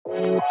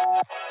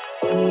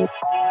Yo,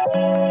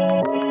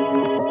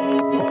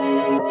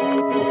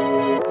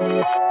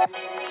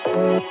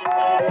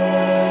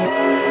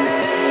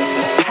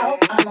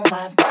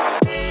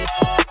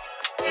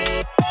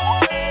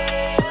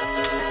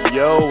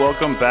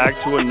 welcome back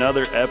to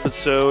another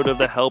episode of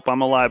the Help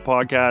I'm Alive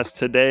podcast.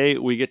 Today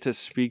we get to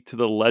speak to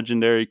the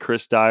legendary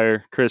Chris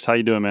Dyer. Chris, how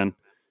you doing, man?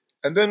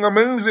 I'm doing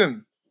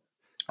amazing.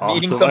 I'm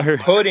eating Awesome. some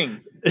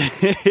pudding.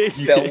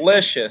 It's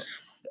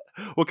delicious.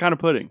 What kind of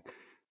pudding?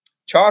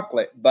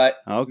 Chocolate, but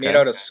Okay. made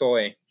out of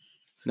soy.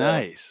 So,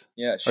 Nice.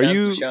 yeah, Are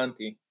you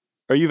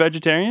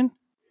vegetarian?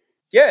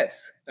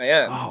 Yes, I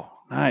am. Oh,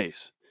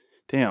 nice.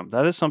 Damn,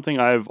 that is something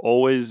I've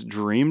always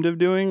dreamed of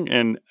doing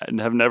and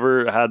have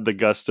never had the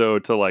gusto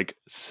to like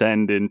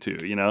send into,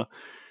 you know?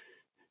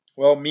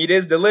 Well, meat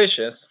is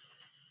delicious.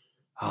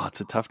 Oh, it's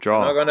a tough I'm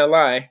not draw. gonna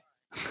lie.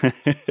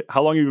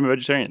 How long have you been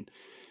vegetarian?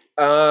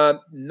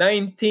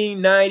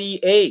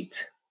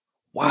 1998.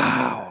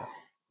 Wow.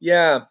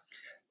 Yeah.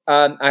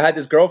 I had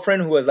this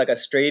girlfriend who was like a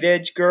straight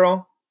edge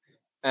girl,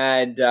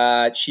 and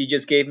she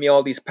just gave me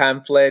all these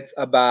pamphlets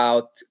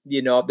about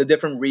the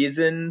different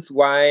reasons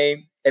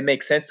why it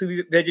makes sense to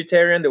be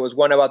vegetarian. There was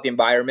one about the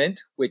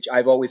environment, which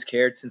I've always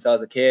cared since I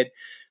was a kid.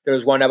 There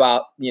was one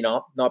about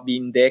not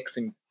being dicks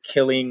and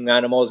killing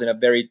animals in a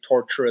very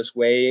torturous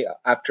way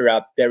after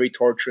a very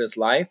torturous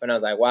life, and I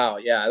was like, wow,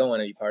 yeah, I don't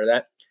want to be part of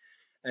that.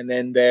 And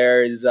then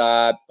there's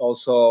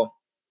also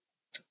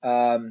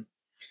um,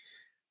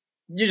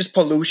 just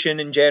pollution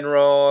in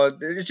general.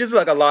 It's just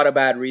like a lot of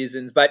bad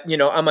reasons. But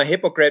I'm a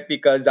hypocrite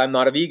because I'm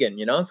not a vegan.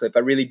 So if I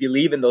really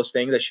believe in those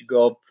things, I should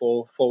go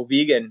full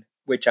vegan,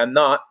 which I'm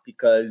not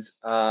because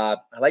I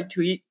like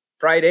to eat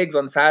fried eggs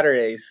on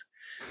Saturdays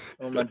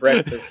on my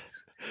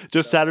breakfast.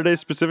 Just Saturdays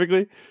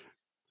specifically?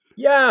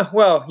 Yeah,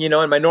 well, in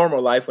my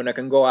normal life when I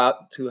can go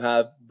out to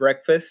have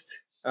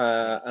breakfast,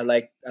 I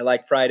like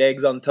fried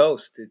eggs on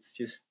toast. It's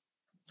just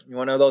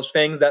one of those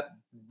things that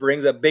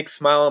brings a big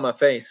smile on my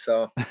face.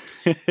 So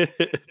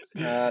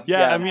I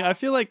mean, I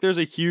feel like there's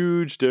a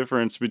huge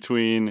difference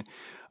between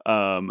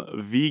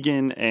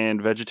vegan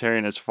and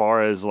vegetarian as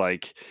far as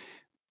like,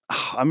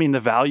 I mean, the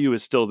value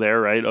is still there,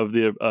 right? Of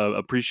the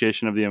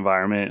appreciation of the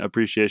environment,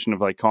 appreciation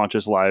of like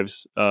conscious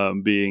lives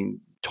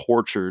being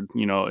tortured,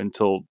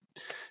 until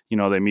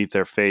they meet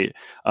their fate.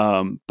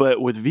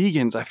 But with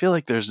vegans, I feel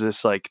like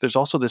there's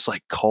also this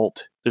like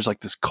cult. There's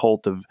like this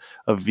cult of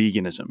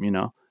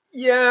veganism.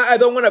 Yeah, I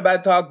don't want to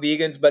bad talk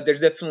vegans, but there's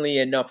definitely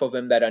enough of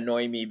them that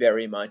annoy me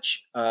very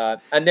much.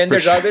 And then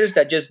there's others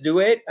that just do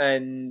it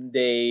and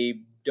they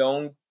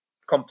don't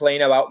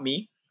complain about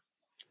me.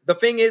 The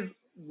thing is,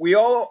 we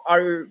all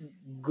are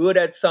good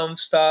at some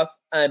stuff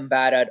and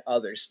bad at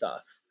other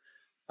stuff.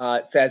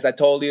 So as I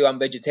told you, I'm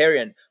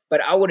vegetarian,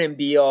 but I wouldn't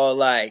be all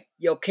like,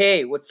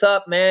 okay, what's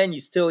up, man? You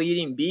still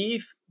eating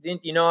beef?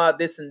 Didn't you know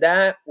this and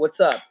that?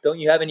 What's up? Don't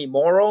you have any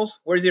morals?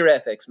 Where's your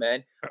ethics,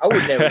 man? I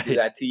would never do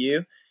that to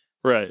you.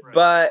 Right.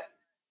 But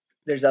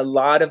there's a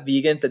lot of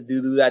vegans that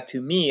do that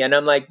to me, and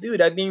I'm like, dude,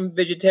 I've been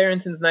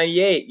vegetarian since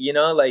 '98.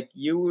 Like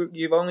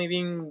you've only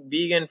been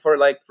vegan for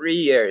like 3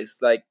 years.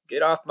 Like,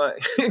 get off my,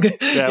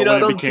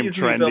 don't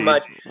tease me so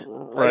much.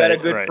 I got a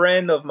good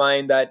friend of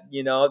mine that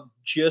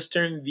just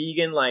turned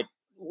vegan like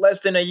less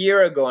than a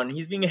year ago, and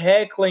he's been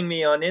heckling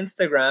me on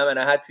Instagram, and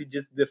I had to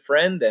just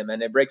defriend him,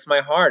 and it breaks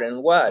my heart.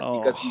 And what?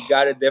 Because we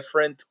got a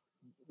different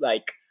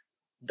like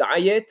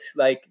diet,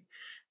 like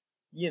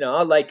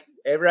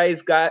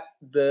everybody's got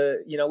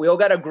we all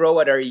got to grow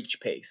at our each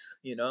pace.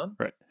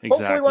 Right. Exactly.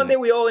 Hopefully one day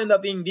we all end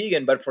up being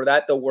vegan, but for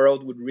that the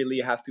world would really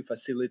have to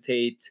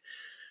facilitate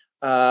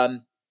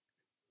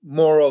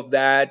more of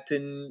that,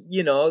 and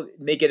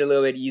make it a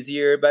little bit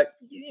easier. But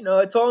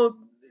it's all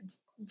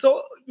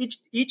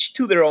each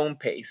to their own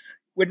pace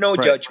with no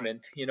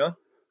judgment.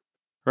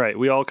 Right.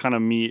 We all kind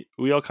of meet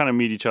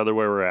each other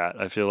where we're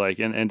at, I feel like.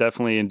 And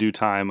definitely in due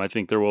time, I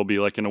think there will be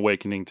like an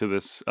awakening to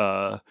this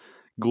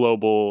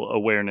global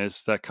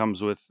awareness that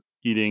comes with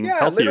eating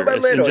healthier. Little by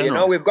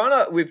little,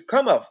 we've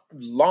come a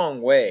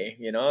long way,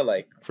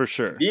 like for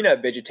sure. Being a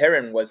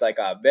vegetarian was like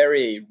a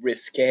very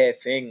risque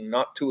thing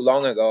not too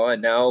long ago,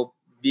 and now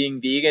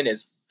being vegan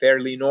is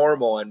fairly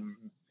normal and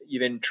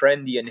even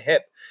trendy and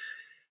hip.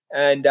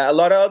 And a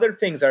lot of other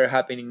things are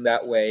happening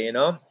that way,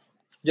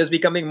 just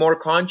becoming more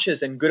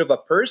conscious and good of a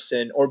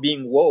person, or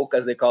being woke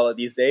as they call it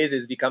these days,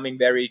 is becoming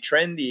very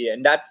trendy,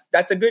 and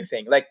that's a good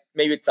thing. Like,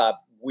 maybe it's a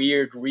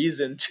weird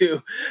reason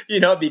to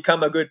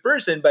become a good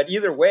person, but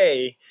either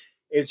way,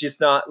 it's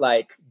just not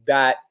like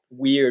that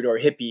weird or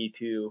hippie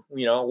to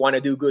want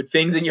to do good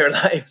things in your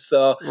life.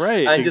 So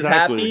I'm just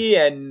happy,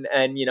 and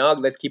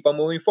let's keep on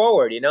moving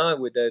forward,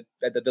 with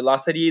the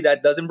velocity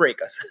that doesn't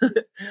break us.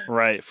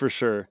 Right, for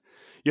sure.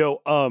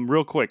 Yo,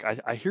 real quick,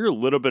 I hear a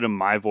little bit of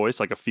my voice,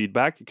 like a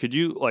feedback. Could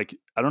you I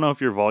don't know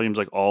if your volume's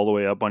like all the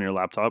way up on your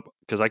laptop,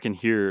 because I can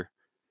hear.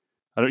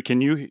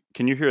 Can you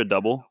hear a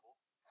double?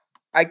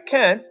 I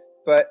can't,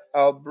 but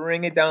I'll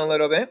bring it down a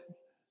little bit.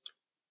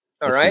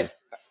 All right.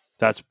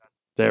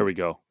 There we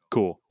go.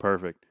 Cool,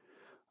 perfect.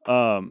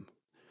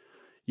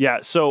 Yeah.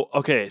 So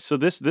okay. So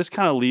this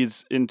kind of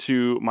leads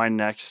into my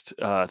next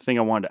thing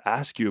I wanted to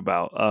ask you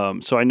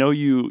about. So I know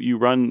you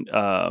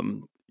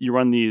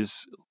run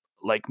these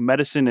like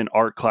medicine and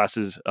art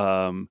classes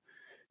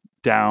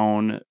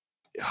down.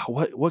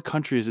 What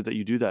country is it that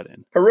you do that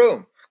in?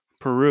 Peru.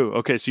 Peru.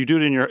 Okay, so you do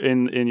it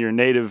in your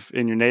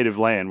native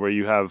land where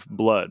you have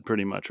blood,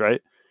 pretty much,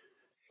 right?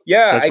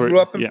 Yeah, That's I where. grew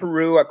up in Yeah.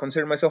 Peru. I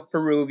consider myself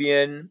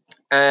Peruvian,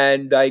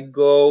 and I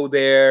go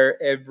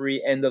there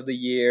every end of the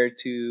year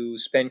to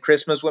spend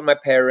Christmas with my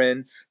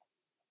parents.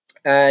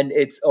 And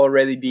it's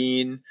already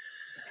been,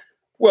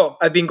 well,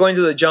 I've been going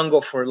to the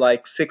jungle for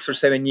like 6 or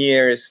 7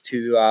 years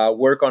to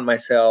work on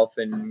myself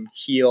and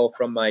heal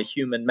from my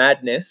human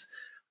madness.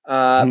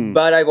 Hmm.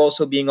 But I've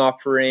also been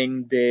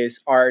offering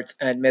this art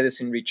and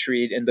medicine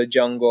retreat in the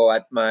jungle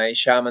at my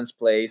shaman's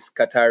place,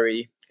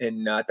 Katari,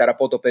 in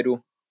Tarapoto,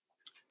 Peru.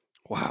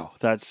 Wow.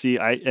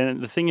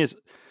 And the thing is,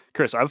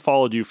 Chris, I've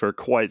followed you for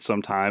quite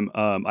some time.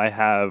 I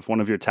have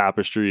one of your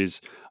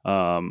tapestries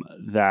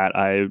that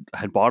I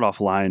had bought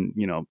offline,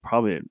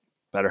 probably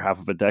better half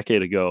of a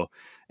decade ago.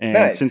 And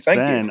Nice, since thank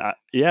you. then,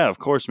 yeah, of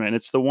course, man.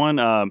 It's the one.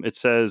 It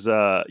says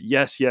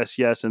yes, yes,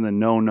 yes, and then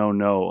no, no,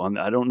 no.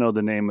 I don't know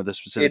the name of the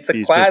specific It's a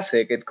piece, but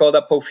classic. It's called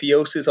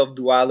Apotheosis of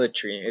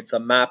Dualatry. It's a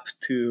map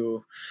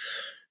to,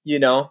 you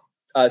know,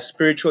 a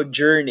spiritual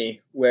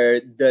journey where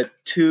the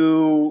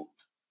two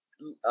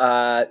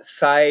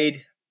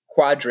side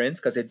quadrants,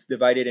 because it's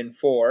divided in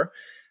four,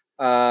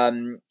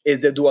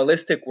 is the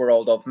dualistic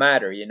world of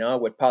matter,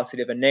 with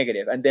positive and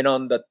negative. And then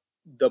on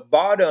the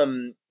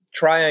bottom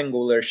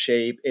triangular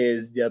shape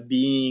is the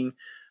being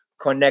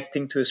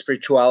connecting to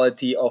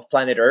spirituality of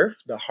planet Earth,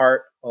 the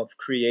heart of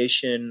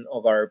creation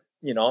of our,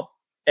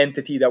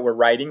 entity that we're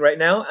writing right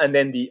now. And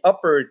then the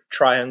upper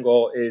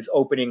triangle is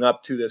opening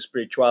up to the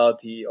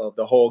spirituality of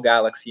the whole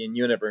galaxy and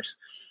universe.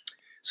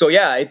 So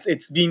yeah,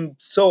 it's been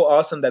so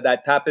awesome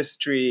that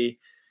tapestry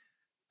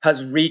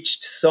has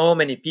reached so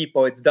many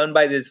people. It's done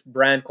by this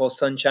brand called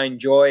Sunshine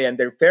Joy, and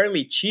they're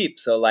fairly cheap.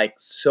 So like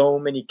so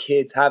many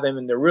kids have them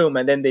in their room,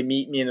 and then they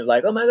meet me and it's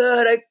like, oh my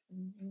god,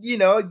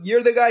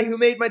 you're the guy who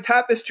made my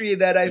tapestry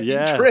that I've been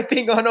yeah,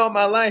 tripping on all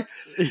my life,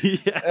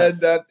 yeah.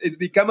 and it's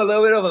become a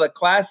little bit of a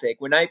classic.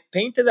 When I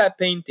painted that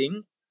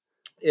painting,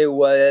 it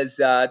was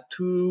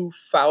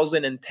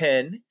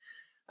 2010,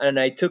 and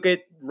I took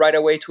it right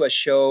away to a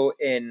show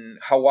in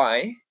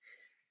Hawaii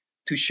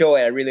to show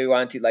it. I really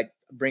wanted to like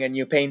bring a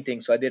new painting,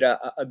 so I did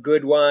a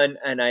good one,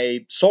 and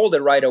I sold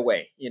it right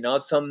away.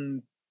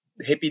 Some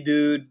hippie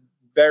dude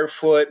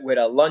barefoot with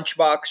a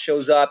lunchbox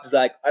shows up. He's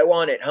like, "I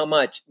want it. How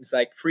much?" It's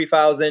like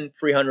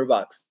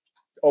 $3,300.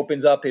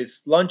 Opens up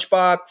his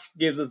lunchbox,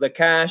 gives us the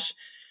cash,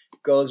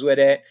 goes with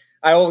it.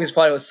 I always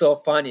thought it was so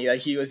funny that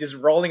he was just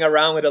rolling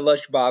around with a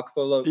lunchbox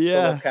full of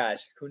Yeah,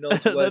 cash. Who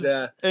knows what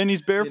and he's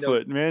you know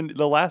barefoot, man.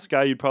 The last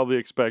guy you'd probably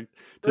expect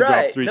to drop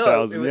Right. three No,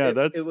 thousand.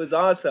 Yeah, it was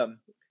awesome.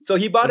 So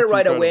he bought it that's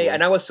right away, incredible.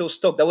 and I was so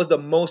stoked. That was the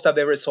most I've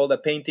ever sold a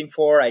painting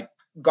for. I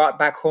got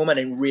back home and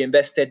I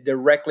reinvested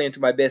directly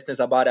into my business.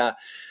 I bought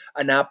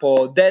an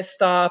Apple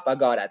desktop. I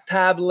got a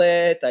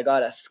tablet. I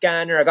got a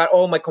scanner. I got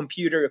all my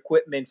computer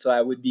equipment so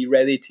I would be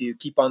ready to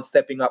keep on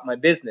stepping up my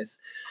business.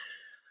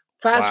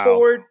 Fast Wow.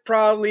 forward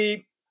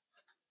probably,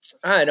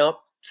 I don't know,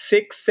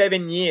 6,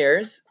 7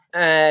 years,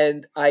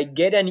 and I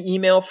get an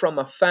email from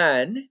a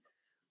fan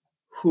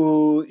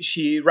who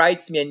she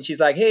writes me and she's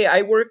like, "Hey,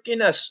 I work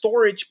in a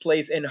storage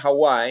place in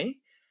Hawaii,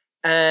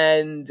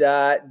 and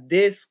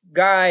this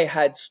guy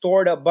had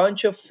stored a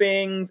bunch of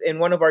things in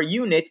one of our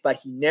units, but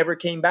he never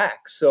came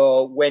back.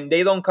 So when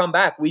they don't come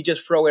back, we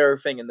just throw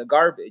everything in the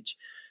garbage."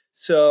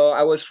 So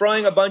I was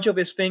throwing a bunch of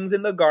his things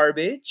in the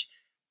garbage,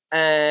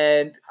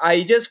 and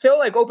I just felt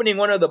like opening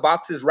one of the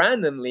boxes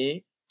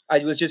randomly. I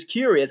was just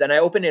curious, and I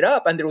opened it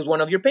up, and there was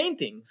one of your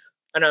paintings,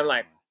 and I'm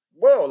like,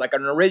 "Whoa!" Like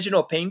an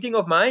original painting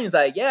of mine. It's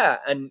like, yeah,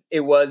 and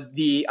it was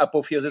the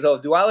Apotheosis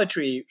of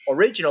Dualatry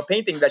original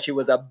painting that she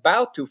was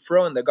about to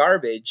throw in the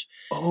garbage,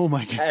 Oh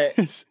my and,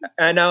 goodness.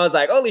 and I was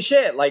like, "Holy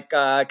shit! Like,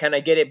 can I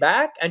get it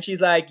back?" And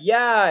she's like,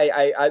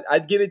 "Yeah,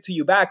 I'd give it to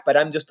you back, but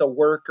I'm just a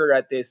worker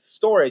at this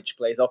storage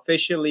place.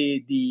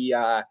 Officially,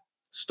 the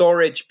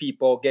storage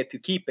people get to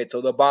keep it."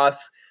 So the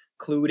boss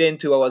clued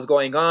into what was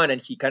going on,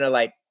 and he kind of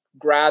like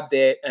grabbed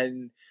it,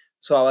 and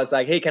so I was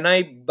like, "Hey, can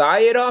I buy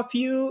it off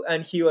you?"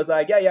 And he was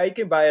like, "Yeah, you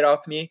can buy it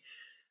off me."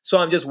 So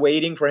I'm just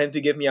waiting for him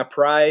to give me a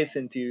price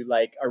and to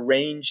like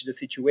arrange the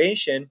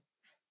situation,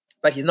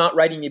 but he's not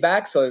writing me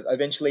back. So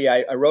eventually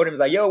I wrote him,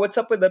 like, "Yo, what's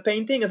up with the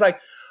painting?" It's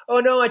like, "Oh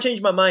no, I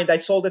changed my mind. I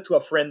sold it to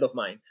a friend of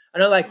mine."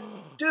 And I'm like,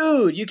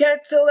 "Dude, you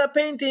can't sell that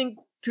painting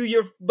to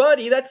your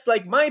buddy. That's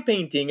like my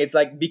painting. It's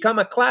like become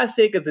a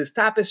classic. It's this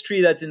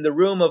tapestry that's in the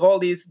room of all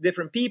these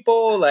different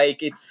people.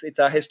 Like it's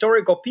a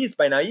historical piece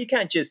by now. You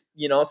can't just,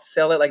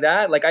 sell it like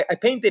that. Like I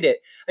painted it."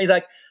 And he's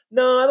like,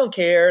 "No, I don't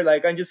care.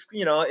 Like I'm just,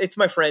 it's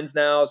my friends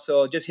now.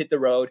 So just hit the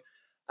road."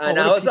 Oh, And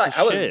what a I was piece of like,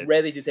 I was shit.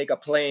 ready to take a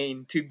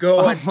plane to go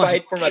Oh and my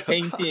fight for my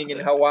painting in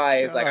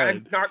Hawaii. It's like,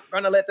 I'm god. not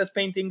gonna let this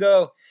painting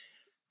go.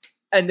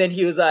 And then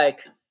he was like,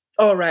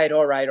 All right,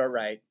 all right, all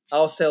right.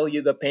 I'll sell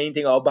you the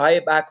painting. I'll buy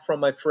it back from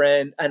my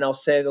friend, and I'll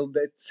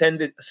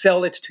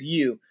sell it to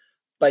you.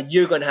 But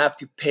you're gonna have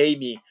to pay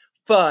me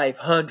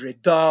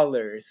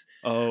 $500.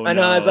 Oh And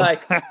I was no.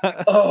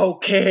 like,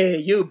 okay,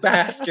 you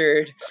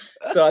bastard.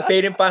 So I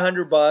paid him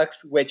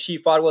 $500, which he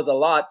thought was a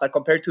lot, but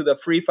compared to the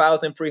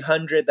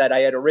 3,300 that I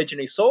had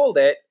originally sold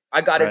it,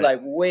 I got it Right. like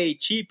way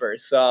cheaper.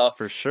 So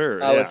For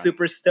sure. I was Yeah.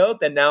 super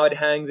stoked, and now it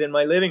hangs in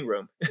my living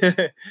room.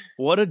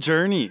 What a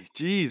journey.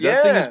 Jeez,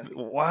 that thing is Yeah.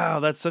 wow,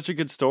 that's such a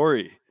good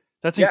story.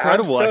 That's Yeah, I'm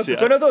incredible stoked. actually.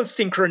 It's one of those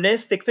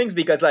synchronistic things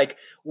because, like,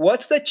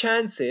 what's the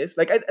chances?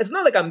 Like, it's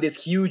not like I'm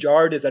this huge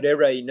artist that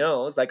everybody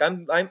knows. Like,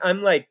 I'm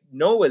like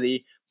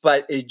nobody.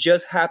 But it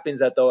just happens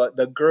that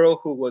the girl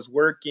who was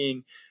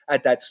working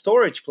at that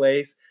storage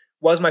place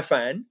was my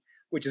fan,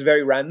 which is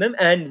very random.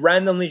 And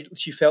randomly,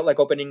 she felt like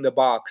opening the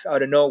box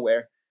out of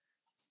nowhere.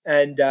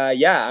 And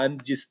yeah, I'm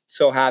just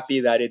so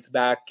happy that it's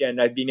back,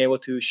 and I've been able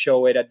to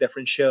show it at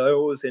different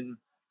shows and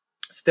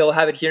still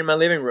have it here in my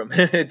living room.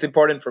 It's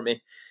important for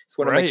me. It's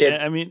one of my Right. And I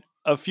kids. mean,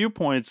 a few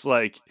points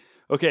like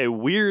okay,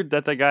 weird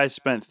that the guy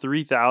spent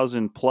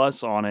 3,000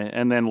 plus on it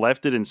and then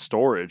left it in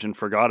storage and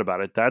forgot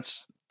about it.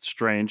 That's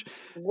strange.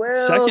 Well,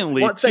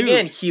 Secondly, once too,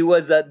 again, he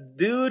was a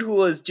dude who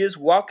was just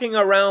walking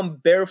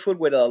around barefoot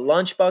with a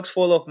lunchbox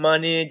full of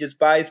money, just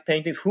buys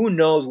paintings. Who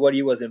knows what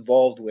he was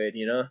involved with,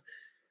 you know?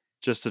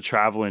 just a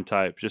traveling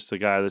type, just a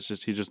guy that's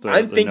just he's just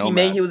I'm the thinking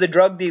maybe he nomad. was a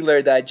drug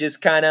dealer that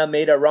just kind of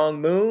made a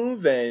wrong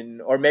move,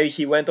 and or maybe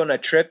he went on a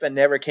trip and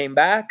never came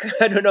back.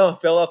 I don't know.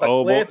 Fell off a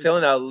Oh, well, cliff, fell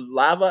in a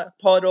lava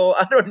puddle.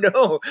 I don't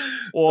know,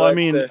 well, I but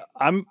mean,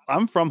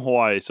 I'm from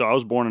Hawaii, so I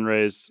was born and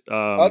raised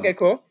okay,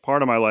 cool.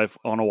 part of my life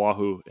on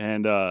Oahu,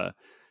 and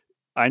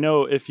I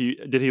know if he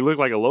did he look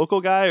like a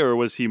local guy or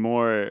was he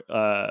more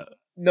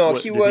No, he what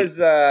did he was,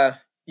 a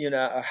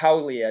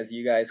howley, as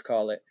you guys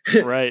call it.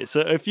 right.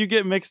 So if you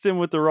get mixed in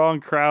with the wrong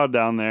crowd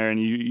down there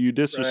and you Right.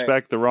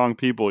 disrespect the wrong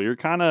people, you're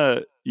kind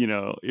of, you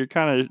know, you're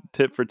kind of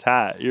tit for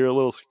tat. You're a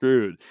little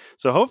screwed.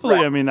 So hopefully,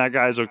 Right. I mean, that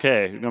guy's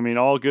okay. I mean,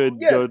 all good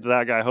Yeah. go to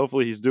that guy.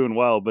 Hopefully he's doing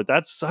well, but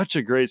that's such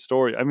a great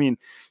story. I mean,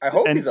 I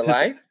hope he's and to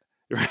alive.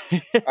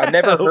 I've right,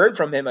 never heard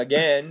from him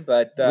again,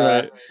 but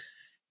right.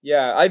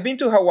 yeah, I've been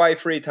to Hawaii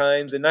 3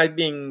 times, and I've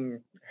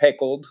been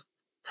heckled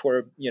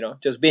for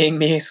just being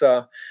me.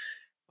 So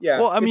yeah,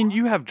 Well, I mean, it's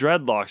you have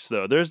dreadlocks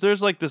though.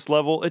 There's like this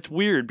level. It's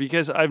weird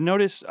because I've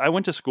noticed I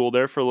went to school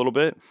there for a little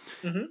bit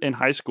hmm in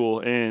high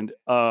school, and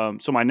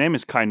so my name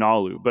is Kai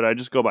Nalu, but I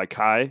just go by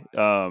Kai.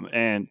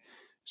 And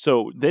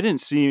so they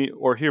didn't see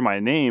or hear my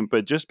name,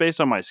 but just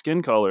based on my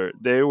skin color,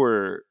 they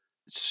were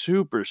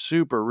super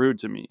rude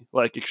to me,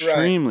 like right.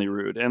 extremely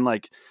rude, and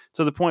like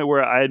to the point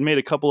where I had made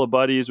a couple of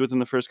buddies within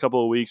the first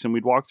couple of weeks, and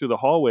we'd walk through the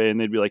hallway, and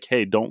they'd be like,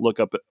 "Hey, don't look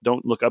up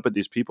at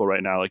these people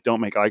right now. Like, don't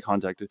make eye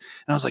contact." And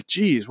I was like,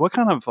 "Geez, what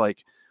kind of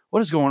like."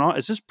 What is going on?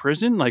 Is this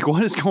prison? Like,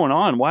 what is going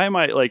on? Why am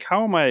I like?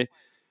 How am I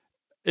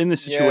in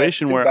this Yeah, it's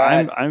situation too where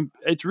bad.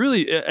 it's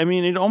really I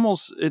mean it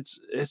almost it's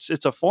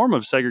a form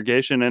of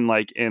segregation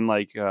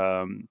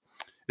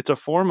it's a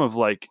form of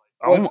like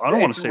Well, it's I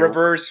don't want it's to say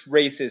reverse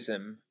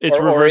racism, it's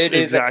or reverse it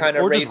is a exact kind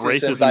of or just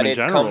racism, racism but in it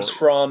comes general.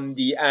 from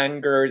the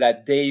anger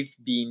that they've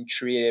been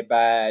treated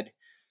bad.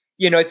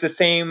 It's the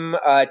same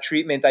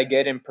treatment I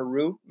get in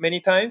Peru many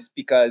times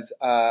because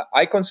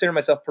I consider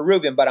myself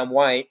Peruvian, but I'm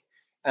white,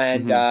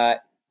 and Hmm.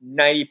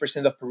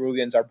 90% of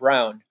Peruvians are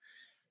brown.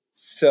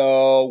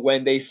 So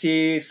when they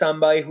see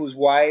somebody who's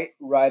white,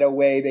 right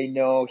away they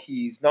know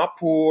he's not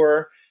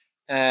poor,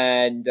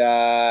 and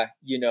they're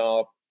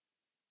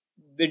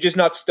just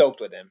not stoked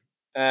with him.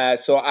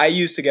 So I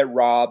used to get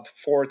robbed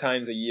 4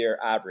 times a year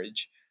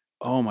average.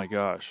 Oh my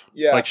gosh,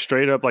 Yeah. like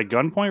straight up like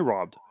gunpoint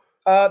robbed.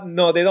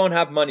 No, they don't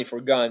have money for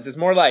guns. It's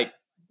more like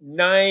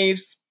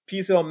knives,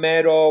 pieces of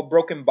metal,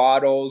 broken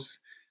bottles.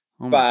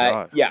 Oh my But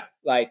god. yeah,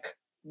 like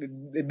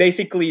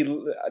basically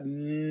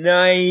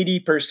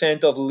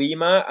 90% of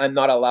Lima, I'm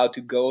not allowed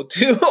to go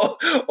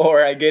to,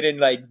 or I get in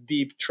like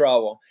deep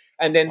trouble.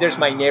 And then there's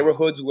my Wow.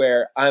 neighborhoods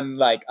where I'm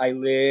like, I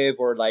live,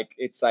 or like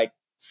it's like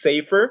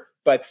safer,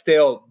 but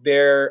still,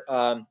 their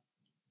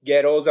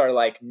ghettos are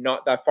like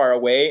not that far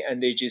away,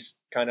 and they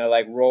just kind of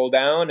like roll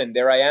down, and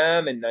there I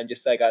am, and I'm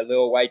just like a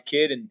little white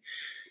kid, and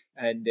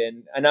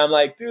I'm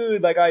like,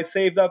 dude, like I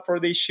saved up for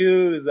these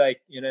shoes,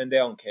 like and they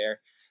don't care.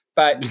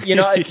 But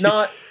it's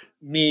not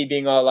me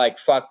being all like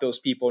fuck those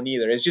people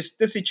neither. It's just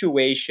the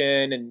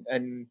situation,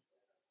 and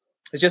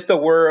it's just the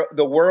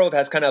world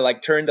has kind of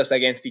like turned us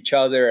against each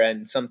other,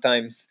 and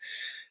sometimes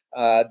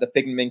the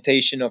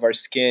pigmentation of our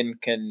skin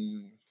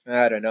can,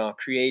 I don't know,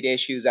 create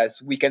issues,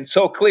 as we can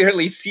so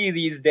clearly see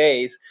these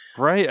days.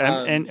 Right,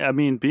 and um I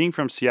mean, being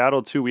from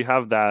Seattle too, we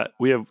have that.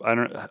 We have I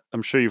don't.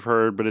 I'm sure you've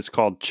heard, but it's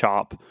called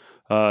CHOP.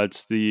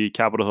 It's the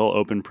Capitol Hill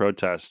Open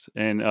Protest,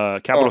 and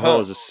Capitol Hill uh-huh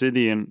is a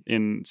city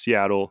in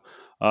Seattle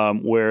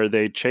where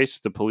they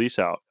chased the police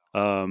out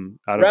of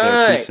their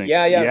right, precinct.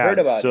 yeah, I've heard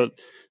Yeah, about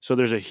it. so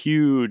there's a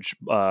huge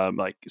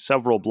like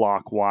several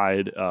block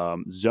wide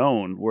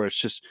zone where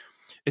it's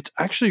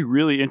actually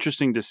really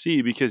interesting to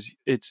see because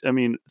it's I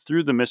mean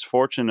through the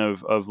misfortune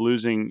of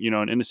losing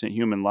an innocent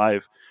human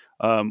life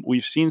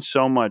we've seen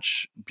so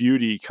much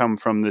beauty come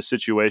from this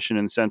situation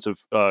in the sense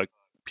of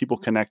people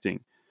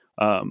connecting.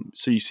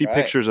 So you see Right.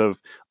 pictures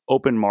of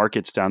open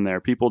markets down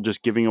there, people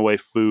just giving away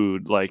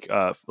food, like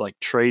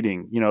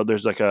trading.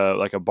 There's like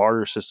a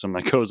barter system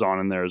that goes on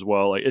in there as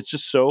well. Like it's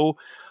just so,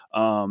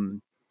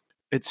 um,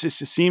 it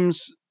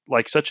seems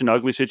like such an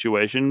ugly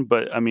situation,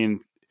 but I mean,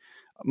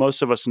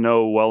 most of us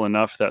know well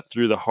enough that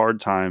through the hard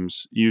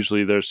times,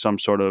 usually there's some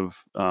sort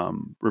of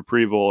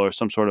reprieval or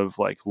some sort of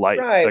like light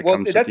Right. that Well,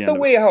 comes at that's the the end of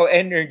it. way how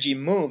energy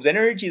moves.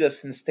 Energy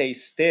doesn't stay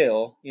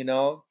still,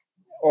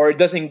 or it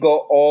doesn't go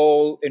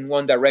all in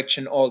one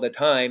direction all the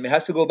time. It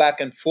has to go back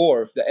and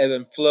forth, the ebb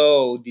and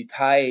flow, the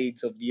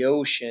tides of the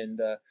ocean,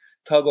 the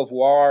tug of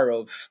war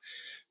of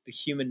the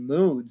human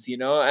moods,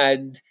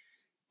 and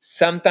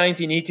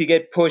sometimes you need to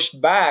get pushed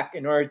back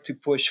in order to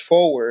push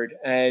forward.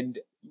 And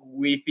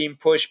we've been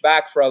pushed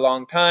back for a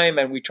long time,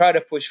 and we try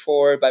to push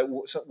forward, but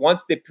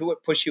once they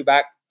push you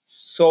back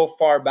so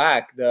far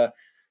back, the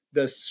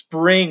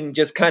spring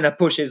just kind of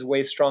pushes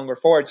way stronger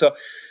forward. So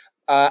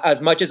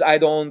as much as I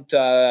don't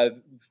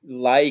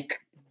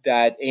like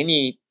that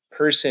any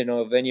person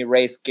of any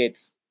race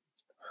gets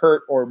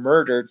hurt or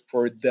murdered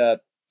for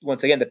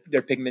once again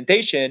their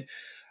pigmentation,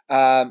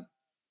 um,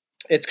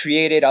 it's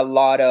created a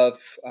lot of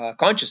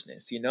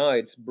consciousness.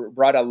 It's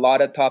brought a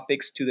lot of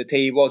topics to the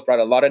table. It's brought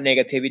a lot of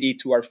negativity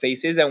to our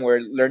faces, and we're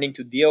learning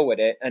to deal with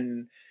it.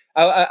 And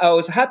I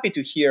was happy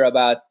to hear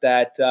about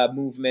that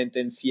movement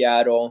in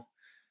Seattle.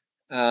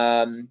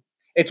 um,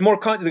 it's more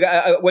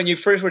when you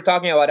first were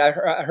talking about it,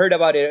 I heard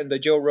about it in the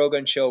Joe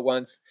Rogan show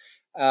once.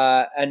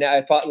 And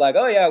I thought like,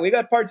 oh yeah, we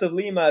got parts of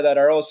Lima that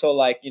are also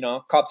like,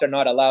 cops are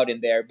not allowed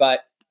in there,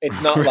 but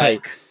it's not Right.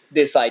 like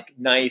this like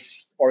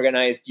nice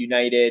organized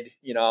united.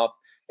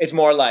 It's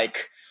more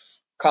like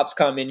cops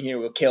come in here,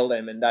 we'll kill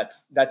them, and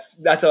that's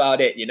about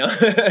it.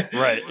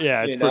 Right.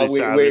 Yeah, it's pretty We're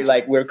savage.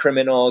 like, we're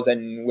criminals,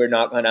 and we're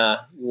not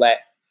gonna let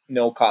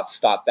no cops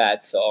stop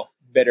that. So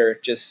better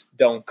just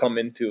don't come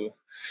into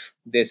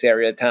this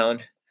area of town.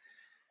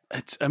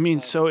 I mean,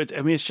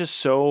 it's just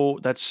so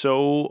that's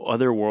so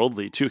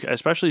otherworldly too,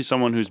 especially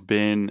someone who's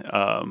been.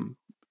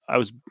 I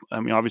was, I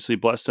mean, obviously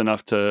blessed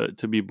enough to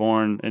be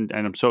born, and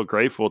I'm so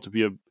grateful to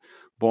be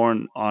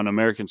born on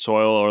American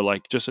soil, or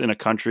like just in a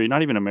country,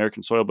 not even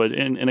American soil, but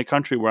in a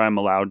country where I'm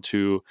allowed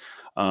to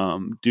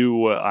do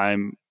what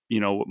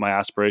what my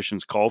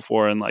aspirations call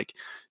for, and like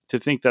to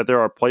think that there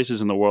are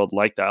places in the world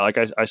like that. Like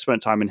I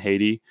spent time in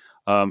Haiti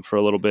for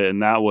a little bit,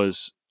 and that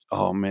was,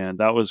 oh man,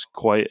 that was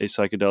quite a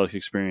psychedelic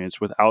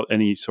experience without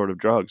any sort of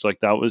drugs.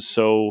 Like that was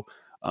so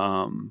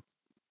um,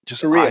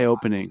 just eye Surreal.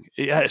 opening.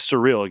 Yeah, it's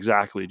surreal.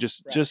 Exactly.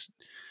 Just Right. just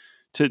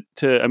to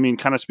I mean,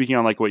 kind of speaking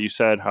on like what you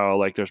said, how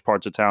like there's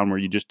parts of town where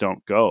you just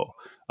don't go.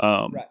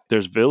 Right.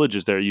 There's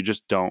villages there you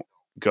just don't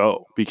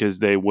go because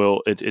they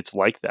will. It's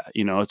like that.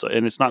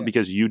 And it's not Yeah.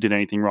 because you did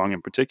anything wrong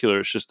in particular.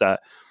 It's just that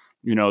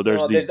there's No,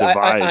 these there's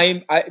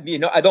divides.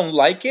 I don't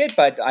like it,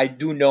 but I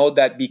do know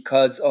that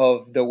because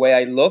of the way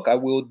I look, I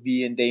will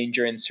be in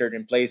danger in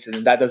certain places,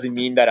 and that doesn't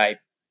mean that I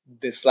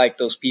dislike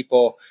those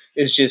people.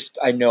 It's just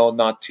I know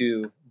not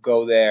to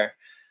go there.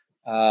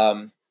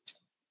 Um,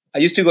 I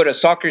used to go to a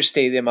soccer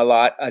stadium a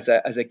lot as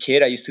a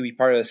kid. I used to be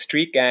part of a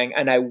street gang,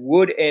 and I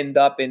would end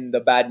up in the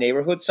bad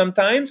neighborhood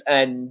sometimes,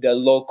 and the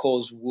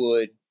locals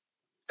would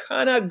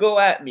kind of go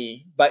at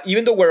me. But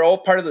even though we're all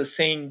part of the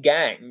same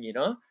gang,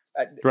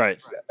 I,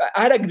 Right.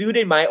 I had a dude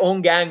in my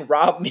own gang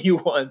rob me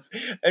once,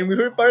 and we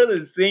were part of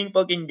the same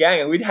fucking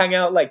gang, and we'd hang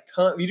out like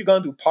we'd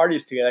gone to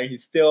parties together. And he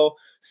still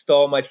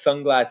stole my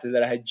sunglasses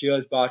that I had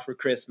just bought for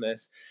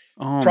Christmas.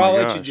 Oh my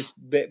Probably should gosh.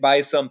 just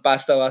buy some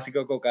pasta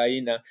básico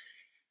cocaína.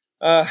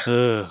 Uh,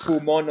 Ugh.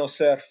 Fumono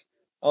surf.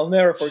 I'll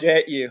never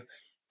forget you.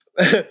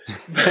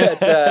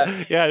 But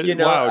Yeah.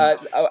 Wow.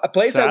 a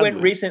place I went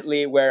Sadly.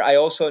 recently where I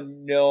also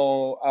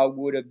know I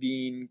would have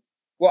been.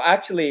 Well,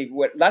 actually,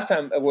 last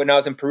time when I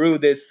was in Peru,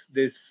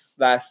 this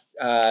last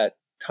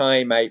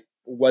time I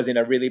was in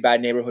a really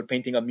bad neighborhood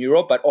painting a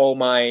mural, but all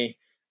my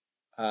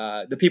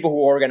the people who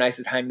organized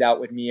it hanged out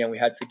with me, and we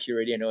had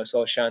security, and it was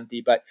all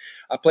shanty. But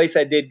a place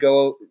I did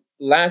go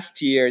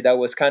last year that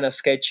was kind of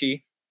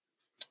sketchy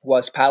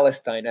was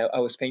Palestine. I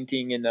was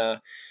painting in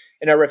a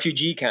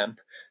refugee camp.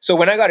 So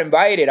when I got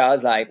invited, I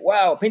was like,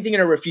 "Wow, painting in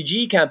a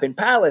refugee camp in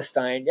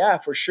Palestine? Yeah,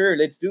 for sure,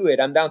 let's do it.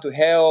 I'm down to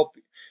help."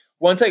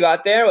 Once I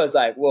got there, I was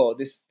like, "Whoa,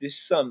 this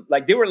some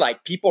like they were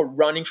like people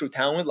running through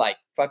town with like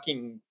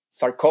fucking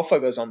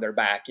sarcophagus on their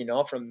back,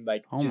 from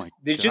like Oh my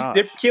they're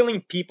gosh.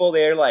 killing people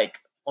there like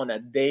on a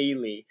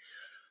daily."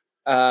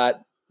 uh,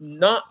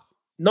 not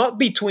not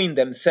between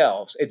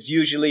themselves. It's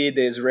usually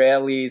the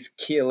Israelis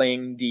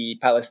killing the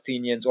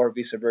Palestinians or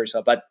vice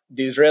versa, but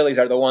the Israelis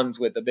are the ones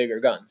with the bigger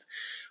guns.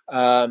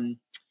 Um,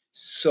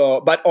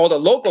 but all the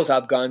locals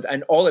have guns,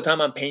 and all the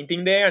time I'm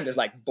painting there, and there's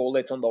like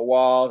bullets on the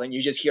walls, and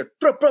you just hear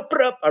prup, prup,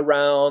 prup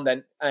around,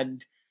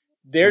 and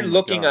they're Oh my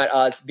looking at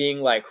gosh. us, being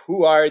like,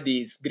 "Who are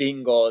these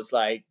gringos?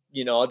 Like,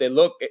 they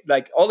look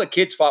like all the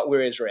kids thought we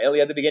were Israeli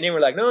at the beginning.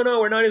 We're like, no,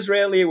 we're not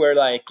Israeli. We're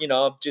like,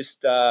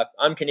 just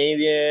I'm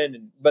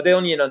Canadian, but they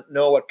don't even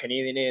know what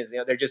Canadian is.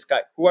 They're just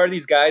who are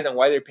these guys and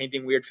why they're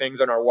painting weird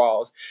things on our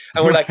walls?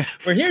 And we're like,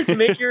 we're here to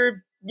make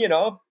your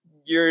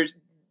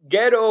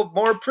ghetto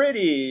more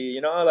pretty.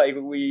 Like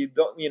we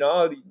don't,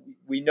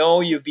 we know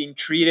you've been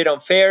treated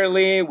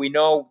unfairly. We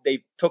know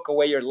they took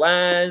away your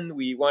land.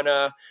 We want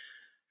to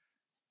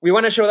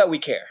show that we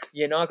care,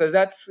 because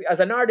that's, as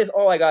an artist,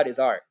 all I got is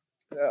art.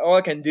 All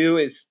I can do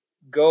is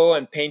go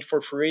and paint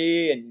for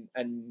free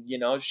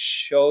and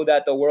show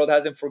that the world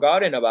hasn't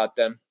forgotten about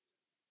them.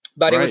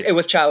 But Right. it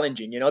was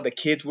challenging. The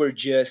kids were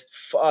just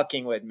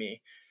fucking with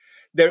me.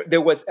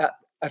 There was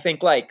I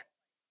think like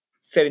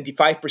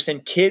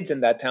 75% kids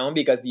in that town,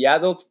 because the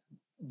adults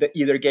that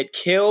either get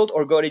killed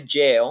or go to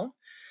jail,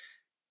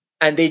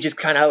 and they just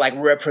kind of like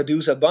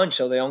reproduce a bunch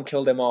so they don't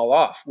kill them all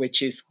off,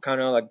 which is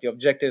kind of like the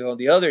objective on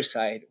the other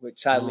side,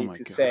 which Oh sadly my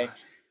to God. say.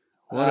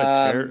 What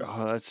a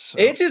oh, that's so,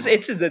 It's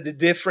just a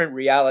different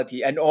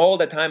reality, and all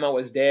the time I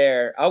was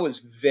there, I was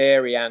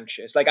very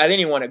anxious. Like I didn't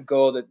even want to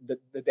go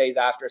the days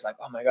after. It's like,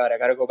 oh my God, I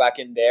got to go back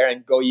in there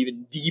and go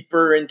even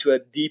deeper into a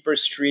deeper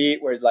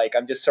street where like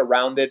I'm just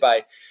surrounded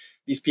by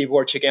these people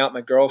who are checking out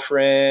my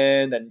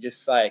girlfriend, and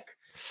just like,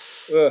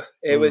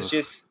 it was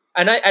just,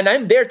 and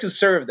I'm there to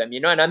serve them,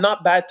 and I'm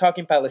not bad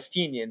talking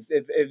Palestinians.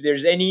 If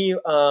there's any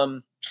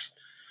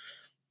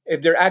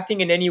if they're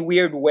acting in any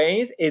weird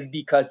ways, is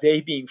because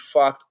they've been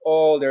fucked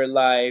all their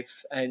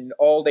life, and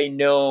all they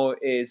know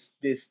is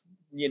this,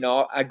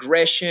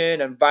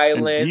 aggression and and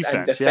violence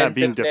and defense. Yeah,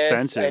 being defensiveness,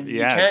 defensive. and you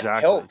Yeah, can't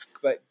exactly. help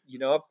but,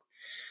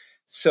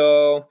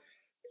 so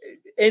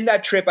in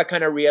that trip I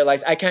kind of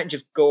realized I can't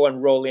just go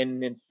and roll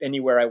in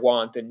anywhere I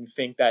want and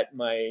think that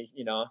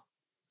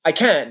I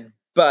can,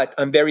 but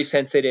I'm very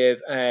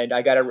sensitive, and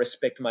I gotta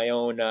respect my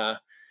own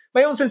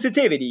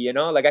sensitivity.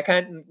 Like I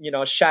can't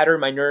shatter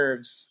my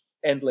nerves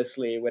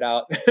endlessly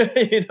without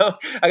I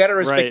gotta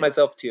respect Right.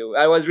 myself too.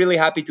 I was really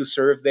happy to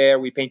serve there.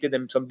 We painted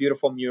them some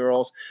beautiful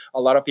murals. A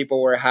lot of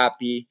people were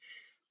happy,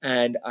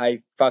 and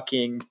I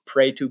fucking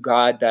pray to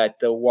God that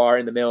the war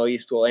in the Middle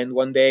East will end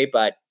one day.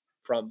 But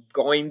from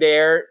going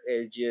there,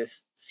 it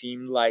just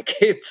seemed like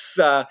it's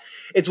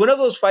one of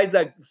those fights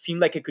that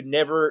seem like it could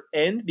never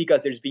end,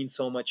 because there's been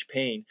so much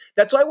pain.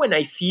 That's why when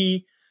I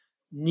see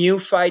new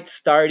fights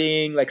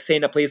starting, like say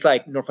in a place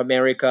like North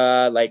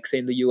America, like say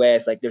in the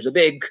US, like there's a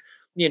big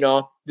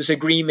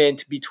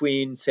disagreement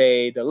between,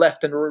 say, the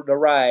left and the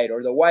right,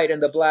 or the white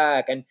and the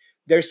black, and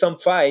there's some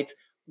fights,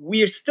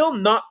 we're still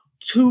not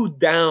too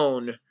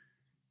down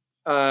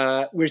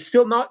we're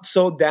still not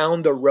so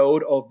down the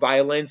road of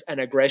violence and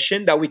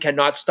aggression that we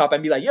cannot stop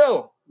and be like,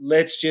 yo,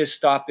 let's just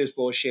stop this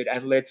bullshit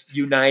and let's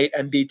unite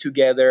and be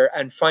together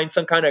and find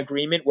some kind of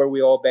agreement where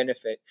we all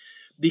benefit.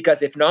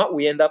 Because if not,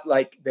 we end up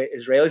like the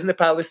Israelis and the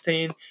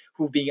Palestinians,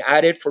 who've been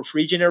at it for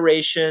 3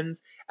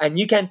 generations. And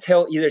you can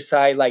tell either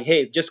side, like,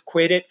 hey, just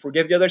quit it,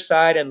 forgive the other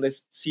side, and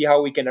let's see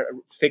how we can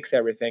fix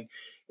everything.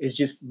 Is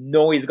just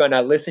nobody's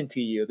gonna listen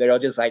to you. They're all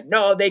just like,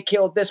 no, they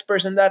killed this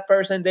person, that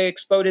person, they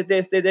exploded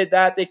this, they did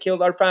that, they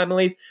killed our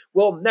families.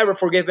 We'll never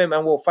forgive him,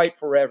 and we'll fight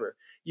forever.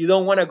 You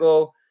don't want to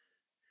go.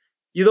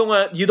 You don't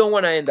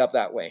want to end up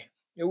that way.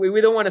 We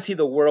don't want to see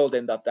the world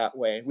end up that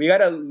way. We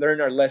gotta learn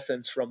our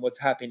lessons from what's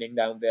happening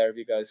down there,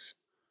 because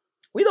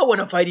we don't want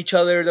to fight each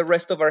other the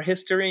rest of our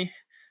history.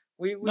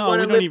 We No, want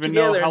we to don't live even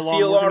know together how and long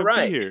feel we're all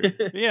going to be right.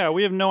 here. Yeah,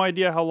 we have no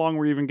idea how long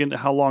we're even going to,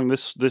 how long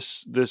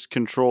this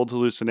controlled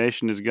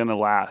hallucination is going to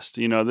last.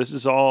 This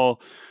is all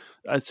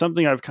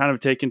something I've kind of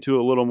taken to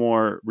a little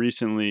more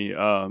recently.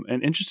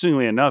 And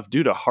interestingly enough,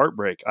 due to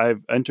heartbreak,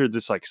 I've entered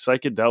this like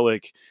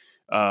psychedelic,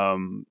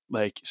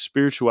 like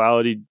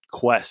spirituality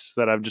quest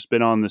that I've just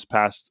been on this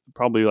past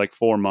probably like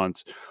 4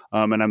 months.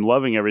 And I'm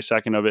loving every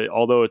second of it,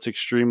 although it's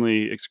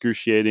extremely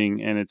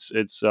excruciating, and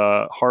it's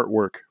heart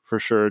work for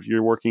sure.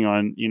 You're working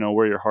on,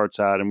 where your heart's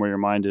at and where your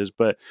mind is.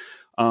 But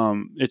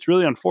it's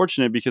really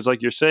unfortunate because,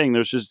 like you're saying,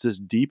 there's just this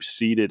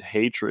deep-seated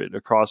hatred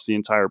across the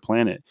entire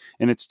planet,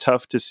 and it's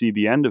tough to see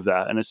the end of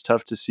that, and it's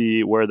tough to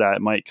see where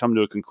that might come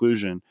to a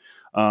conclusion.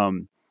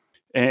 And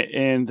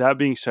that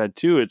being said,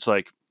 too, it's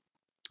like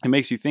it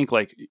makes you think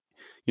like,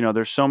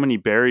 there's so many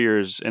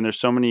barriers, and there's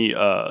so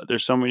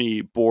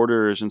many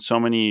borders, and so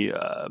many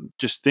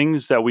just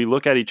things that we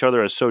look at each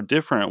other as so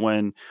different,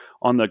 when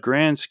on the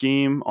grand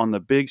scheme, on the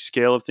big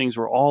scale of things,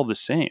 we're all the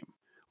same.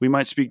 We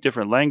might speak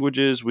different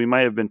languages. We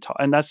might have been taught,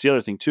 and that's the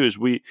other thing too, is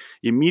we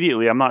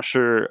immediately, I'm not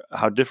sure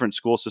how different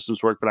school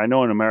systems work, but I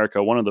know in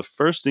America, one of the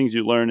first things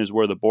you learn is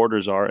where the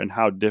borders are and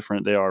how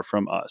different they are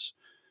from us.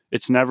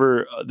 It's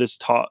never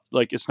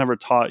it's never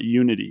taught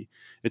unity.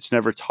 It's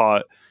never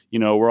taught,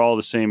 we're all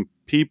the same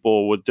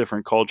people with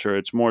different culture.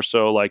 It's more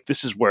so like,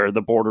 this is where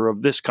the border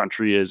of this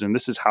country is, and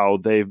this is how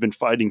they've been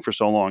fighting for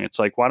so long. It's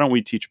like, why don't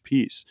we teach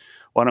peace?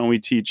 Why don't we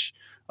teach,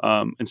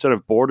 instead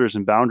of borders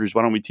and boundaries,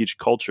 why don't we teach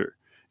culture?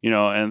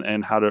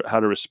 and how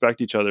to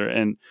respect each other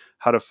and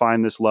how to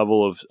find this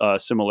level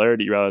of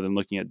similarity rather than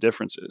looking at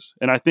differences.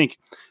 And I think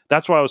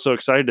that's why I was so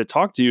excited to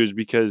talk to you, is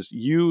because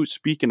you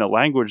speak in a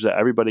language that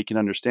everybody can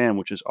understand,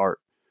 which is art.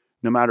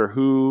 No matter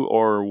who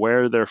or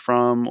where they're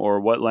from or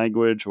what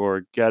language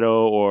or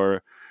ghetto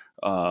or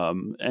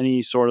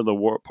any sort of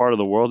the part of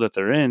the world that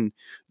they're in,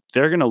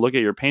 they're going to look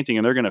at your painting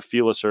and they're going to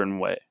feel a certain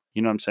way.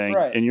 You know what I'm saying?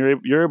 Right. And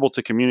you're able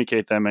to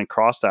communicate them and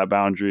cross that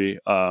boundary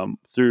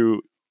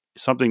through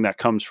something that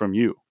comes from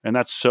you, and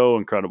that's so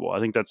incredible. I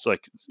think that's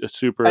like a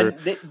super. And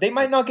they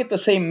might not get the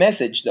same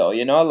message though,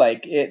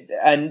 like it.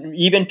 And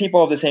even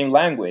people of the same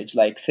language,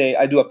 like say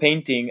I do a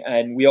painting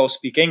and we all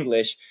speak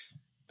English,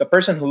 the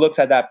person who looks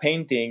at that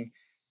painting,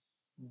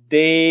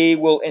 they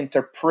will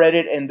interpret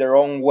it in their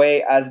own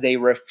way as they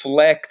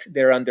reflect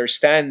their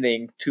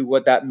understanding to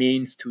what that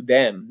means to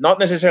them, not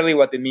necessarily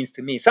what it means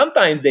to me.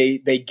 Sometimes they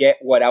get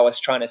what I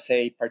was trying to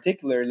say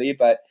particularly,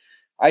 but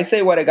I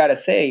say what I gotta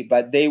say,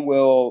 but they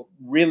will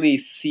really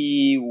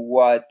see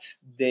what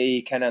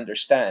they can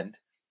understand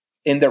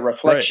in the Right,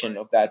 reflection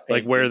of that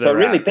like painting. where So they're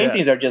really at. Yeah.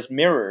 paintings are just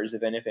mirrors,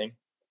 if anything.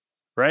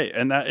 Right.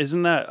 And that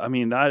isn't that, I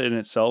mean, that in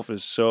itself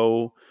is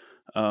so,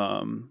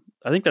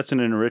 I think that's an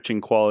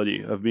enriching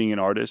quality of being an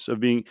artist, of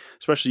being,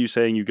 especially you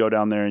saying you go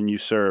down there and you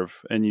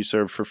serve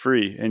for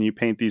free and you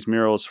paint these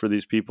murals for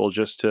these people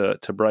just to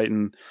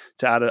brighten,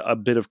 to add a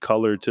bit of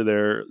color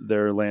to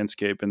their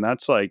landscape. And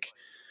that's like,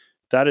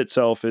 that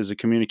itself is a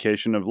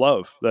communication of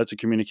love. That's a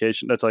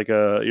communication. That's like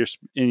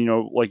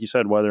like you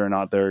said, whether or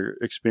not they're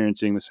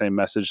experiencing the same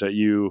message that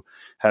you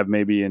have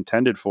maybe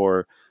intended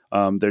for,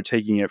 they're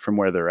taking it from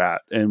where they're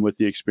at and with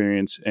the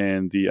experience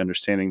and the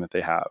understanding that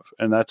they have.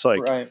 And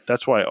Right.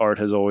 that's why art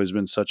has always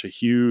been such a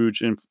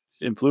huge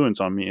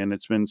influence on me. And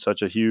it's been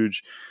such a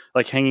huge,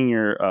 like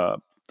hanging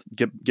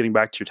getting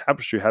back to your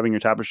tapestry, having your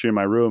tapestry in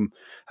my room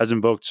has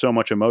invoked so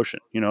much emotion.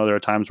 There are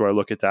times where I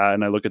look at that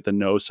and I look at the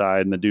no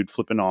side and the dude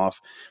flipping off,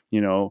 to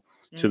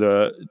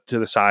Mm.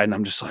 the side, and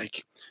I'm just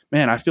like,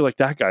 man, I feel like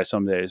that guy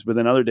some days. But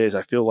then other days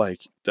I feel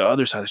like the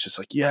other side is just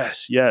like,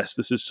 yes, yes,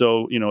 this is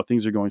so,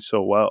 things are going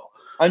so well.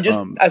 I'm just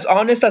Um, as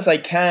honest as I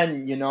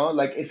can,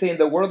 like I say, in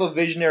the world of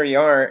visionary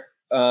art,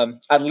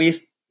 at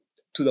least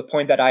to the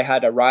point that I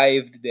had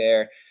arrived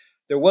there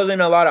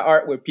wasn't a lot of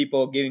art with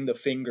people giving the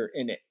finger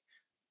in it.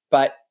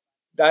 But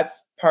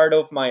that's part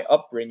of my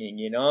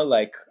upbringing,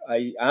 like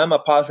I am a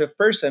positive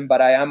person,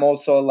 but I am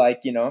also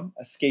like, a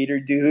skater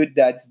dude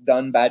that's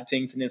done bad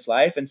things in his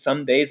life. And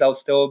some days I'll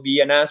still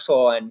be an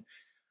asshole, and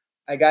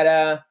I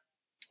gotta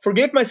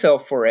forgive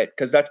myself for it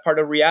because that's part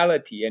of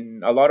reality.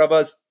 And a lot of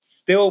us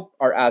still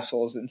are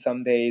assholes in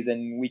some days,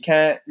 and we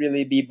can't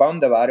really be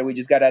bummed about it. We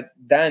just gotta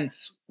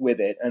dance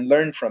with it and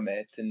learn from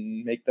it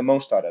and make the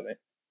most out of it.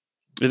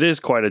 it is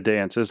quite a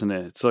dance, isn't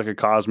it? It's like a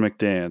cosmic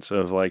dance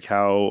of like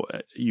how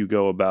you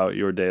go about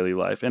your daily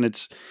life, and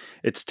it's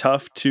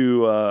tough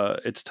to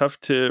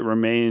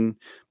remain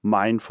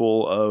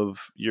mindful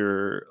of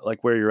your,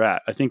 like, where you're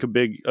at. I think a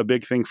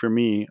big thing for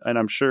me, and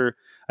I'm sure,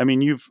 I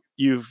mean, you've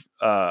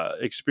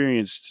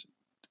experienced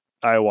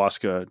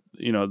ayahuasca,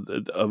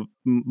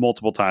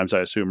 multiple times, I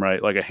assume,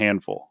 right? Like a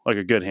handful, like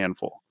a good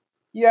handful.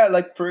 Yeah,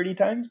 like 30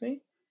 times,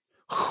 maybe.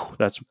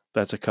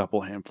 That's a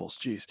couple handfuls,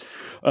 jeez.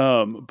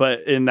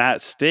 But in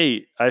that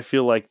state, I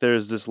feel like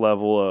there's this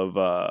level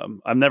of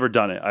I've never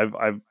done it.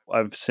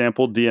 I've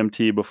sampled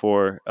DMT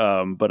before,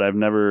 but I've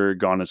never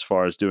gone as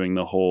far as doing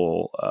the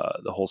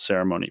whole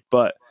ceremony.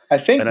 But I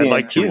think and I'd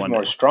like DMT to is one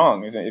more day.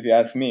 strong, if you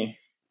ask me.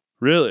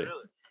 Really?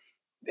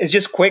 It's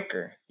just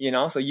quicker,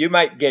 so you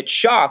might get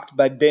shocked,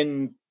 but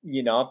then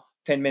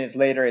 10 minutes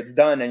later it's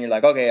done, and you're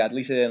like, okay, at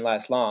least it didn't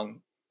last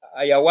long.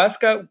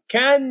 Ayahuasca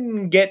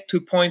can get to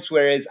points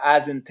where it's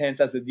as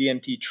intense as a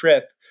DMT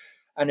trip,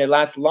 and it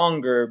lasts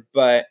longer,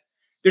 but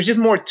there's just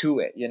more to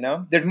it.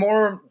 There's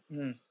more.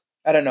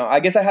 I don't know. I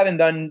guess I haven't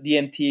done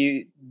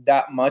DMT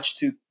that much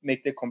to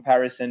make the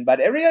comparison, but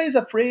everybody is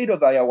afraid of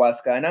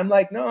ayahuasca, and I'm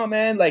like, no,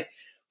 man. Like,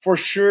 for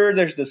sure,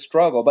 there's the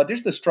struggle, but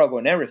there's the struggle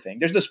in everything.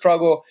 There's the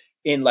struggle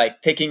in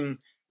like taking,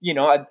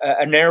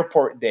 an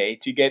airport day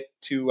to get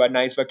to a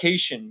nice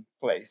vacation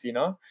place.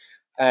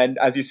 And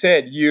as you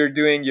said, you're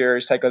doing your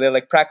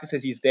psychedelic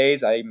practices these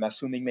days. I'm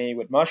assuming maybe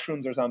with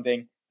mushrooms or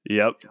something,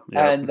 Yep.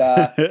 Yep. and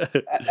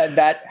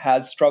that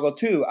has struggled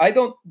too. I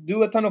don't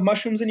do a ton of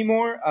mushrooms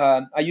anymore.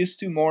 I used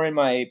to more in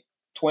my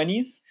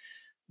 20s,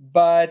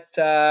 but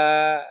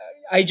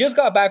I just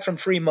got back from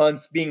 3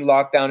 months being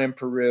locked down in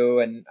Peru,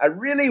 and I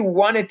really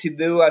wanted to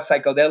do a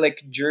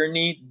psychedelic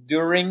journey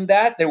during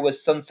that. There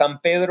was some San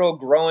Pedro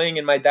growing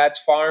in my dad's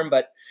farm,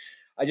 but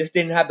I just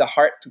didn't have the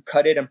heart to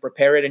cut it and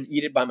prepare it and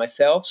eat it by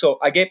myself. So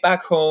I get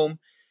back home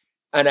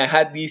and I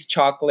had these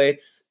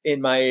chocolates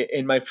in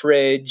my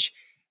fridge,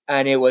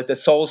 and it was the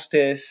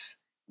solstice,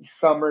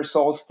 summer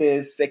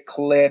solstice,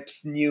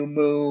 eclipse, new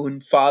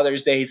moon,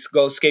 Father's Day,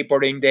 go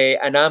skateboarding day,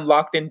 and I'm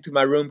locked into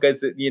my room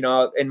because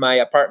in my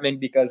apartment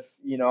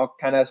because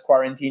kind of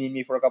quarantining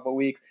me for a couple of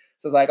weeks.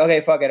 So it's like,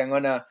 okay, fuck it, I'm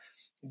gonna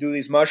do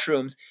these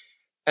mushrooms,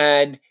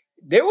 and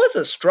there was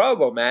a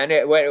struggle, man.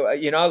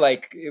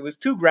 Like it was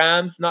 2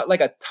 grams, not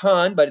like a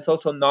ton, but it's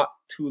also not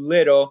too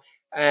little.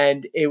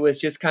 And it was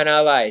just kind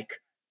of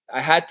like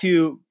I had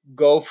to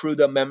go through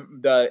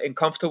the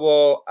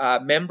uncomfortable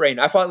membrane.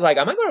 I felt like,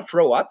 am I going to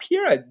throw up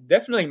here?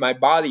 Definitely, my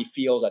body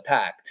feels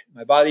attacked.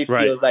 My body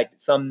Right. feels like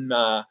some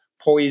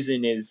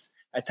poison is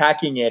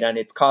attacking it, and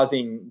it's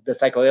causing the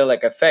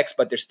psychedelic effects.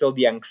 But there's still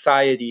the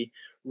anxiety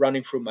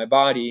running through my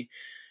body.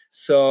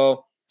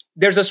 So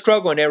there's a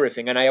struggle in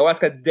everything, and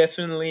ayahuasca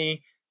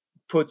definitely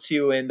puts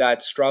you in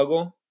that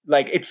struggle.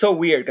 Like it's so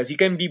weird because you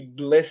can be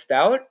blissed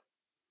out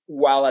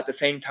while at the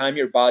same time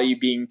your body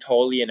being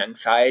totally in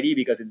anxiety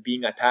because it's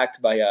being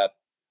attacked by a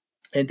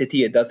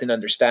entity it doesn't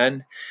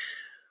understand.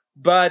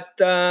 But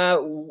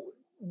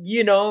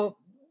you know,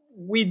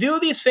 we do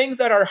these things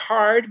that are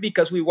hard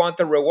because we want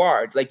the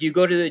rewards. Like you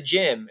go to the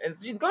gym, and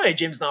going to the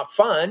gym's not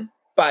fun,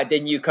 but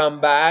then you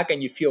come back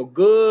and you feel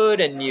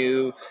good, and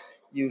you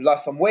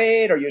lost some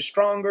weight or you're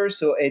stronger,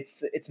 so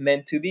it's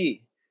meant to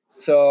be.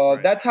 So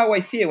Right. that's how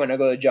I see it when I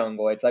go to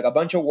jungle. It's like a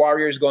bunch of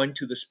warriors going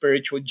to the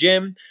spiritual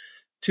gym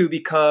to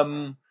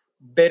become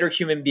better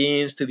human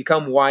beings, to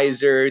become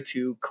wiser,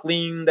 to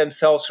clean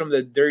themselves from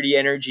the dirty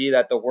energy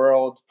that the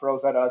world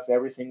throws at us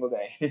every single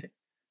day.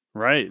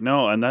 Right.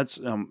 No, and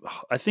that's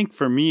I think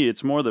for me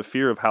it's more the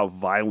fear of how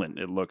violent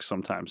it looks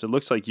sometimes. It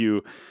looks like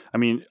you I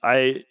mean,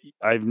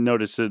 I've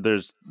noticed that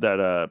there's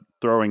that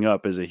throwing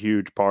up is a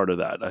huge part of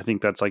that. I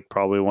think that's like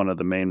probably one of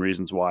the main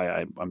reasons why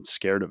I'm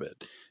scared of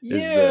it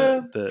is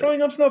Yeah, the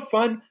throwing up's not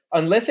fun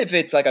unless if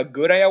it's like a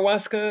good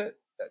ayahuasca.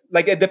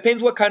 Like it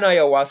depends what kind of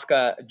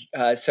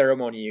ayahuasca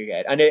ceremony you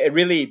get, and it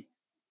really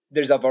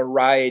there's a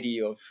variety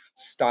of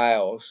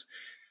styles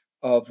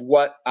of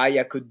what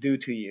aya could do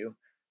to you.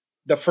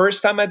 The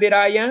first time I did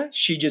Aya,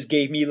 she just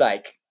gave me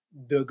like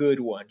the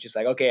good one. Just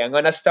like, okay, I'm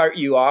gonna start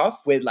you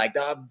off with like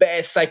the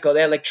best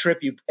psychedelic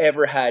trip you've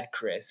ever had,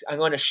 Chris. I'm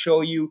gonna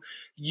show you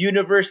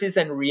universes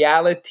and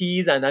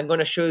realities, and I'm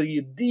gonna show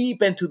you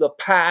deep into the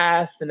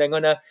past, and I'm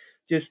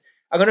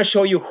gonna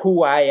show you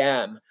who I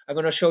am. I'm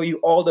gonna show you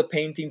all the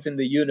paintings in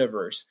the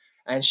universe.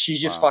 And she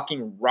just wow.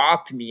 fucking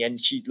rocked me, and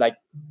she like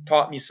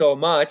taught me so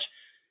much,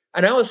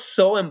 and I was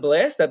so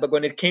blessed that, but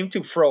when it came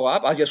to throw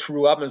up, I just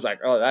threw up and was like,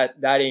 oh,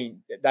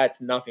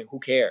 that's nothing. Who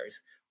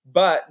cares?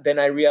 But then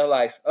I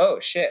realized, oh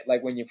shit,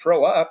 like when you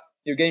throw up,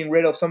 you're getting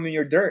rid of some of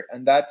your dirt,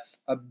 and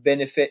that's a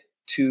benefit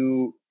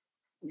to,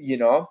 you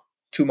know,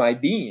 to my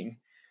being.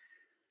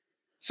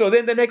 So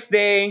then the next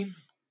day,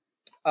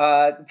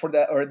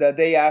 the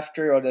day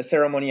after, or the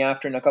ceremony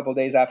after, and a couple of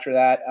days after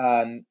that,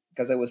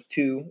 because I was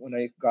 2 when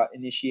I got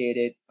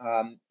initiated,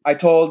 I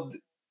told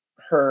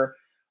her,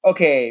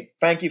 okay,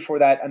 thank you for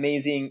that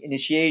amazing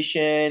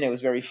initiation. It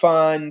was very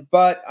fun,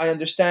 but I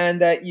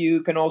understand that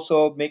you can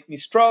also make me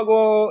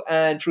struggle,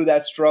 and through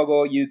that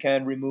struggle, you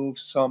can remove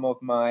some of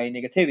my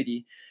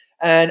negativity.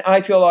 And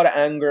I feel a lot of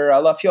anger.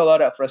 Feel a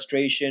lot of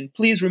frustration.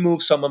 Please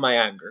remove some of my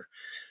anger.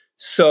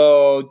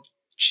 So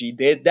she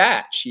did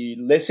that. She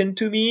listened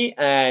to me,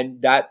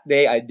 and that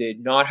day I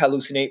did not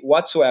hallucinate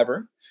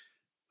whatsoever.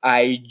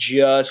 I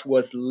just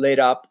was lit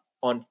up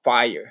on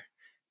fire.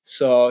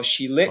 So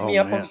she lit Oh me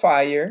up on man.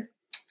 fire,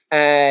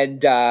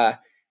 and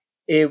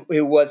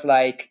it was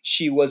like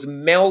she was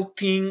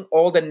melting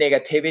all the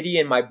negativity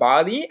in my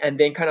body and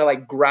then kind of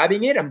like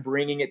grabbing it and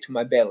bringing it to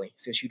my belly.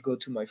 So she'd go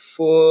to my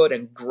foot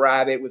and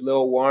grab it with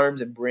little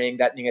worms and bring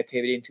that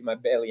negativity into my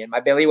belly. And my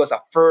belly was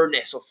a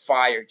furnace of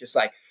fire, just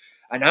like,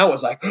 and I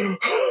was like,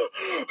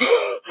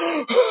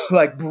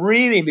 like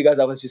breathing because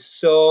I was just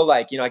so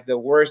like, like the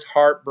worst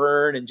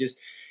heartburn, and just,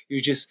 you're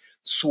just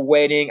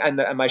sweating.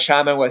 And my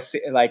shaman was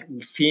like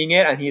seeing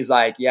it, and he's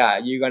like, yeah,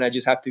 you're going to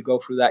just have to go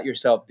through that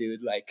yourself,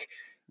 dude. Like,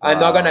 I'm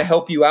not gonna Wow.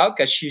 help you out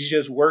because she's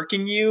just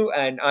working you,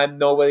 and I'm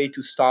nobody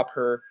to stop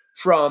her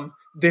from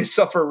this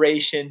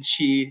sufferation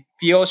she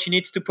feels she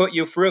needs to put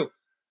you through.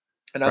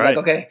 And I'm like, Right.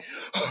 okay.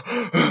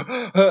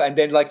 And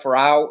then like for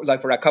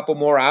a couple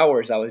more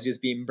hours, I was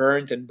just being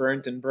burnt and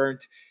burnt and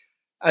burnt.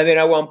 And then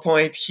at one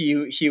point,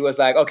 he was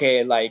like,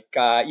 okay, like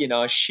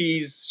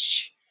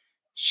she's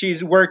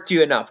worked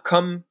you enough.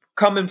 Come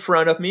in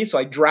front of me. So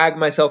I dragged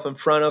myself in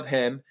front of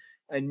him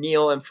and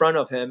kneel in front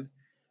of him,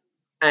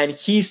 and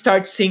he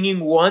starts singing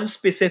one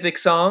specific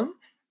song,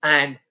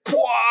 and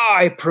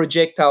I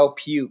projectile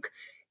puke.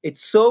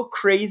 It's so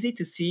crazy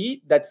to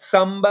see that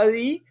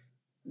somebody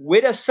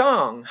with a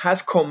song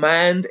has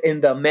command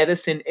in the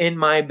medicine in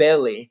my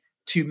belly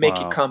to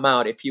make it Wow. come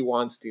out if he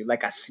wants to,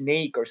 like a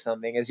snake or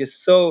something. It's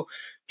just so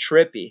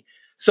trippy.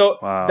 So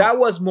Wow. that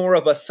was more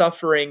of a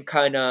suffering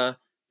kind of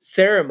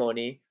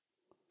ceremony.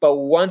 But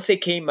once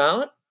it came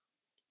out,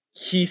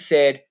 he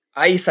said,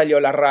 ahí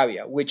salió la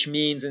rabia, which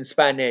means in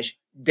Spanish,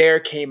 there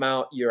came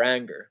out your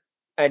anger.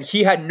 And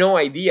he had no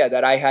idea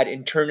that I had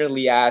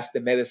internally asked the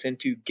medicine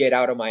to get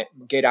out my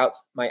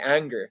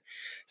anger.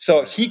 So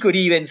Right. he could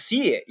even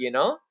see it.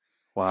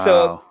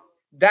 So Wow.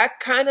 that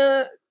kind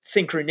of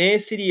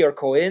synchronicity or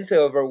coincidence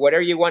or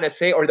whatever you want to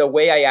say, or the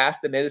way I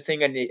asked the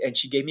medicine, and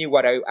she gave me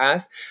what I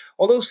asked,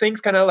 all those things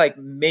kind of like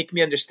make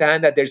me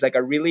understand that there's like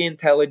a really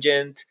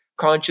intelligent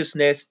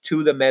consciousness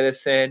to the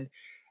medicine,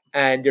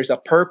 and there's a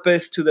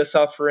purpose to the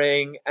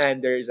suffering,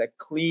 and there's a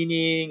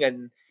cleaning,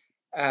 and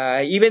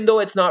even though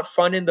it's not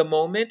fun in the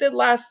moment, it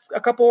lasts a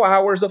couple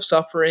hours of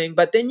suffering,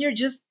 but then you're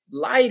just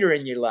lighter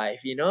in your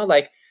life,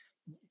 like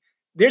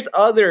there's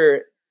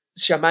other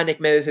shamanic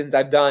medicines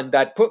I've done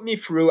that put me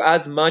through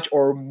as much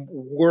or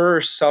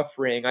worse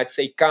suffering. I'd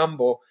say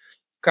Kambo,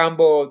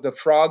 the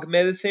frog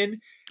medicine.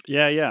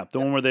 Yeah, the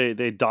one where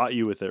they dot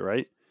you with it,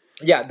 right?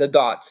 Yeah, the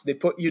dots. They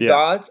put you Yeah.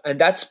 dots,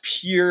 and that's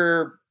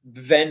pure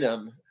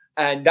venom.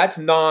 And that's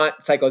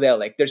not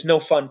psychedelic. There's no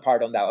fun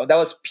part on that one. That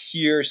was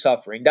pure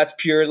suffering. That's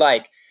pure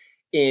like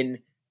in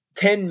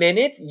 10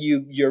 minutes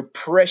your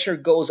pressure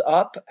goes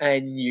up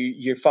and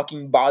your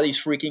fucking body's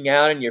freaking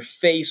out and your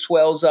face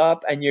swells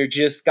up and you're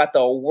just got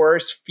the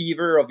worst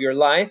fever of your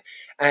life,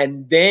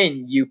 and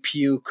then you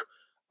puke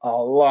a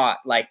lot,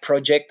 like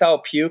projectile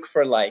puke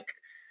for like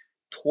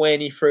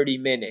 20-30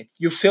 minutes.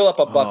 You fill up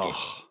a bucket.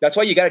 Oh, That's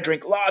why you got to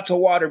drink lots of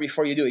water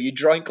before you do it. You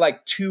drink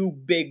like 2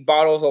 big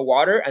bottles of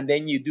water and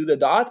then you do the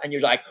dots and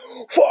you're like,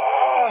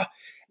 whoa!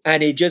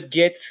 And it just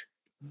gets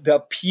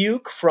the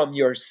puke from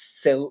your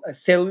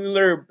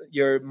cellular,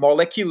 your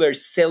molecular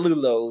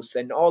cellulose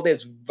and all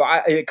this.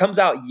 It comes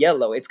out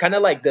yellow. It's kind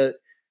of like the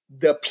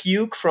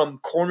puke from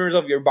corners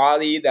of your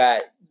body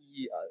that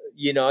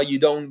you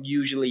don't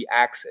usually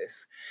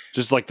access,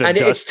 just like the and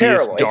it's dustiest,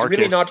 terrible. It's really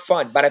darkest. not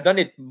fun, but I've done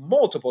it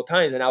multiple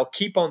times and I'll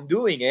keep on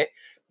doing it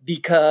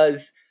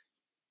because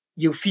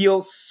you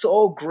feel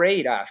so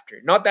great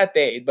after. Not that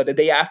day, but the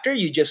day after,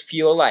 you just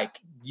feel like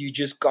you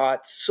just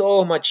got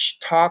so much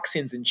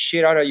toxins and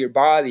shit out of your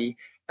body,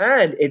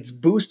 and it's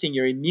boosting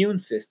your immune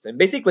system.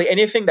 Basically,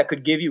 anything that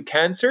could give you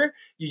cancer,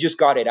 you just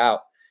got it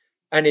out.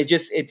 And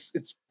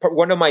it's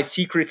one of my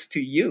secrets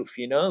to youth,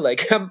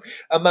 like I'm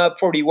a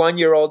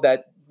 41-year-old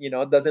that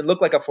doesn't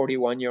look like a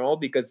 41-year-old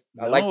because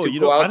I like No, to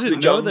go I out to the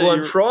didn't know that jungle and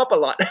you're. throw up a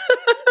lot.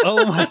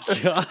 Oh my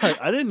god,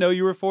 I didn't know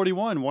you were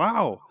 41.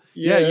 Wow.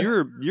 Yeah,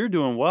 Yeah. you're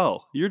doing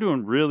well. You're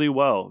doing really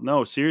well.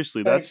 No,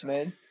 seriously, Thanks,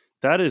 man.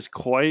 that's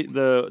quite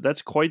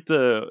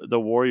the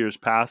warrior's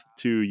path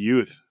to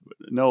youth.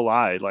 No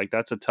lie, like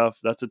that's a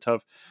tough, Dude,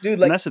 and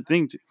like that's the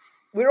thing.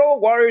 we're all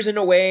warriors in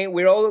a way.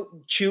 We all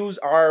choose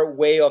our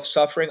way of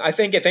suffering. I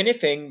think, if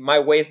anything, my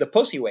way is the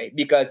pussy way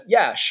because,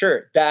 yeah,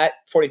 sure, that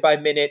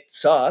 45-minute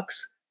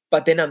sucks,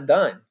 but then I'm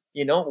done.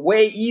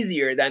 Way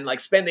easier than like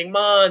spending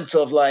months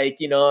of like,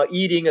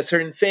 eating a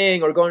certain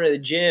thing or going to the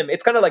gym.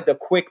 It's kind of like the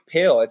quick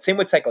pill. It's same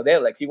with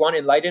psychedelics. You want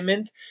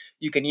enlightenment,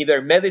 you can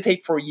either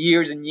meditate for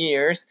years and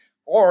years,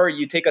 or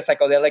you take a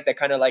psychedelic that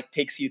kind of like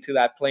takes you to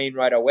that plane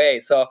right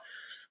away. So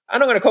I'm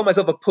not going to call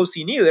myself a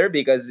pussy neither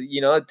because,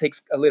 it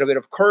takes a little bit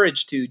of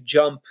courage to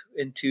jump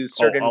into Oh,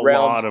 certain a lot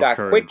realms of that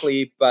courage,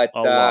 quickly. But,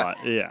 a lot.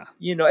 Yeah.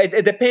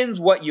 it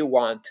depends what you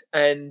want.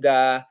 And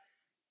I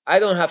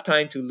don't have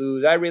time to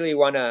lose. I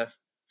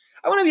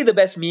want to be the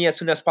best me as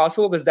soon as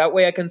possible because that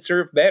way I can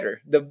serve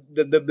better.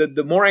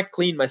 The more I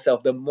clean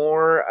myself, the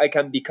more I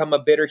can become a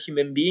better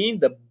human being,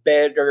 the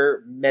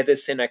better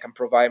medicine I can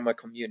provide my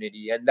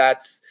community. And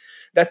that's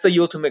the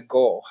ultimate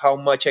goal, how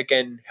much I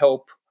can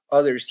help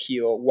others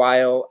heal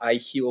while I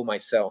heal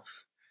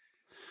myself.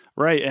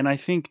 Right, and I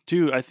think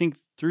too. I think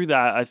through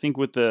that, I think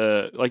with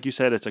the like you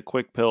said, it's a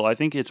quick pill. I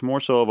think it's more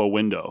so of a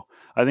window.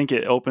 I think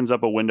it opens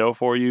up a window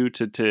for you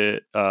to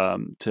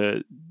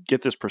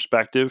get this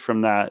perspective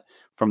from that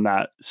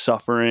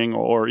suffering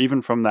or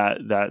even from that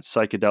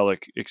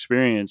psychedelic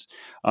experience.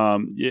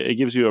 It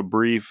gives you a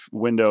brief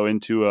window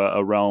into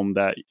a realm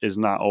that is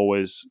not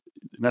always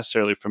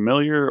necessarily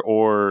familiar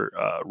or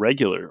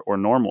regular or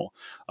normal.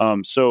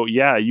 So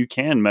yeah, you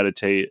can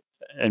meditate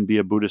and be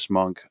a Buddhist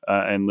monk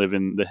and live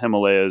in the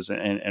Himalayas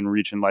and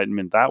reach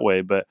enlightenment that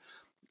way. But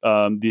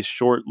these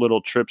short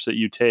little trips that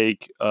you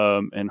take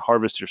and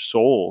harvest your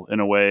soul in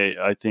a way,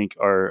 I think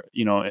are,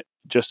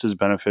 just as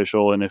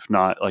beneficial. And if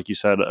not, like you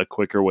said, a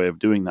quicker way of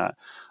doing that.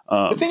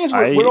 The thing is,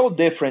 we're I, all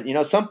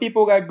different. Some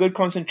people got good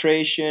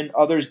concentration,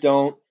 others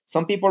don't.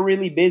 Some people are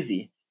really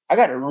busy. I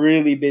got a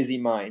really busy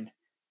mind.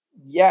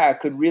 Yeah, I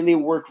could really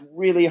work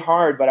really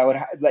hard, but I would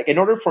like, in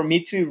order for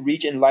me to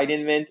reach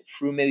enlightenment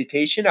through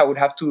meditation, I would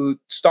have to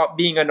stop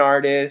being an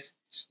artist,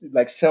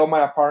 like sell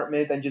my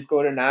apartment and just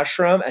go to an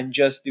ashram and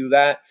just do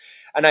that.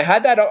 And I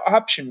had that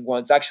option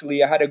once.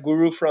 Actually, I had a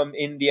guru from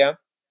India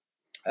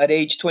at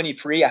age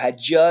 23. I had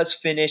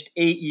just finished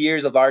 8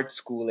 years of art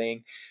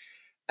schooling,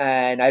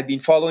 and I'd been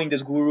following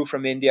this guru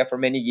from India for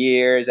many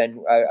years, and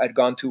I'd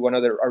gone to one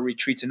of our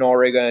retreats in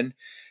Oregon,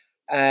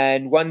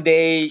 and one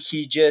day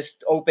he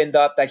just opened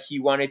up that he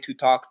wanted to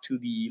talk to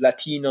the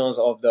Latinos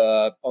of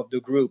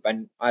the group,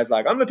 and I was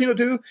like, I'm Latino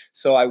too,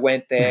 so I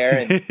went there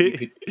and we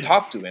could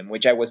talk to him,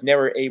 which I was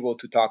never able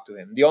to talk to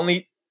him. The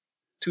only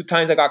two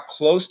times I got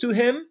close to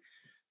him,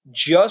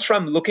 just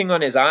from looking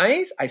on his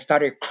eyes, I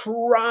started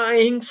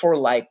crying for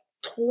like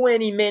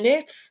 20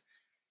 minutes,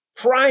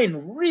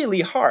 crying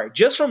really hard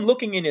just from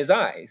looking in his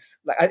eyes.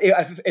 Like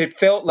it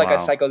felt like a wow.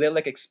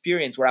 psychedelic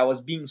experience where I was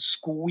being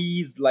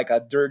squeezed like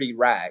a dirty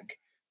rag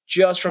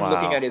just from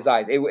looking at Wow. his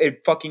eyes.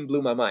 It fucking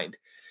blew my mind.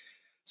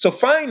 So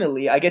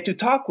finally, I get to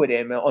talk with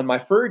him on my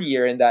third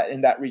year in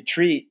that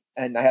retreat,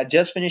 and I had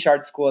just finished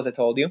art school, as I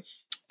told you.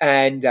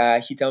 And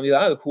he told me,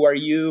 "Oh, who are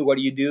you? What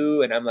do you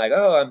do?" And I'm like,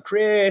 "Oh, I'm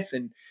Chris,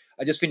 and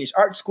I just finished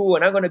art school,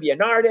 and I'm going to be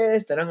an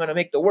artist, and I'm going to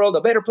make the world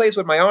a better place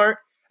with my art."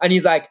 And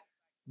he's like,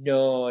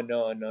 "No,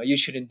 no, no, you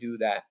shouldn't do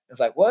that." I was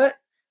like, "What?"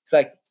 It's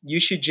like, "You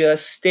should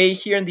just stay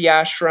here in the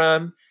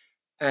ashram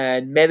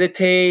and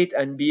meditate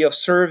and be of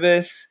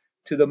service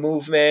to the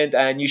movement,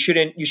 and you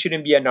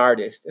shouldn't be an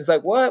artist." It's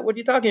like, what are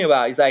you talking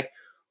about? He's like,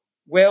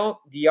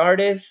 "Well, the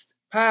artist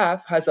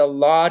path has a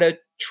lot of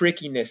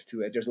trickiness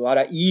to it. There's a lot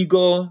of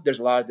ego,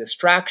 there's a lot of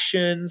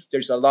distractions,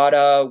 there's a lot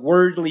of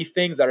worldly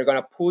things that are going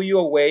to pull you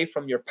away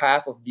from your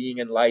path of being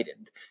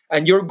enlightened.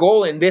 And your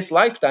goal in this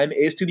lifetime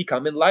is to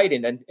become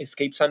enlightened and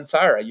escape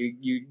samsara.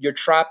 You're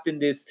trapped in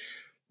this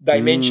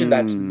dimension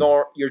that's Mm,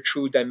 not your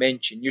true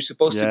dimension. You're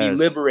supposed to be yes.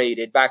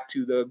 liberated back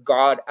to the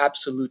God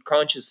absolute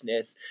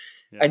consciousness.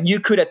 And Yes. you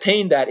could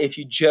attain that if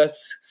you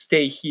just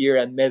stay here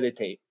and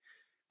meditate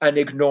and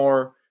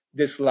ignore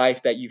this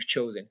life that you've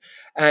chosen."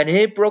 And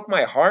it broke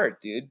my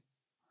heart, dude.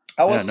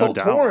 I Yeah, was no so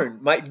doubt. torn.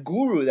 My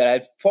guru that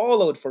I've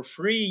followed for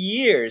 3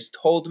 years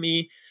told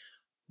me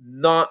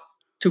not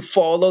to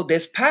follow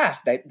this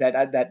path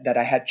that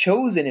I had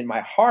chosen in my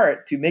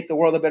heart to make the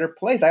world a better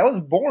place. I was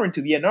born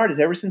to be an artist.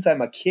 Ever since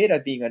I'm a kid,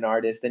 I've been an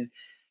artist,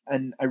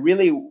 and I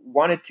really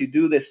wanted to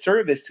do this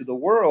service to the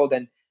world.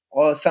 And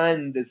all of a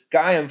sudden, this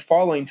guy I'm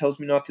following tells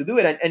me not to do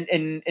it. And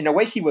in a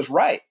way, he was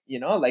right.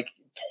 Like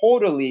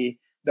totally,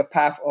 the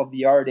path of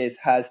the artist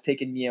has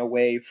taken me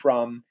away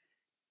from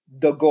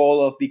the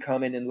goal of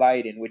becoming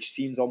enlightened, which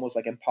seems almost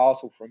like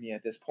impossible for me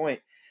at this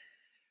point.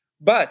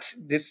 But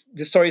this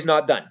story is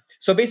not done.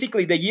 So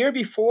basically, the year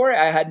before,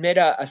 I had met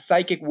a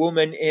psychic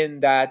woman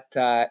in that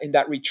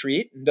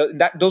retreat.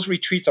 Those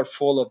retreats are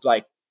full of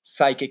like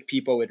psychic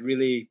people with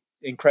really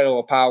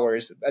incredible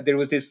powers. There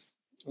was this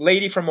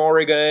lady from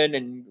Oregon,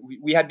 and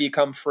we had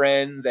become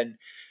friends. And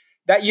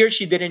that year,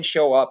 she didn't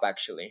show up.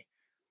 Actually,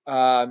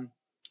 um,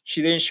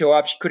 she didn't show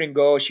up. She couldn't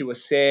go. She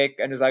was sick,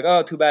 and it was like,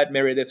 "Oh, too bad.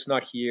 Meredith's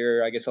not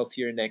here. I guess I'll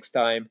see her next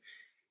time."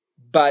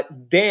 But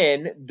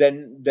then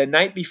the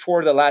night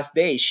before the last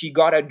day, she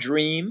got a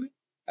dream,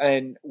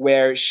 and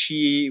where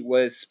she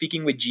was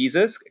speaking with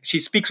Jesus. She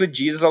speaks with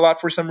Jesus a lot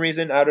for some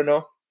reason. I don't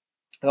know.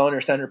 I don't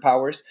understand her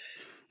powers.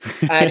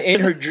 And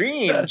in her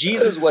dream,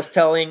 Jesus was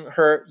telling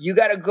her, "You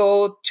got to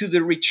go to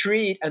the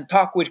retreat and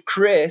talk with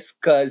Chris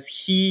because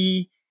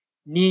he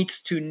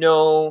needs to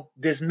know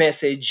this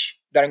message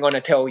that I'm going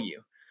to tell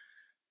you."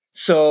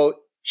 So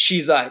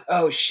she's like,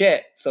 "Oh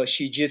shit." So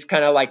she just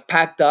kind of like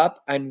packed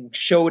up and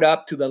showed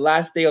up to the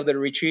last day of the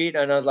retreat.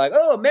 And I was like,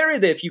 "Oh,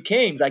 Meredith, you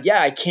came." He's like,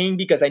 "Yeah, I came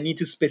because I need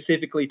to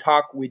specifically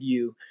talk with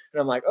you."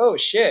 And I'm like, "Oh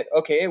shit.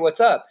 Okay,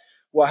 what's up?"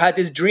 "Well, I had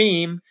this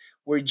dream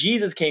where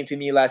Jesus came to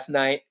me last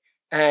night,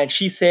 and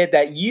she said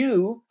that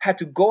you had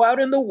to go out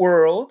in the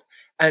world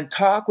and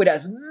talk with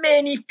as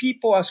many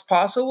people as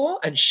possible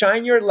and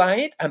shine your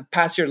light and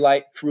pass your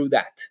light through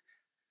that."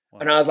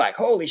 And I Wow. was like,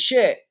 "Holy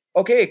shit.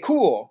 Okay,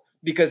 cool."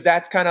 Because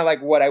that's kind of like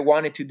what I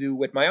wanted to do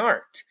with my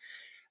art.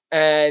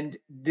 And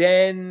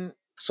then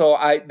so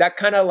I that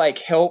kind of like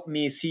helped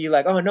me see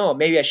like, oh no,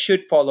 maybe I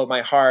should follow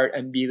my heart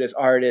and be this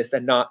artist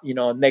and not,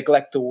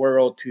 neglect the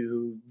world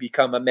to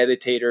become a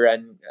meditator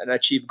and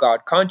achieve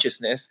God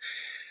consciousness.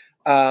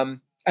 And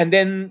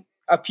then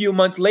a few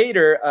months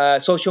later,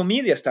 social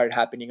media started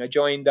happening. I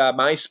joined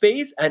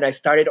MySpace, and I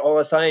started all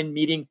of a sudden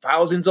meeting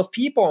thousands of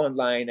people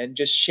online and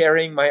just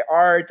sharing my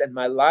art and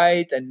my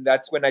light. And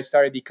that's when I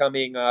started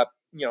becoming,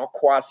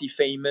 quasi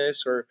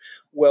famous or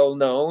well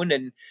known.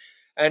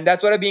 And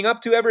that's what I've been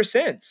up to ever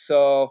since.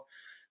 So,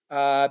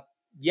 uh,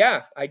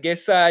 yeah, I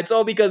guess it's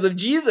all because of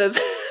Jesus.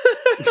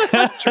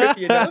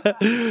 Trippy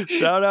enough.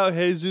 Shout out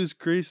Jesus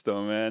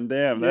Cristo, man.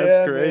 Damn, that's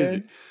Yeah, crazy.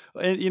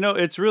 man. And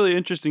it's really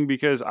interesting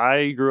because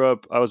I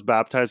was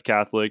baptized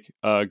Catholic,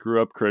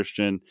 grew up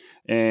Christian,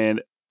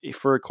 and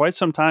for quite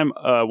some time,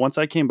 once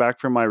I came back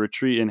from my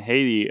retreat in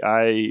Haiti,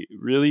 I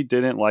really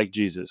didn't like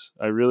Jesus.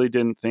 I really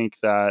didn't think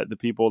that the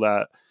people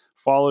that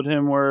followed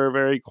him were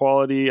very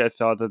quality. I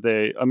thought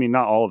that I mean,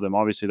 not all of them.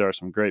 Obviously, there are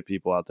some great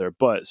people out there,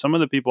 but some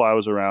of the people I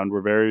was around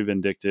were very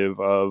vindictive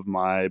of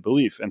my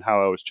belief and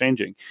how I was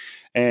changing.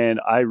 And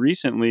I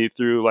recently,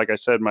 through, like I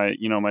said, my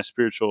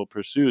spiritual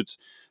pursuits,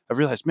 I've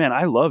realized, man,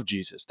 I love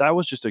Jesus. That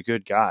was just a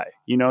good guy.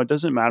 It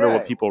doesn't matter what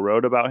Right. people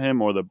wrote about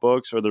him or the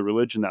books or the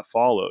religion that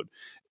followed.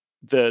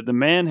 The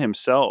man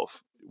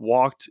himself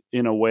walked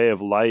in a way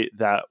of light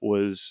that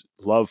was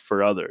love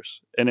for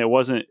others. And it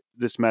wasn't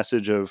this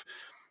message of,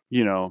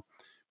 you know,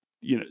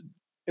 you know,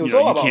 It was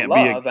all you about can't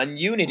be a love and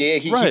unity.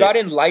 He right. got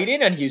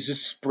enlightened, and he's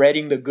just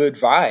spreading the good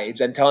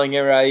vibes and telling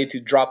everybody to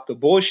drop the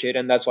bullshit,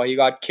 and that's why he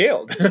got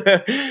killed. And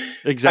then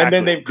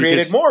Exactly. they've created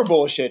Because more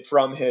bullshit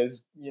from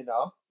his thing.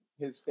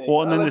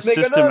 well, and then the Let's make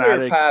another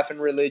systematic path in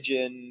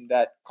religion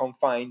that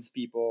confines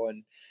people.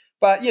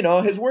 But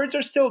his words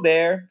are still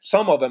there,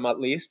 some of them at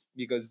least,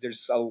 because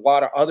there's a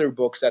lot of other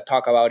books that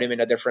talk about him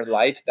in a different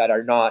light that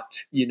are not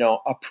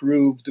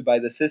approved by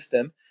the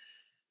system.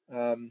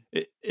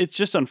 It's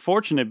just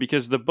unfortunate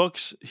because the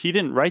books, he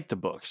didn't write the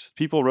books.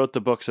 People wrote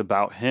the books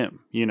about him,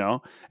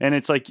 and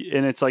it's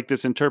like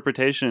this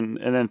interpretation.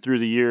 And then through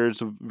the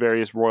years of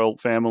various royal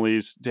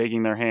families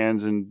taking their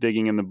hands and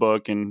digging in the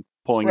book and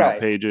pulling out Right.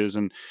 pages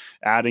and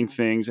adding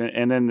things.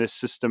 And then this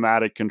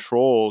systematic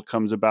control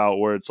comes about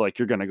where it's like,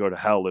 you're going to go to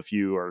hell if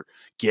you are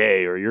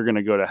gay, or you're going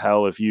to go to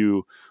hell if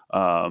you,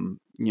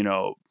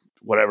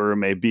 whatever it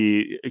may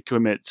be,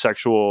 commit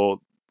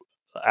sexual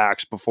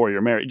acts before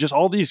you're married. Just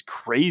all these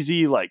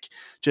crazy, like,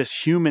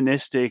 just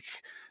humanistic,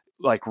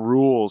 like,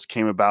 rules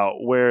came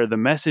about where the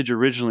message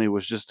originally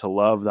was just to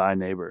love thy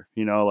neighbor.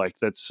 Like,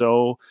 it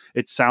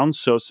sounds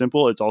so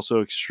simple. It's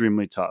also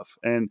extremely tough.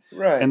 And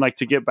Right. like,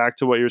 to get back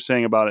to what you're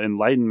saying about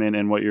enlightenment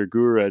and what your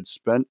guru had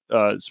spent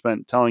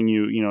telling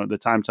you, the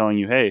time telling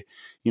you, hey,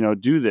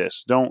 do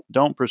this.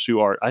 Don't pursue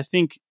art. I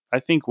think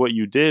what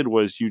you did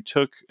was you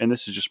took, and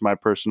this is just my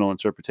personal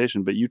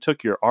interpretation, but you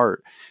took your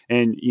art,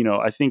 and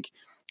I think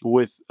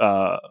with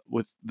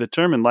the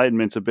term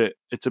enlightenment,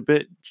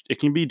 it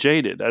can be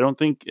jaded. I don't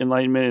think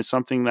enlightenment is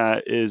something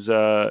that is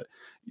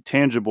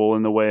tangible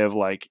in the way of,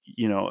 like,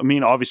 I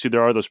mean, obviously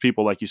there are those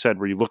people, like you said,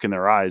 where you look in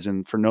their eyes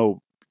and for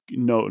no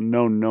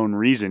known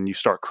reason you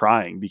start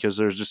crying because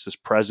there's just this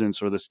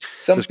presence or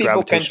Some this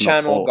people can gravitational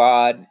channel pull.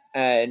 God,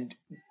 and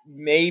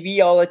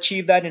maybe I'll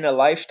achieve that in a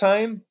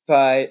lifetime.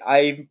 But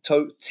I've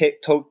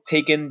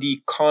taken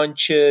the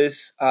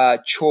conscious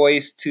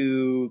choice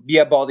to be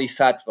a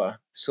bodhisattva.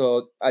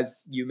 So,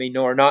 as you may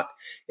know or not,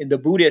 in the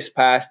Buddhist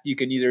past, you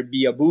can either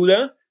be a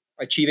Buddha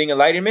achieving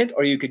enlightenment,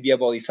 or you could be a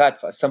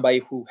bodhisattva, somebody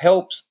who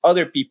helps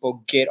other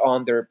people get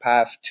on their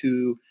path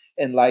to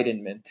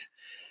enlightenment.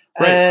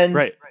 Right, And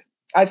right.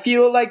 I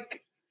feel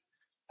like,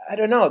 I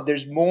don't know,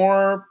 there's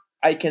more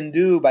I can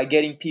do by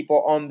getting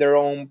people on their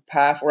own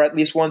path, or at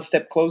least one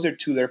step closer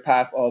to their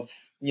path of,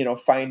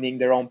 finding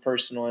their own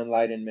personal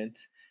enlightenment.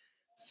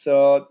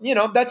 So,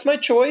 that's my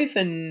choice,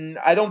 and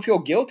I don't feel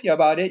guilty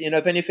about it.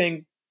 If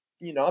anything,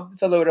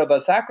 it's a little bit of a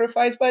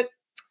sacrifice, but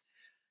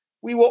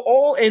we will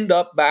all end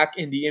up back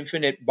in the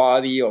infinite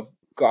body of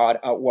God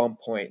at one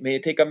point. May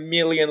it take a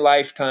million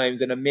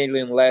lifetimes and a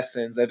million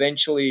lessons.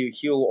 Eventually,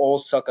 He'll all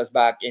suck us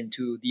back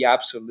into the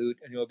absolute,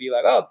 and it'll be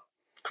like, oh,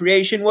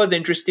 creation was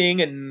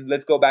interesting, and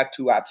let's go back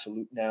to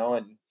absolute now.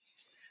 And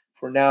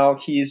for now,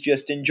 He's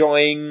just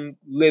enjoying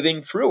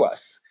living through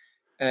us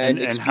and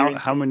And how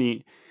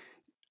experiencing.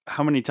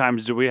 many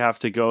times do we have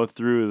to go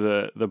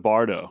through the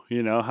bardo?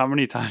 How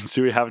many times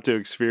do we have to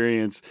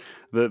experience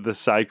the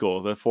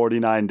cycle, the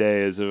 49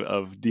 days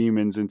of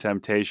demons and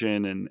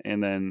temptation?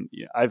 And then,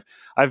 yeah,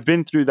 I've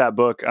been through that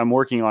book. I'm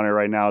working on it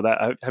right now.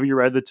 Have you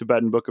read the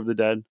Tibetan Book of the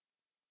Dead?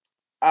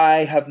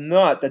 I have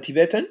not. The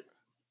Tibetan?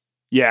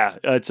 Yeah,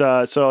 it's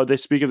so they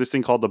speak of this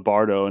thing called the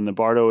bardo, and the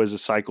bardo is a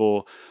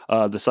cycle,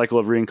 the cycle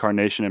of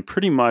reincarnation, and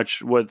pretty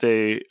much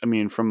I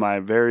mean, from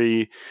my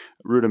very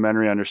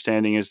rudimentary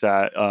understanding, is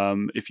that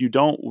if you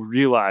don't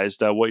realize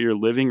that what you're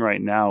living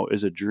right now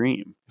is a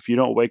dream, if you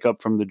don't wake up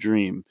from the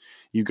dream,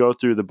 you go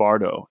through the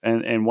bardo,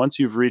 and once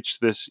you've reached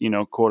this,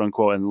 quote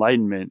unquote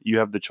enlightenment, you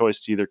have the choice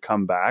to either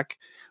come back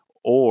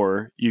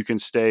or you can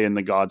stay in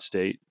the God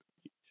state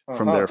Uh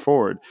from there huh.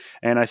 forward.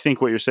 And I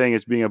think what you're saying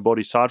is being a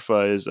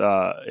bodhisattva is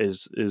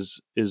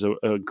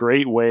a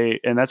great way.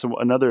 And that's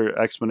another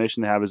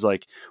explanation to have, is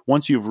like,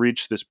 once you've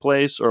reached this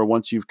place, or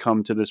once you've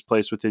come to this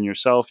place within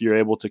yourself, you're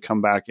able to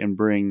come back and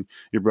bring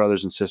your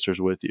brothers and sisters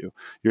with you.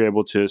 You're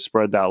able to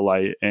spread that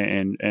light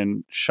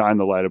and shine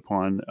the light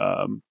upon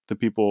the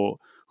people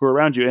who are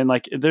around you. And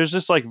like, there's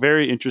this like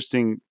very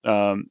interesting.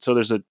 So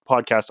there's a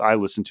podcast I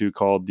listen to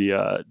called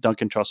the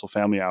Duncan Trussell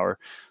Family Hour.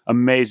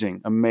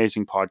 Amazing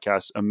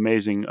podcast,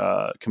 amazing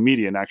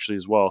comedian actually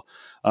as well.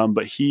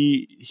 But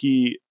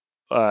he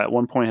at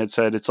one point had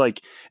said, it's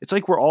like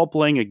we're all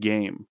playing a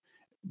game,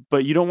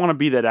 but you don't want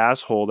to be that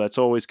asshole that's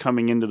always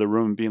coming into the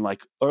room being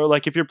like, or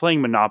like if you're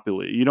playing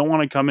Monopoly, you don't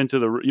want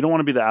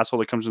to be the asshole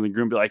that comes in the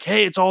room and be like,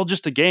 hey, it's all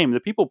just a game. The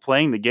people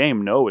playing the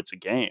game know it's a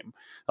game.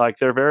 Like,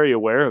 they're very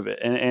aware of it,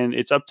 and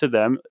it's up to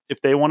them.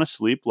 If they want to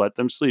sleep, let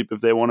them sleep.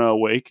 If they want to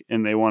awake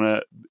and they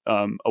want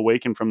to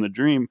awaken from the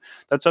dream,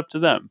 that's up to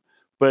them.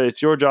 But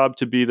it's your job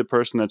to be the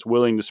person that's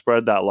willing to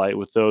spread that light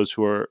with those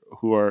who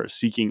are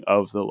seeking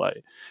of the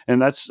light.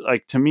 And that's,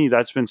 like, to me,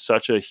 that's been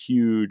such a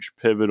huge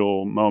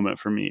pivotal moment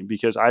for me,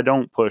 because I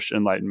don't push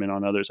enlightenment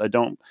on others. I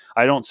don't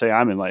say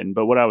I'm enlightened,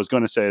 but what I was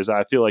going to say is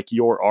I feel like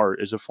your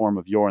art is a form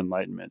of your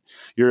enlightenment.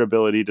 Your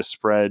ability to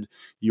spread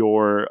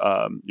your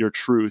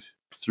truth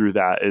through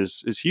that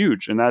is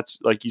huge. And that's,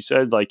 like you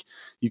said, like,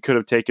 you could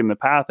have taken the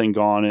path and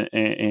gone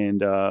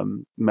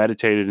and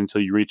meditated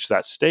until you reach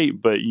that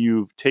state, but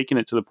you've taken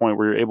it to the point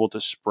where you're able to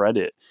spread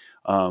it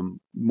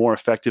more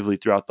effectively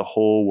throughout the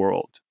whole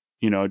world,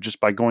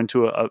 just by going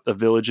to a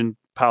village in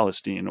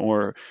Palestine,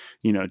 or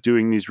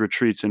doing these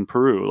retreats in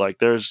Peru. Like,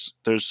 there's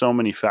so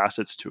many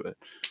facets to it,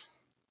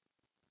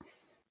 and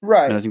I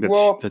Right. think that's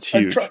Well, that's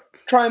I'm huge.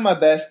 trying my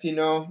best.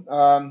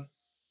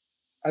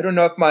 I don't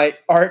know if my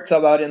art's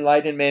about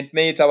enlightenment.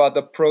 Maybe it's about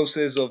the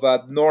process of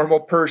a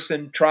normal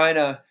person trying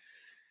to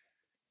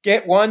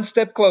get one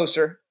step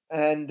closer.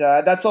 and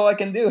that's all I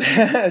can do.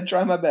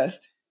 Try my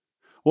best.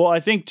 Well,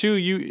 I think too.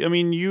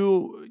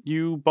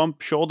 You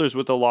bump shoulders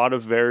with a lot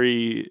of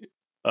very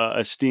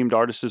esteemed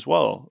artists as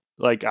well,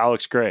 like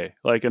Alex Gray,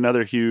 like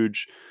another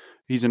huge.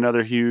 He's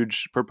another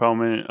huge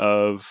proponent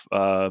of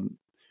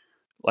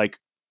like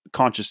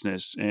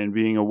consciousness and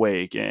being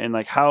awake, and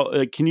like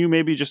how can you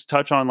maybe just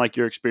touch on like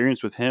your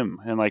experience with him,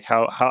 and like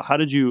how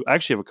did you I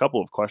actually have a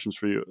couple of questions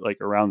for you like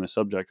around the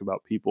subject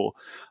about people,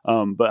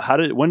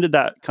 but when did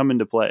that come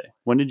into play?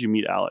 When did you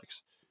meet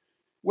Alex?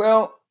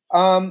 Well,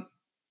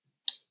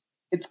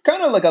 it's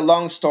kind of like a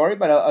long story,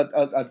 but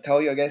I'll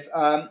tell you, I guess.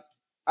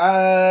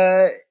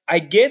 I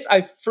guess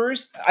I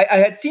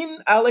had seen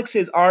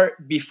Alex's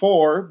art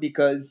before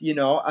because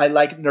I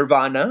like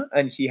Nirvana,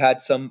 and he had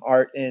some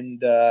art in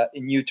the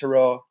In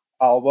Utero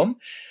album,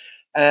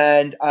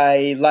 and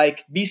I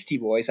like Beastie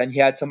Boys, and he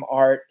had some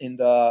art in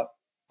the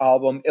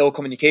album Ill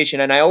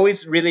Communication, and I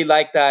always really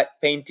liked that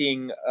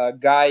painting,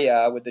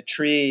 Gaia with the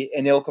tree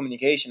in Ill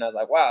Communication. I was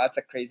like, wow, that's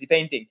a crazy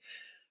painting.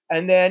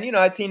 And then,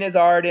 I'd seen his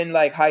art in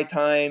like High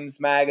Times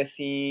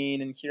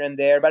magazine and here and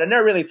there, but I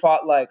never really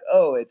thought like,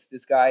 oh, it's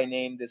this guy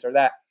named this or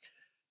that.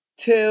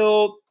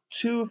 Till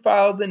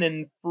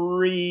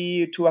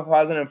 2003,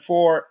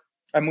 2004,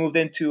 I moved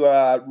into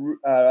a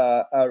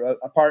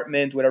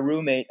apartment with a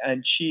roommate,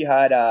 and she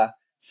had a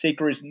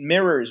Sacred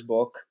Mirrors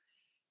book.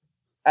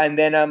 And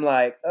then I'm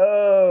like,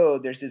 oh,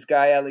 there's this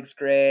guy, Alex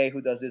Gray,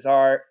 who does this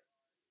art.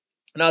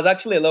 And I was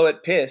actually a little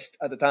bit pissed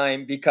at the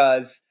time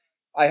because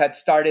I had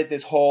started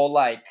this whole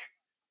like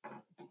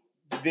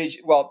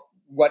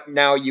what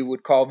now you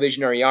would call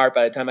visionary art.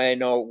 By the time I didn't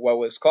know what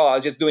was called, I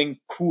was just doing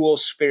cool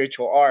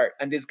spiritual art,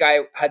 and this guy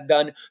had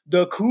done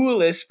the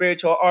coolest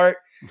spiritual art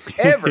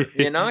ever.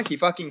 He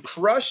fucking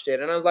crushed it,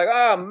 and I was like,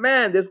 oh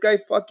man, this guy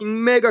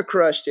fucking mega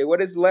crushed it.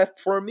 What is left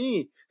for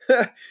me?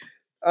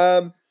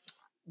 um,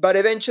 but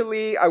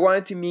eventually, I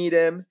wanted to meet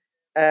him.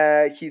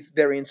 He's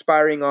very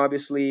inspiring,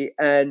 obviously.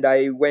 And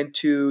I went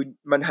to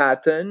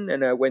Manhattan,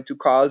 and I went to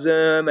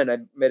Cosm, and I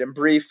met him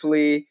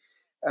briefly.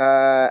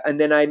 And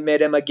then I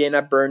met him again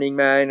at Burning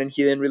Man, and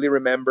he didn't really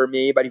remember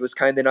me, but he was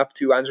kind enough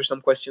to answer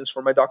some questions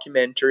for my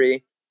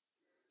documentary.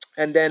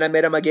 And then I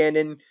met him again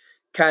in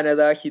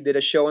Canada. He did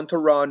a show in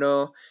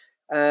Toronto.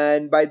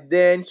 And by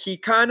then, he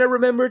kind of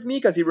remembered me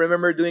because he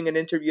remembered doing an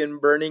interview in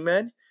Burning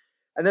Man.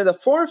 And then the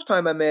fourth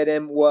time I met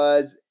him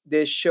was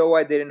this show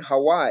I did in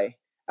Hawaii.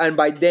 And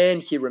by then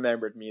he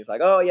remembered me. He's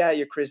like, oh, yeah,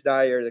 you're Chris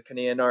Dyer, the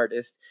Canadian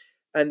artist.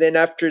 And then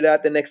after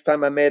that, the next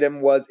time I met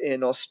him was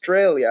in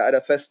Australia at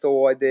a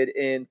festival I did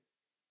in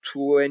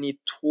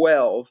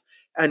 2012.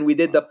 And we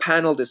did the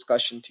panel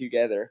discussion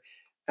together.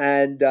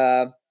 And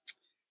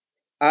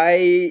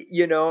I,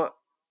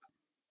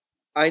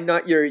 I'm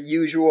not your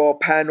usual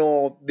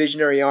panel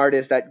visionary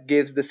artist that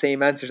gives the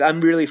same answers.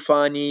 I'm really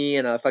funny,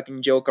 and I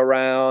fucking joke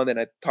around, and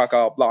I talk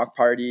about block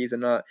parties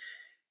and not.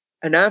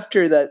 And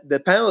after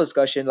the panel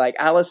discussion, like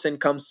Allison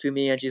comes to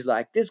me and she's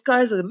like, "This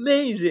guy's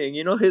amazing.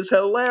 He's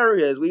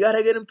hilarious. We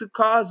gotta get him to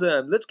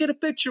Cosm. Let's get a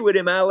picture with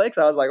him, Alex."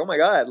 I was like, "Oh my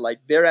god! Like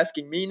they're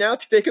asking me now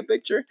to take a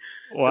picture.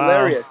 Wow.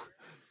 Hilarious."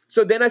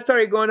 So then I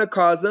started going to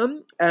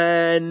Cosm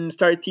and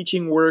started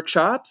teaching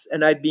workshops,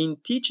 and I've been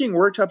teaching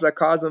workshops at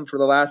Cosm for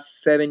the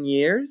last 7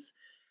 years,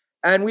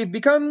 and we've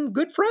become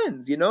good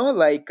friends.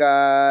 Like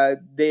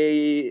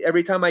they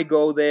every time I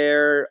go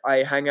there, I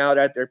hang out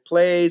at their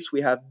place,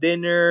 we have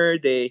dinner,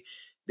 they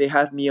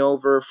have me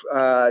over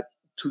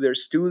to their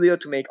studio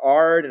to make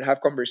art and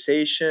have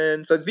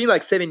conversation. So it's been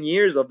like 7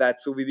 years of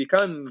that, so we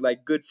become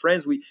like good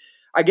friends.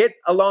 I get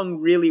along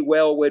really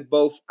well with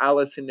both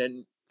Allison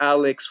and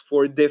Alex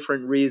for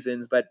different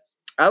reasons, but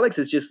Alex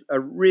is just a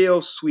real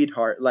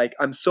sweetheart. Like,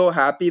 I'm so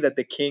happy that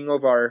the king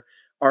of our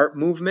art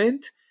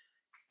movement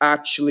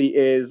actually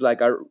is like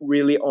a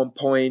really on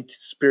point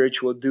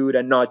spiritual dude,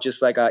 and not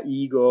just like a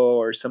ego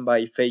or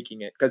somebody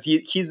faking it, because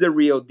he's the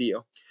real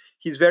deal.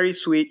 He's very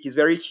sweet, he's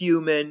very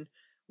human,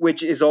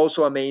 which is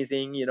also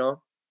amazing.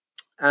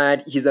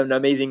 And he's an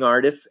amazing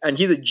artist, and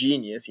he's a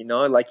genius.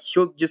 Like,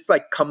 he'll just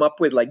like come up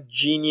with like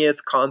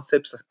genius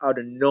concepts out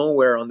of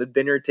nowhere on the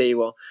dinner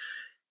table,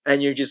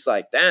 and you're just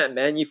like, damn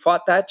man, you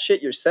fought that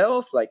shit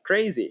yourself, like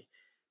crazy.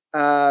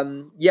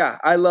 Yeah,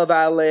 I love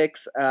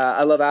Alex.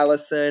 I love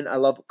Allison. I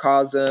love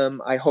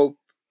Cosm. I hope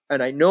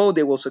and I know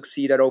they will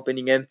succeed at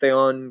opening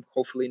Entheon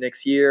hopefully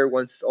next year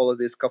once all of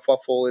this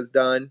kerfuffle is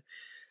done.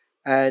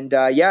 And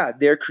yeah,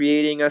 they're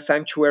creating a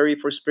sanctuary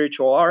for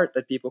spiritual art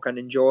that people can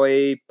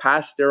enjoy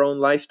past their own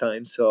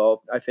lifetime.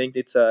 So I think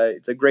it's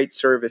a great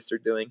service they're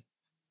doing.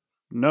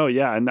 No,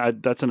 yeah, and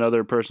that's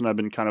another person I've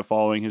been kind of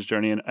following his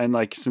journey, and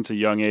like since a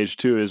young age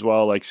too, as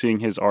well. Like seeing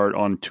his art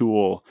on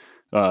Tool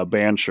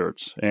band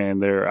shirts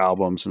and their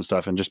albums and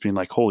stuff, and just being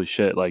like, "Holy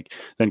shit!" Like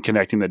then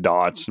connecting the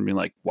dots and being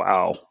like,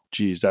 "Wow,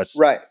 geez,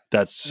 Right.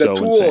 that's The so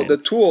tool the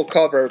insane." tool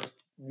cover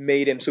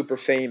made him super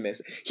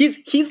famous.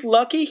 He's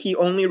lucky he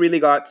only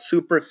really got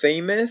super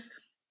famous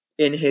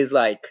in his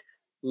like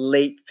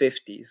late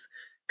 50s,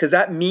 because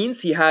that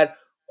means he had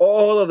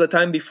all of the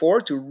time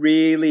before to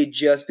really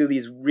just do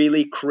these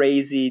really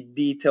crazy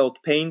detailed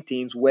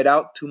paintings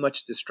without too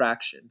much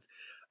distractions.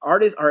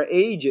 artists our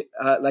age,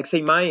 like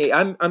say my age,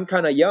 I'm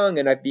kind of young,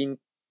 and I've been,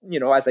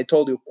 as I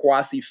told you,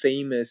 quasi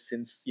famous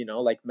since,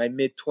 like my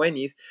mid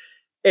 20s.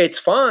 It's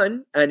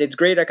fun and it's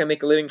great. I can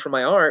make a living from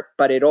my art,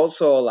 but it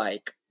also,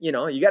 like, you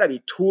got to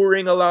be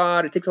touring a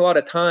lot. It takes a lot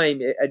of time.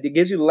 It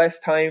gives you less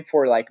time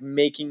for like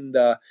making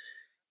the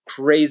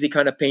crazy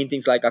kind of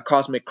paintings like a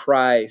Cosmic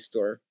Christ,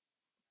 or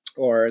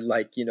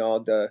like, all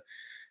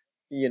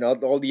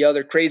the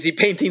other crazy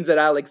paintings that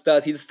Alex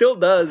does. He still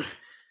does,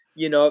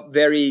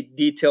 very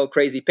detailed,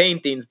 crazy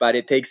paintings, but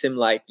it takes him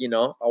like,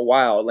 a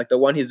while. Like the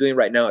one he's doing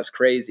right now is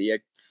crazy.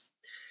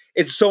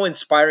 It's so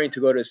inspiring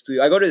to go to a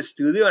studio. I go to the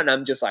studio and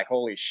I'm just like,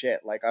 holy shit!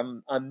 Like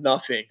I'm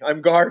nothing.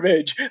 I'm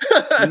garbage.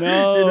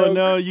 No,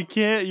 no, you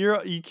can't.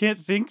 You can't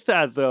think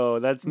that though.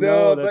 That's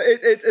no. No, but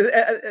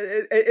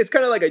That's it's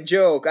kind of like a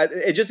joke.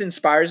 It just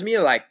inspires me.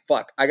 Like,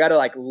 fuck, I gotta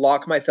like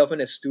lock myself in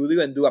a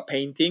studio and do a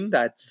painting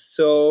that's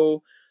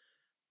so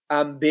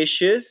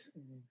ambitious,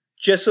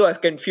 just so I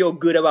can feel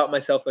good about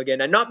myself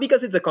again. And not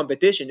because it's a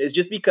competition. It's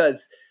just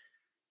because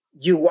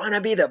you want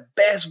to be the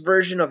best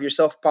version of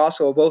yourself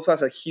possible, both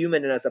as a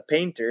human and as a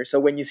painter. So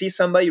when you see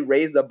somebody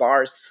raise the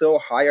bar so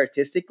high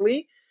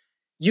artistically,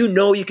 you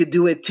could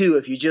do it too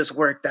if you just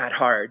work that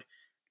hard.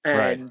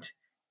 right. And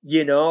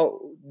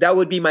that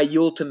would be my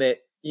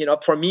ultimate,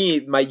 for me,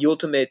 my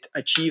ultimate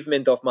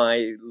achievement of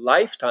my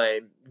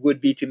lifetime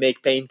would be to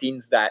make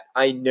paintings that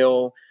I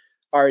know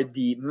are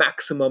the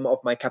maximum of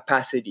my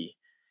capacity,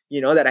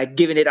 that I've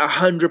given it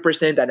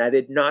 100% and I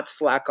did not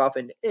slack off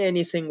in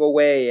any single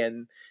way.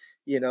 And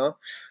you know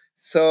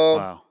so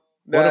Wow.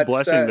 What a that's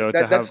blessing though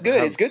to that's good.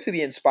 have. It's good to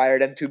be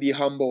inspired and to be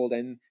humbled,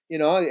 and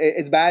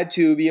it's bad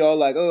to be all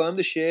like, oh, I'm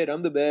the shit,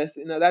 I'm the best.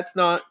 That's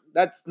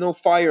no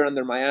fire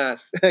under my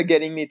ass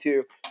getting me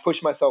to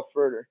push myself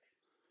further.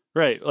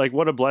 Right. Like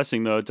what a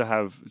blessing though to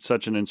have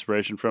such an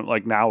inspiration from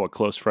like now a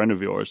close friend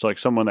of yours, like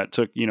someone that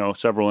took,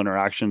 several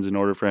interactions in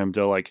order for him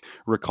to like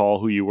recall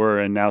who you were,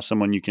 and now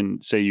someone you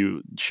can say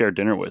you share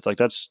dinner with. Like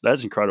that's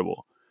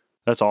incredible.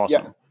 That's Yeah,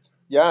 awesome.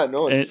 yeah,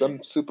 no, And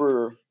I'm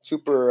super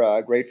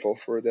super grateful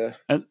for the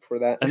and for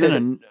that. and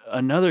then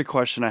another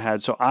question I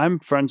had. So I'm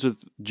friends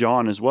with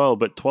John as well,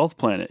 but 12th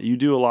Planet, you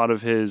do a lot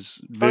of his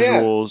Oh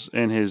yeah. visuals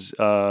and his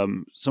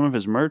some of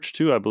his merch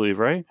too, I believe,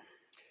 right?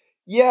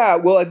 Yeah,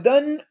 well, I've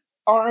done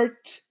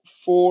art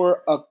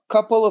for a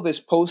couple of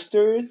his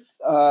posters,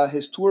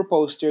 his tour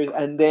posters,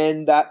 and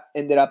then that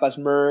ended up as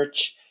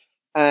merch.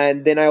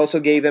 And then I also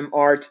gave him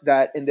art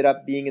that ended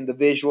up being in the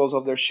visuals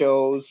of their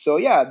shows. So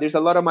yeah, there's a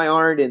lot of my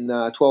art in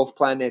 12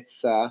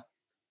 Planets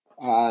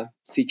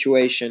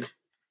situation.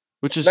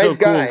 Which is so Nice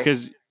cool guy.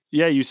 because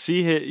yeah, you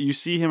see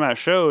him at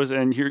shows,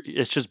 and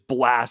it's just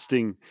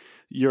blasting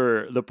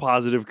the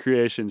positive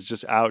creations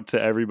just out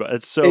to everybody.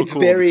 It's so It's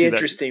cool to very see that.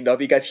 interesting though,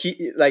 because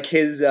he, like,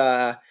 his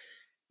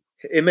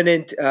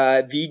imminent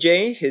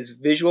VJ, his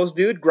visuals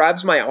dude,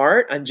 grabs my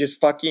art and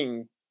just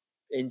fucking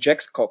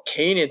injects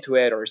cocaine into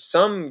it or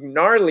some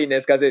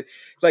gnarliness, because it,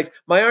 like,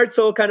 my art's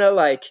so kind of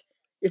like,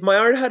 if my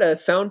art had a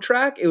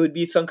soundtrack, it would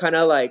be some kind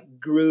of like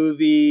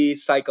groovy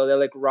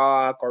psychedelic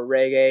rock or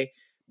reggae.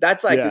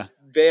 That's like Yeah. this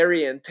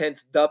very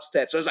intense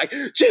dubstep. So it's like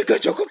chicka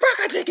chocka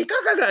baka chicka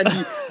kaka, and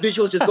the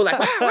visuals just go like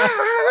wah, wah, wah,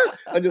 wah.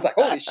 I'm just like,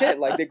 holy shit!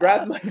 Like they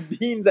grabbed my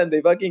beans and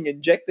they fucking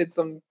injected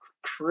some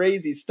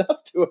crazy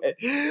stuff to it.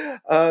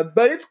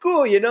 But it's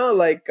cool,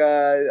 Like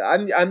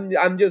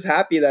I'm just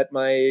happy that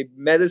my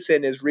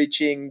medicine is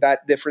reaching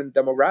that different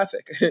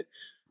demographic.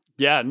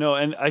 Yeah, no,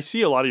 and I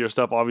see a lot of your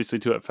stuff obviously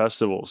too at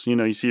festivals.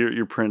 You see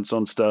your prints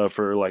on stuff,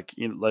 or like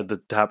like the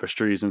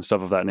tapestries and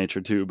stuff of that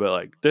nature too. But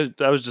like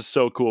that was just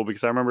so cool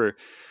because I remember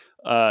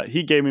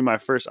he gave me my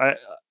first.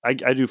 I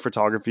do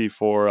photography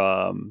for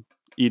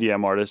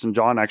EDM artists, and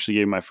John actually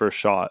gave me my first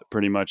shot,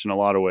 pretty much in a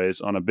lot of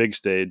ways, on a big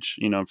stage,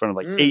 in front of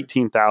like Mm,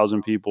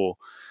 18,000 people.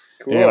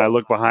 And I cool.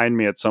 look behind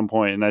me at some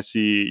point and I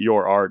see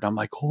your art. I'm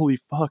like, holy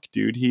fuck,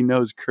 dude, he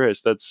knows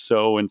Chris. That's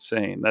so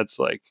insane. That's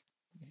like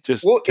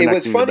just Well, it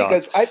was connecting the funny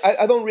dots. because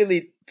I don't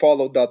really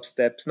follow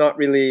dubsteps, not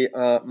really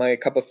my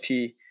cup of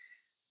tea.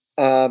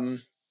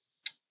 Um,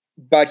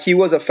 but he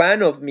was a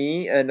fan of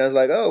me, and I was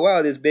like, oh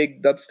wow, this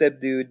big dubstep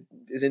dude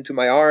is into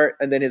my art.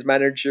 And then his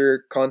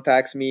manager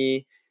contacts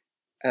me,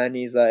 and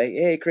he's like,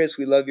 hey Chris,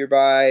 we love your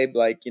vibe.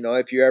 Like,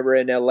 if you're ever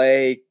in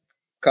LA,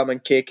 come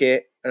and kick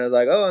it. And I was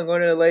like, oh, I'm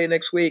going to LA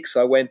next week. So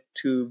I went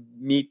to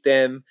meet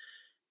them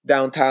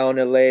downtown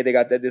LA. They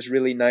got this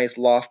really nice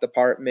loft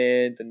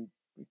apartment, and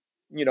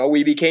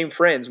we became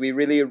friends. We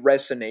really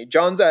resonate.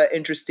 John's an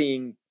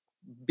interesting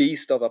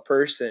beast of a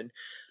person.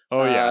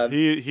 Oh yeah, um,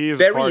 he is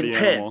a Very party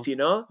intense,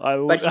 animal. I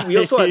but we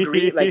also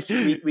agree, like,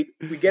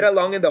 we get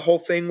along in the whole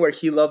thing where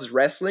he loves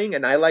wrestling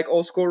and I like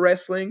old school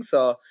wrestling.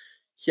 So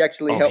he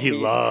actually oh, helped he me.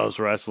 loves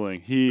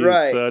wrestling. He is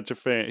Right. such a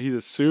fan. He's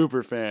a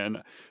super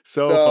fan.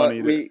 So So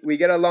funny to. we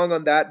get along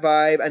on that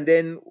vibe. And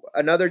then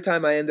another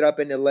time I ended up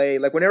in LA.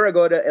 Like whenever I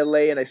go to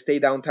LA and I stay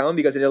downtown,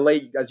 because in LA,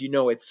 as you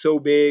know, it's so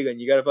big and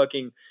you gotta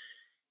fucking,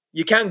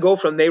 you can't go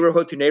from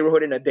neighborhood to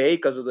neighborhood in a day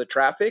because of the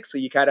traffic. So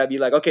you gotta be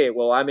like, okay,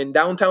 well, I'm in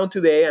downtown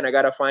today and I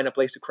gotta find a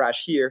place to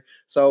crash here.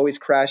 So I always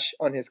crash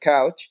on his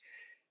couch.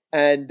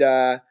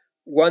 And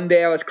one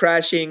day I was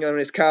crashing on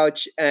his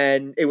couch,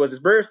 and it was his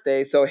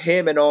birthday. So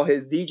him and all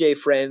his DJ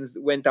friends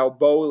went out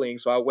bowling.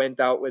 So I went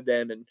out with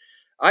them, and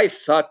I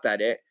sucked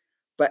at it.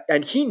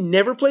 And he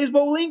never plays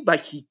bowling, but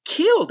he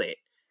killed it.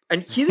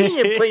 And he didn't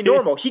even play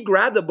normal. He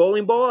grabbed the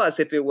bowling ball as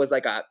if it was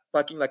like a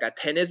fucking like a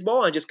tennis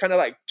ball and just kind of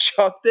like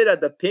chucked it at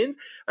the pins.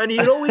 And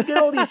he'd always get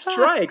all these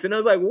strikes. And I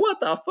was like,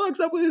 what the fuck's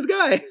up with this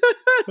guy?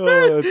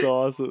 Oh, that's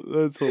awesome.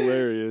 That's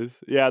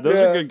hilarious. Yeah, those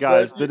are good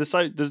guys.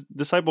 The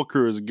Disciple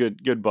crew is a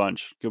good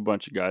bunch. Good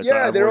bunch of guys.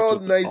 Yeah, I've they're worked all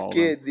with nice all of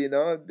them.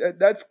 kids,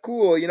 That's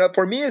cool.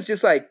 For me, it's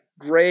just like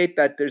great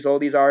that there's all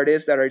these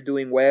artists that are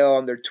doing well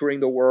and they're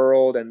touring the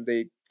world and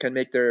they can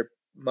make their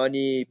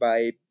money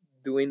by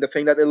doing the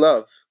thing that they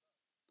love.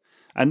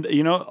 And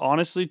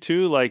honestly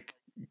too, like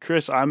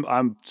Chris,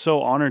 I'm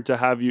so honored to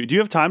have you. Do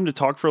you have time to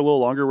talk for a little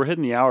longer? We're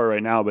hitting the hour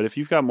right now, but if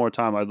you've got more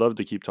time, I'd love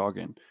to keep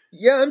talking.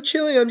 Yeah, I'm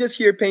chilling. I'm just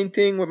here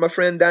painting with my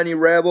friend Danny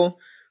Rebel.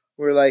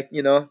 We're like,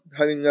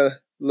 having a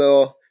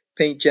little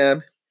paint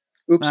jam.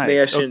 Oops, maybe I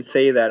Nice. shouldn't Okay.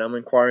 say that. I'm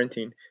in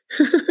quarantine.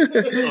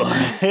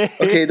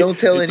 Okay, don't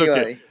tell It's okay.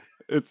 anybody.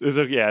 It's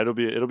okay. Yeah, it'll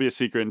be a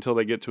secret until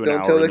they get to an Don't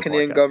hour tell in the the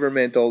Canadian podcast.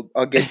 government.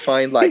 I'll get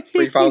fined like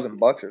 $3,000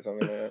 or something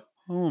like that.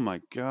 Oh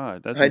my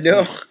god, that's I know.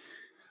 insane.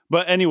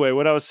 But anyway,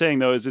 what I was saying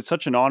though is it's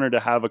such an honor to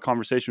have a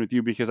conversation with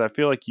you because I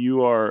feel like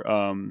you are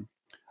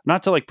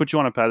not to like put you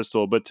on a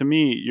pedestal, but to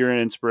me you're an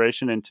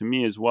inspiration, and to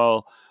me as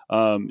well,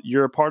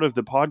 you're a part of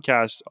the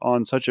podcast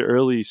on such an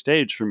early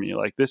stage for me.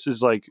 Like this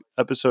is like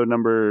episode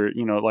number,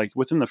 like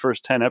within the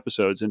first 10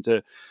 episodes, and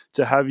to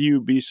have you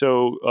be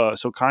so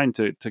kind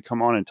to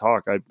come on and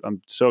talk,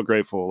 I'm so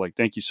grateful. Like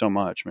thank you so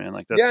much, man.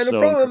 Like that's Yeah, no so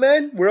problem,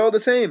 man. We're all the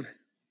same.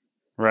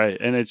 right.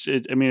 And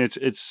I mean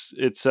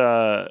it's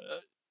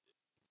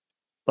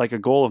like a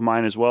goal of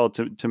mine as well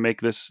to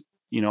make this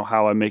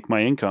how I make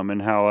my income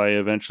and how I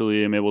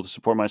eventually am able to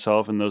support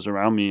myself and those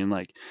around me, and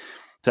like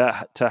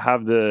to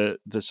have the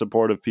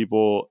support of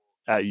people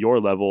at your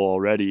level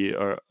already,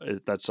 or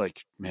that's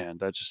like, man,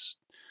 that just,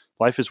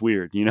 life is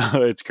weird.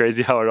 It's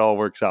crazy how it all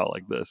works out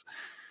like this.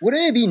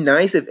 Wouldn't it be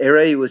nice if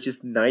area was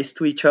just nice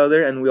to each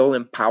other and we all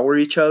empower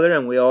each other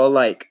and we all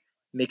like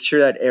make sure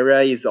that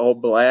area is all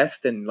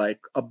blessed and like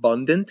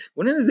abundant?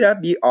 Wouldn't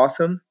that be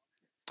awesome?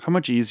 How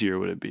much easier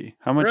would it be?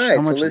 How Right.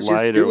 So much let's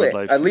just lighter do would it.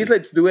 life At least be?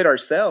 let's do it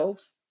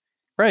ourselves.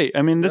 Right.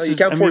 I mean, You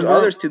can't force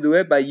others to do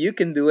it, but you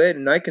can do it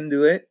and I can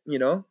do it.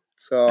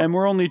 So and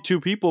we're only two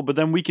people, but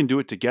then we can do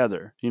it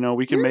together.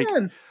 We can make,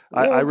 yeah,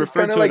 I we'll just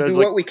refer kind of to it like as do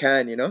like, what we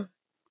can.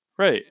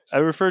 right. I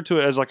refer to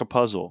it as like a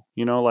puzzle.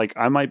 Like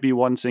I might be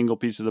one single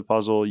piece of the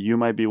puzzle, you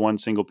might be one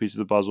single piece of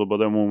the puzzle, but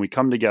then when we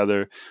come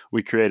together,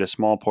 we create a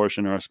small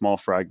portion or a small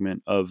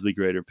fragment of the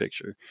greater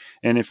picture.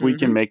 And if we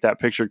can Hmm. make that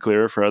picture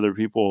clearer for other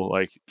people,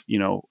 like,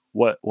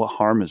 what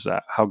harm is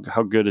that? How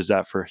good is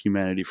that for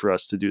humanity for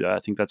us to do that? I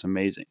think that's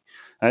amazing.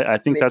 I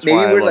think that's Maybe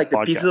why I we're love like the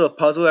pieces podcasts. of the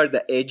puzzle are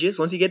the edges.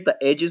 Once you get the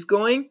edges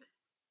going,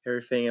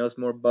 everything else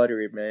more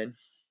buttery, man.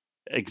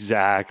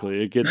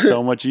 Exactly. It gets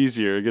so much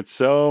easier. It gets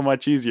so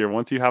much easier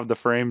once you have the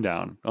frame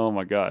down. Oh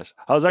my gosh.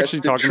 I was That's actually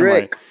the talking to my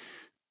trick.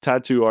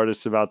 tattoo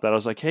artists about that. I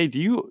was like, hey,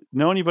 do you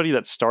know anybody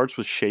that starts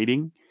with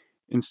shading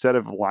instead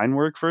of line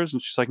work first?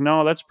 And she's like,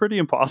 no, that's pretty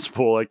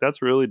impossible. Like,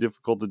 that's really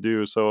difficult to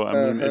do. So, I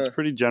Uh mean, it's huh.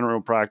 pretty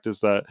general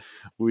practice that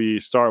we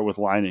start with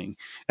lining.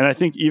 And I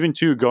think even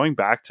too, going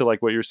back to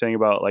like what you're saying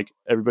about like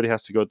everybody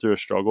has to go through a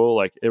struggle,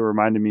 like it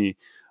reminded me,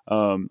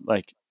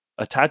 like,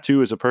 a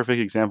tattoo is a perfect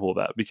example of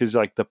that because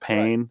like the Right.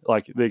 pain,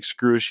 like the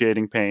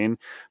excruciating pain,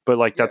 but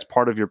like Yeah. that's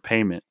part of your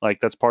payment. Like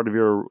that's part of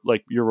your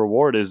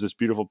reward is this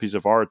beautiful piece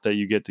of art that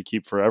you get to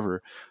keep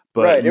forever.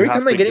 But Right. you Every have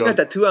time I'm to getting a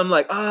go. tattoo, I'm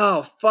like,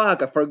 oh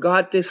fuck, I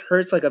forgot this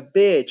hurts like a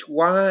bitch.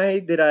 Why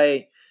did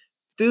I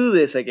do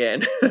this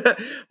again?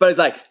 But it's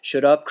like,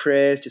 shut up,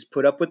 Chris. Just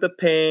put up with the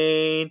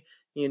pain.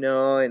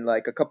 In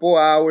like a couple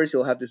hours,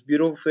 you'll have this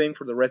beautiful thing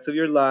for the rest of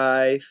your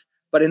life.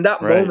 But in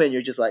that Right. moment,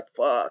 you're just like,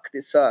 fuck,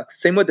 this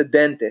sucks. Same with the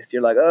dentist.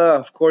 You're like, oh,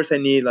 of course I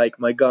need like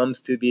my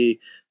gums to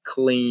be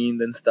cleaned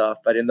and stuff.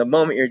 But in the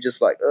moment, you're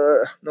just like,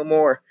 no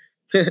more.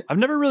 I've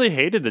never really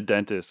hated the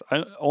dentist.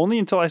 Only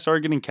until I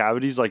started getting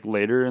cavities like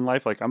later in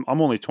life. Like I'm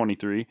only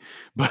 23,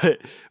 but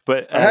I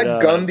at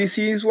had gum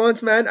disease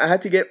once, man. I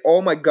had to get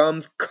all my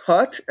gums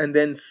cut and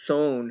then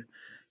sewn.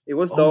 It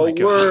was oh the my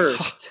god,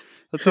 worst.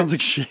 that sounds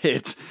like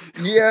shit.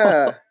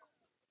 Yeah.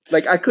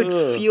 Like I could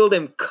Ugh. feel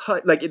them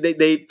cut. Like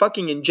they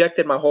fucking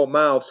injected my whole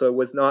mouth, so it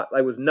was not.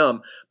 I was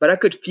numb, but I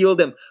could feel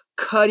them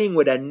cutting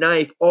with a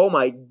knife all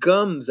my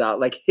gums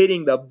out, like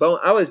hitting the bone.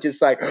 I was just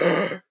like,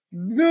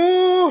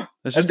 no,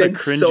 That's and just a then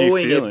cringy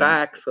sewing it feeling.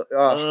 back. So,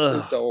 oh, it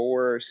was Ugh. the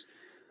worst.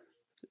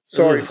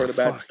 Sorry Ugh. for the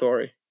bad Fuck.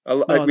 story.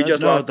 No, We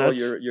just no, lost all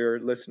that's, your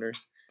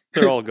listeners.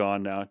 they're all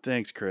gone now.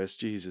 Thanks, Chris.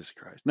 Jesus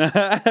Christ.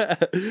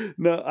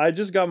 No, I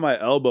just got my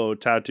elbow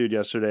tattooed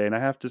yesterday, and I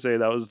have to say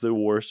that was the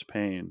worst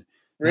pain.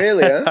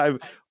 Really? Huh? I've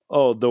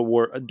oh the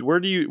wor-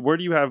 where do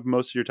you have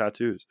most of your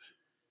tattoos?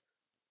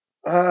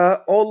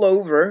 All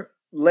over.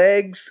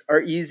 Legs are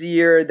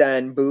easier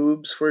than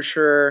boobs for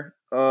sure.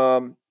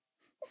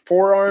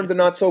 Forearms are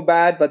not so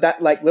bad, but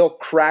that like little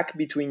crack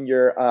between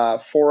your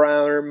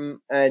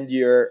forearm and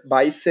your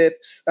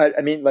biceps,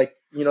 I mean, like,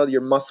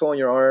 your muscle on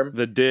your arm.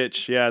 The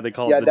ditch, yeah, they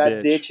call it Yeah, the that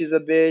ditch. ditch is a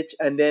bitch.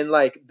 And then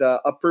like the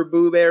upper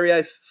boob area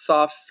is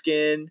soft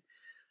skin.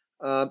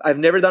 I've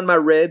never done my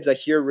ribs. I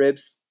hear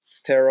ribs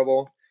it's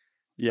terrible.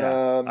 Yeah,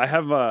 I Um,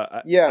 have.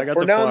 I yeah, got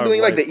for the now I'm Flower of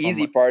doing like the Life on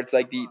easy my. parts,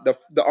 like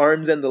the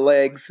arms and the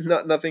legs.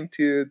 Not nothing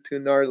too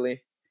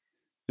gnarly.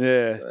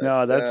 Yeah, But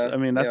no, that's. I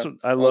mean, that's yeah, what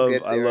I I'll love.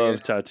 get I there, I love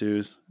guess.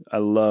 tattoos. I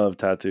love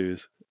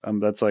tattoos.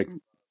 That's like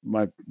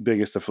my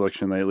biggest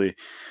affliction lately.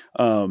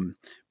 Um,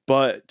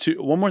 but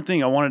one more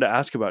thing I wanted to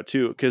ask about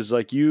too, because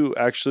like you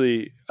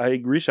actually,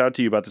 I reached out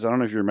to you about this. I don't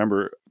know if you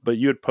remember, but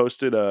you had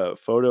posted a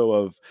photo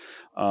of,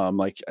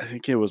 like I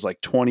think it was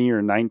like 20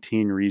 or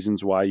 19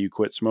 reasons why you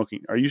quit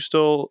smoking. Are you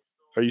still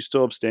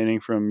abstaining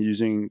from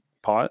using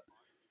pot?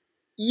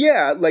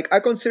 Yeah, like I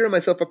consider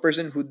myself a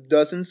person who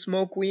doesn't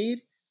smoke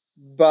weed,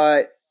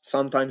 but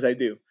sometimes I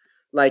do.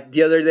 Like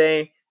the other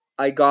day,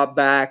 I got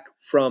back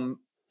from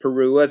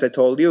Peru, as I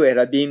told you. It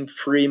had been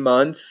 3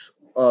 months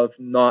of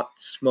not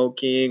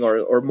smoking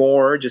or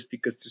more, just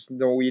because there's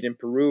no weed in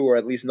Peru, or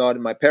at least not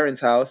in my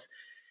parents' house.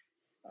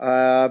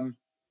 Um,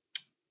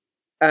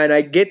 and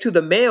I get to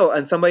the mail,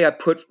 and somebody had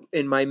put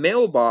in my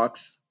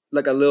mailbox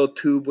like a little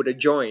tube with a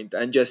joint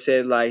and just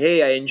said like,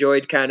 "Hey, I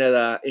enjoyed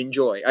Canada.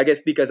 Enjoy." I guess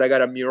because I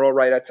got a mural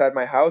right outside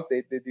my house,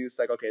 they deduced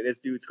like, "Okay, this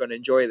dude's gonna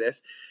enjoy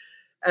this."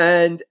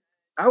 And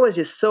I was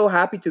just so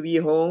happy to be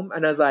home,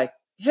 and I was like,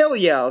 "Hell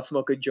yeah, I'll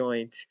smoke a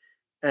joint."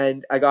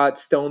 And I got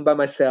stoned by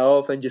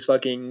myself and just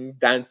fucking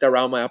danced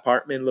around my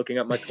apartment, looking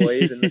at my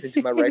toys and listening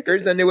to my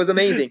records, and it was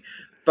amazing.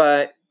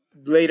 But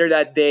later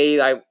that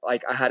day, I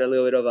had a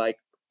little bit of like,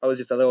 I was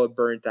just a little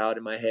burnt out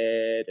in my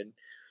head, and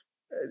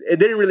it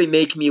didn't really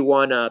make me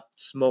wanna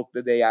smoke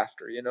the day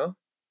after,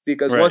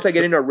 because once Right. I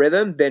get So in a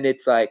rhythm, then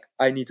it's like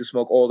I need to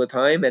smoke all the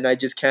time, and I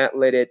just can't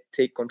let it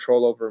take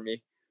control over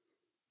me.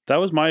 that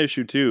was my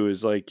issue too.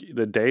 Is like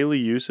the daily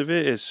use of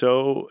it is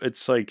so.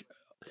 It's like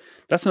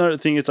that's another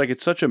thing. It's like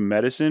it's such a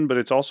medicine, but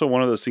it's also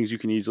one of those things you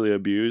can easily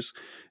abuse.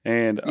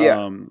 And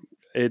Yeah,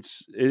 it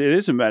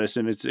is a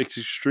medicine. It's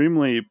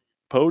extremely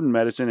potent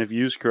medicine if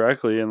used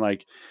correctly. And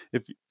like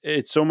if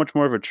it's so much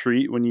more of a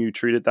treat when you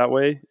treat it that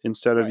way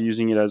instead of right,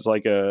 using it as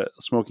like a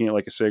smoking it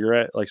like a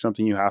cigarette, like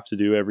something you have to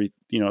do every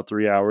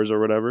 3 hours or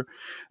whatever.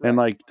 And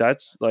right. like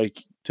that's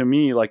like to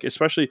me like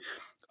especially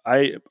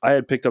I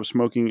had picked up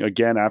smoking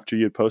again after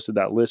you had posted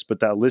that list, but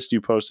that list you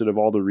posted of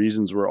all the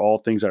reasons were all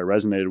things I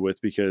resonated with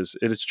because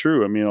it is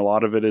true. I mean, a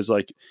lot of it is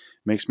like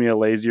makes me a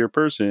lazier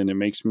person. It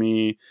makes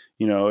me,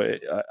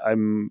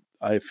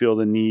 I feel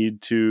the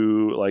need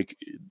to like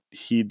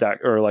heed that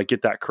or like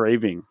get that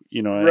craving,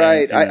 and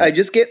Right. I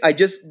just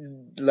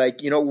like,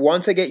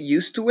 once I get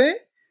used to it,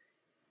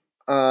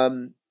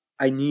 um,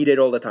 I need it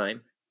all the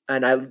time.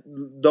 And I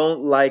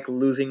don't like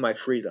losing my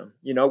freedom.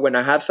 When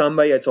I have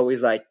somebody, it's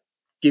always like,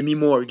 give me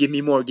more, give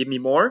me more, give me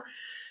more.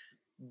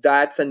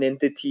 That's an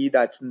entity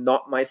that's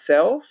not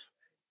myself,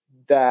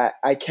 that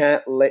I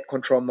can't let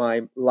control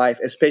my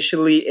life,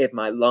 especially if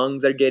my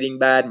lungs are getting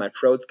bad, my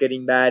throat's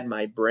getting bad,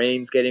 my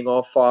brain's getting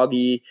all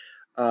foggy.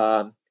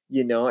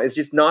 It's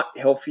just not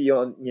healthy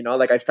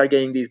like I start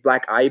getting these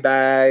black eye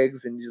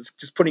bags, and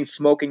just putting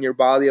smoke in your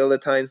body all the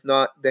time is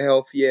not the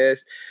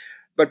healthiest.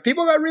 But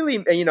people got really,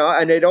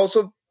 and it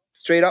also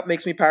straight up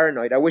makes me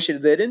paranoid. I wish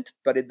it didn't,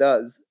 but it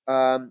does.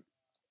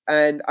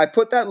 And I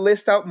put that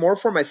list out more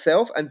for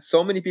myself, and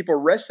so many people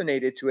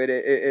resonated to it.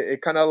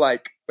 It kind of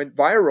like went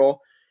viral,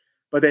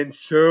 but then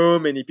so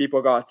many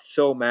people got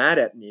so mad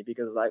at me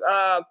because like,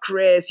 oh,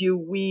 Chris, you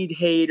weed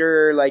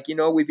hater. Like,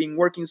 we've been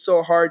working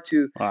so hard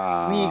to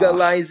ah,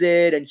 legalize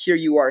it, and here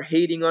you are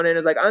hating on it. And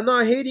it's like, I'm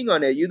not hating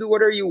on it. You do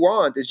whatever you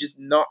want. It's just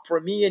not for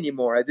me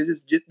anymore. This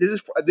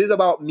is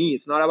about me.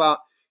 It's not about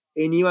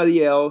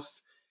anybody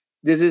else.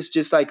 This is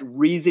just like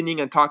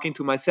reasoning and talking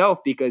to myself,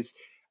 because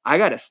I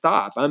gotta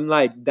stop. I'm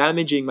like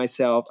damaging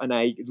myself, and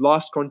I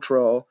lost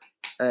control,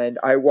 and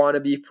I want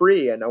to be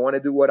free, and I want to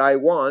do what I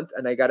want,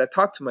 and I got to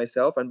talk to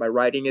myself, and by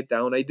writing it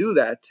down I do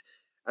that.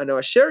 And I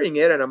was sharing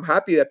it, and I'm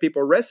happy that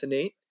people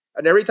resonate.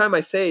 And every time I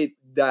say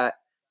that,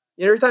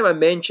 every time I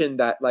mention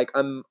that like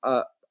I'm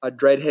a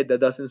dreadhead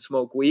that doesn't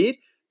smoke weed,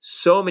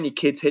 so many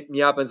kids hit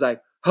me up and it's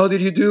like, how did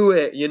you do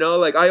it?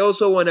 Like I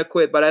also want to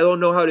quit, but I don't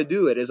know how to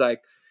do it. It's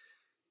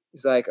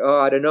like, oh,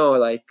 I don't know,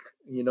 like,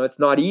 it's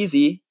not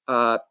easy.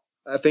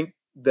 I think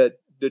that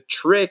the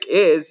trick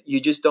is you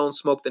just don't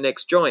smoke the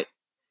next joint,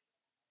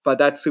 but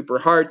that's super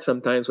hard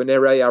sometimes when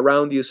everybody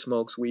around you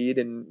smokes weed,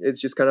 and it's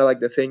just kind of like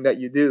the thing that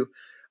you do.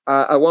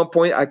 At one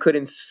point I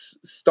couldn't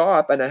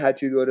stop, and I had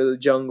to go to the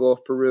jungle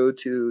of Peru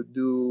to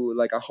do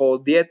like a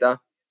whole dieta.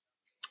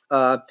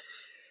 uh,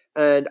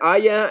 and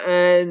Aya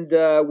and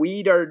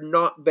weed are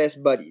not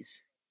best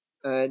buddies,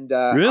 and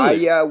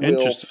really Aya will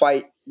interesting.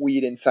 fight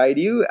weed inside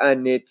you,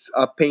 and it's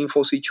a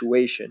painful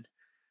situation.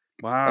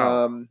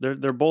 Wow, um,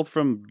 they're both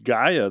from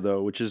Gaia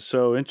though, which is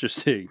so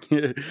interesting.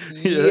 Yeah,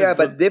 yeah, it's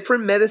but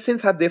different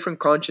medicines have different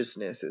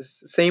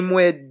consciousnesses. Same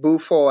with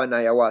bufo and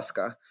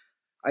ayahuasca.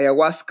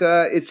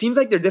 ayahuasca, it seems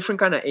like they're different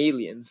kind of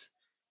aliens.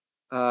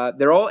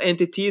 They're all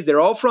entities. They're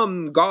all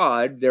from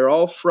God. They're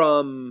all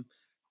from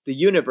the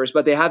universe,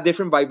 but they have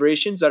different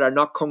vibrations that are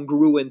not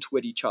congruent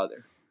with each other.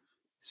 Damn.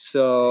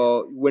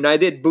 So when I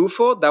did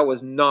Bufo, that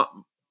was not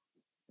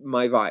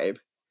my vibe,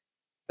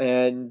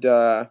 and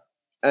Is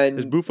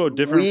and Bufo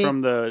different we from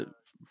the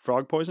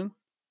frog poison?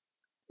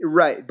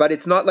 right, but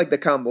it's not like the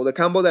combo. The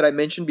combo that I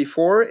mentioned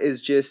before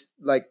is just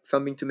like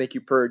something to make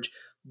you purge.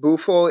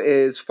 Bufo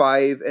is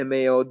 5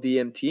 MAO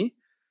DMT,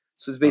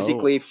 so it's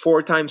basically Oh,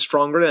 4 times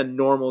stronger than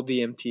normal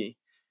DMT.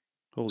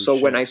 holy So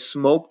when I shit.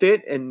 smoked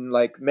it in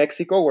like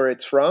Mexico, where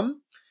it's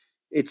from,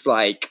 it's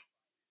like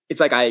it's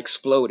like I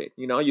exploded.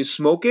 You know, you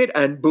smoke it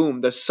and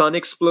boom, the sun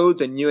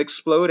explodes and you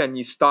explode and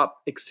you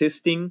stop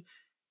existing,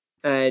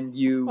 and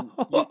you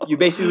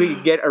basically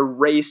get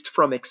erased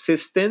from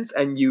existence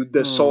and you Oh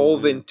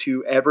dissolve man.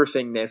 into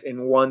everythingness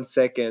in 1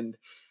 second.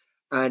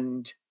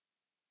 And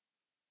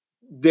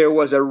there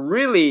was a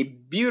really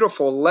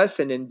beautiful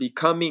lesson in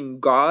becoming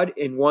God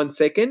in 1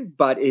 second,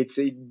 but it's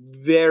a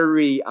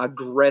very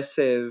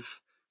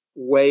aggressive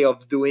way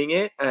of doing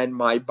it. And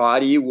my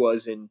body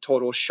was in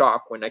total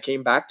shock. When I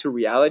came back to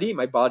reality,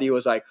 my body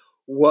was like,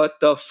 what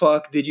the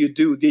fuck did you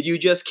do? Did you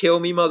just kill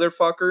me,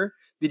 motherfucker?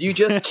 Did you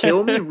just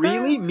kill me?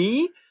 Really? That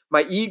Me?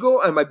 My ego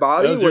and my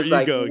body was your was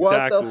like, ego,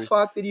 what the exactly.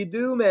 fuck did you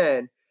do,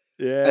 man?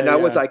 Yeah, And I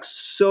was yeah. like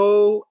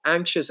so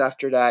anxious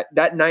after that.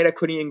 That night I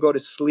couldn't even go to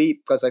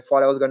sleep because I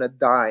thought I was gonna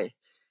die.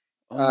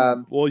 Oh,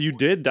 Um, well, you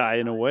did die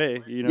in a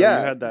way. You know, you yeah,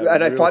 had that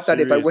and I real thought that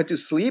if I serious. went to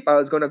sleep, I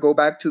was gonna go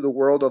back to the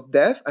world of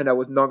death, and I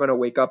was not gonna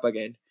wake up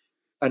again.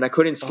 And I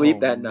couldn't sleep Oh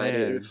that night.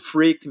 It man.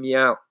 freaked me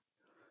out.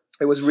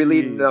 It was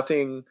really Jeez.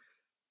 nothing.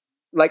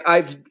 Like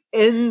I've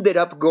ended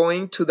up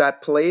going to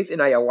that place in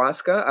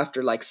ayahuasca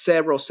after like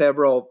several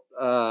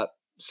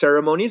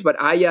ceremonies,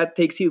 but Aya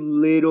takes you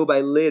little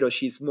by little.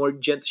 She's more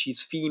gentle.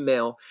 She's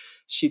female.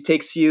 She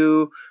takes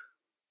you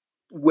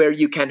where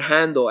you can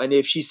handle, and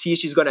if she sees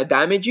she's going to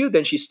damage you,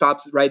 then she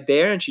stops right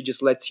there and she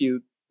just lets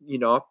you,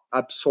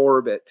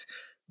 absorb it.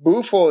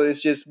 Bufo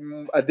is just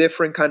a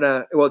different kind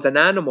of, well, it's an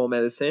animal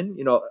medicine.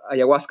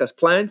 Ayahuasca's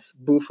plants,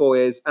 Bufo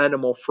is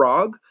animal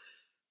frog,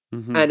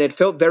 Hmm. and it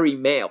felt very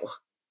male,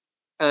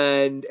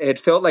 and it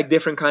felt like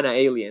different kind of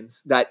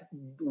aliens that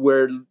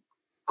were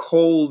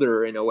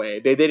colder in a way.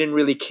 They didn't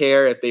really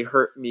care if they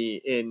hurt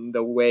me in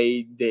the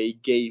way they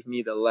gave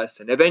me the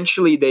lesson.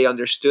 Eventually they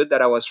understood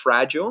that I was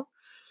fragile,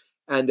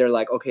 and they're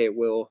like, okay,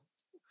 well,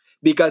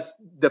 because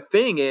the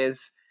thing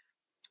is,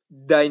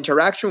 the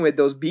interaction with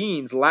those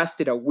beings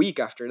lasted a week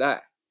after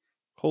that.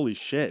 Holy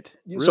shit.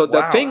 So the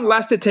Wow. thing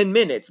lasted 10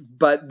 minutes,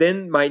 but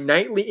then my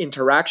nightly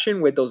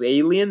interaction with those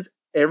aliens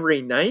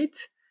every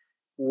night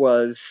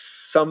was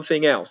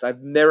something else.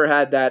 I've never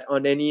had that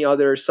on any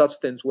other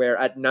substance, where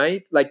at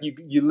night, like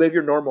you live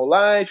your normal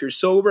life, you're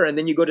sober, and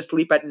then you go to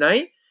sleep at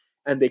night,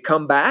 and they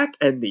come back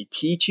and they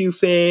teach you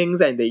things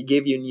and they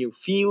give you new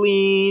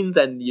feelings,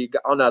 and you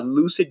on a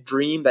lucid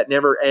dream that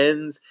never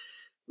ends,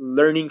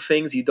 learning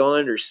things you don't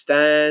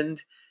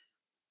understand.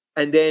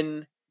 And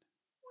then,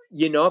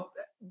 you know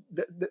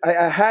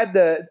I had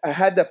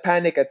the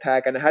panic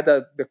attack, and I had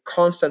the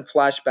constant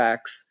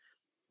flashbacks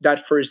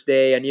that first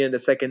day and even the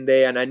second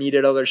day, and I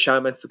needed other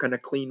shamans to kind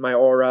of clean my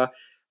aura.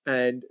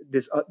 And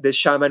this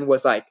shaman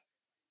was like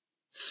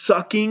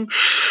sucking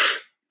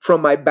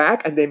from my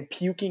back and then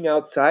puking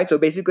outside. So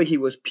basically he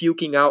was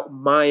puking out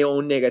my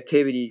own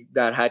negativity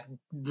that had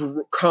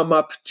come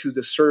up to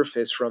the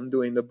surface from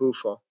doing the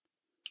bufo.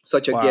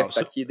 Such a Wow. gift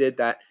So that he did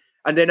that.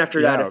 And then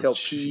after that I yeah,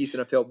 felt peace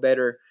and jeez. I felt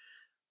better.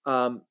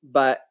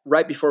 But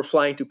right before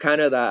flying to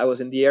Canada, I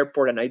was in the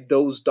airport and I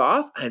dozed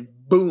off, and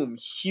boom,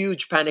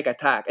 huge panic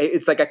attack.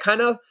 It's like a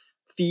kind of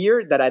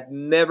fear that I'd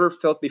never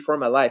felt before in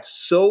my life,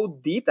 so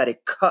deep that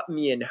it cut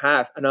me in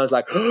half. And I was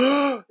like,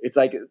 it's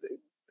like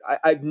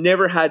I've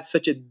never had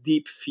such a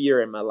deep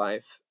fear in my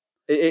life.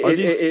 It, Are it, it,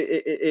 these it,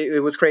 it, it, it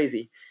was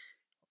crazy.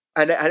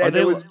 And, are and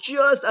they it was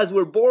just as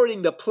we're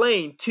boarding the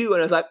plane too,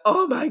 and I was like,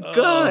 oh my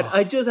god, oh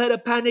I just had a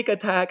panic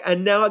attack,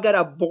 and now I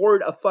gotta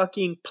board a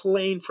fucking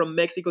plane from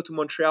Mexico to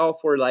Montreal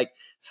for like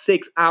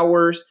 6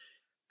 hours.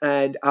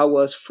 And I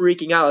was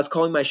freaking out. I was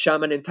calling my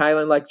shaman in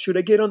Thailand, like, should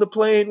I get on the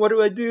plane? What do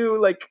I do?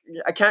 Like,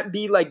 I can't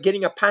be like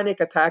getting a panic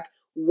attack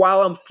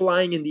while I'm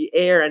flying in the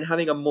air and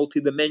having a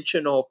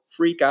multidimensional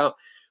freak out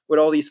with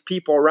all these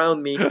people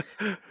around me.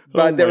 oh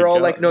But they my were all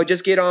like, no, god.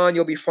 just get on,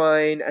 you'll be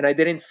fine. And I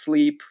didn't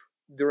sleep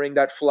during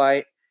that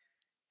flight,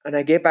 and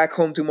I get back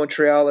home to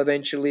Montreal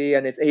eventually,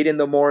 and it's 8 in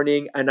the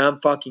morning, and I'm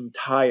fucking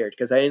tired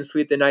because I didn't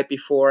sleep the night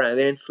before, and I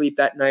didn't sleep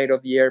that night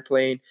of the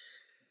airplane.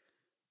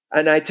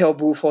 And I tell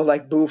Bufo,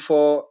 like,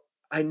 Bufo,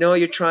 I know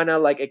you're trying to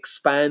like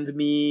expand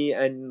me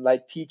and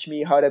like teach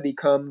me how to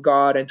become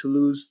God and to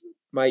lose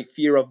my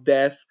fear of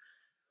death,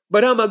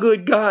 but I'm a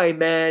good guy,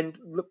 man.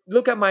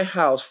 Look at my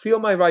house, feel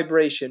my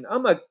vibration.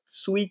 I'm a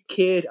sweet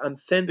kid. I'm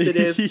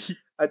sensitive.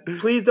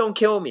 Please don't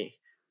kill me.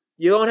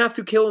 You don't have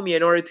to kill me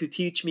in order to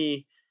teach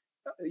me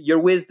your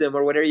wisdom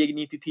or whatever you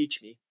need to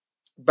teach me.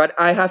 But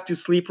I have to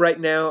sleep right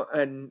now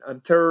and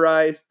I'm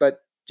terrorized, but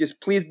just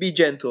please be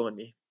gentle on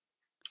me.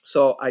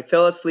 So I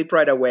fell asleep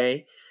right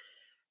away,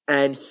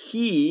 and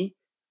he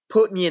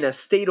put me in a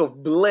state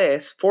of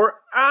bliss for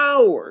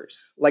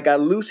hours, like a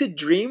lucid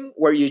dream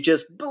where you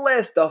just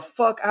bless the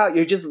fuck out.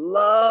 You're just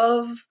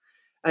love,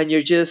 and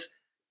you're just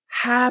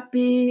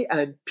happy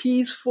and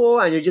peaceful,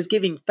 and you're just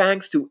giving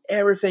thanks to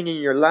everything in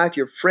your life,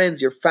 your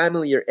friends, your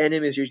family, your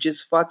enemies. You're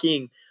just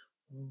fucking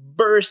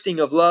bursting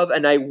of love.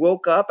 And I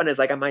woke up and it's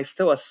like, am I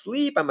still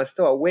asleep? Am I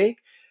still awake?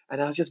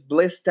 And I was just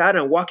blissed out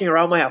and walking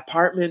around my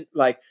apartment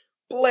like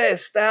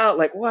blissed out,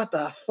 like what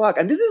the fuck.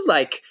 And this is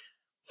like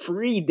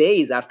 3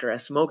 days after I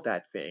smoked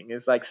that thing.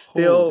 It's like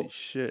Holy still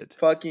shit.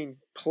 fucking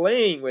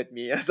playing with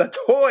me as a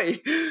toy.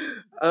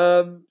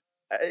 Um,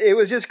 it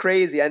was just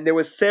crazy, and there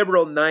was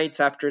several nights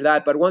after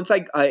that. But once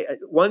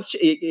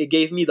it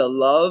gave me the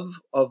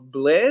love of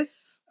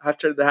bliss.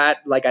 After that,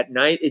 like at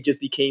night, it just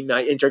became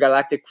my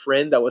intergalactic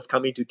friend that was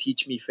coming to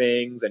teach me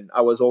things, and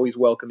I was always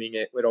welcoming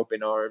it with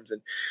open arms.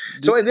 And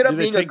so it ended up Did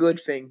it being a take good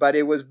thing, but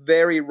it was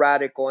very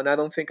radical, and I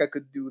don't think I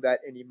could do that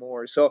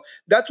anymore. So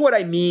that's what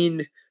I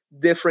mean.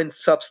 Different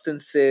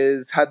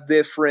substances have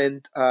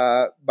different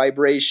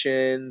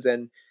vibrations,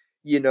 and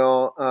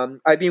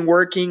I've been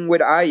working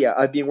with Aya.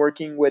 I've been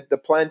working with the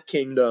plant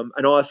kingdom,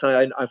 and all of a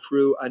sudden I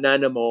threw an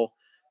animal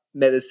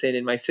medicine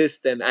in my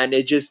system, and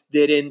it just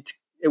didn't.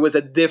 It was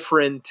a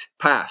different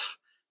path,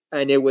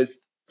 and it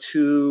was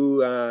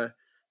too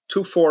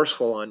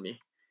forceful on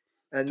me.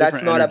 And that's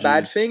different not a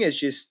bad energies?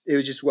 thing.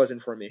 It just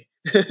wasn't for me.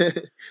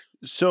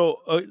 So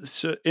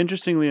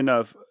interestingly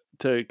enough,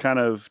 to kind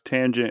of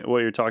tangent what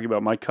you're talking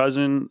about, my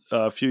cousin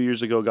a few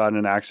years ago got in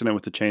an accident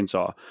with a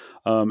chainsaw,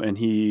 and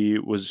he The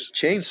was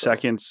chainsaw.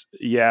 seconds.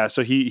 Yeah,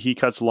 so he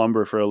cuts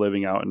lumber for a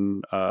living out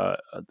in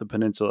the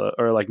peninsula,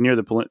 or like near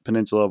the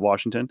peninsula of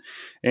Washington,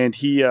 and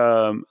he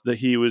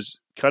was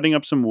cutting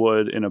up some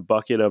wood in a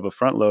bucket of a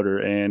front loader,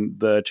 and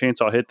the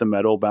chainsaw hit the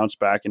metal, bounced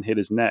back, and hit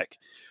his neck,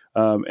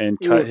 and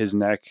cut Ooh, his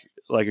neck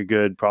like a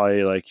good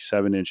probably like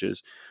 7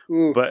 inches.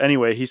 ooh, But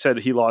anyway, he said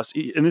he lost,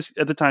 and this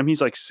at the time he's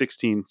like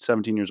 16,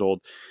 17 years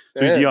old.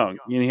 So he's man. young.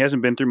 You know, he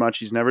hasn't been through much.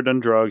 He's never done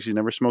drugs. He's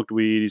never smoked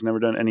weed. He's never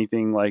done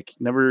anything, like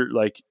never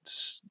like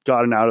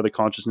gotten out of the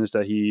consciousness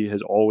that he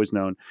has always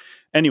known.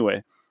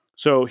 Anyway,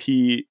 so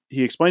he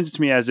explains it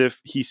to me as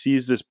if he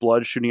sees this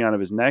blood shooting out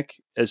of his neck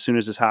as soon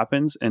as this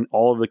happens, and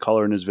all of the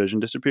color in his vision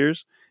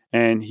disappears,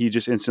 and he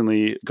just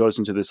instantly goes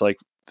into this like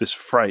this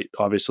fright,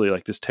 obviously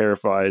like this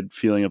terrified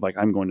feeling of like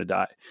I'm going to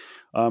die.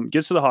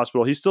 Gets to the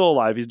hospital. He's still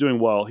alive. He's doing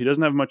well. He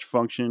doesn't have much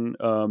function.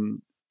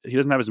 He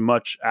doesn't have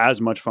as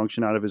much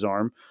function out of his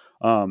arm.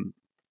 Um,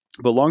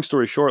 but long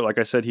story short, like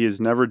I said, he has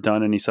never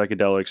done any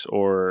psychedelics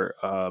or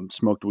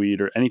smoked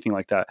weed or anything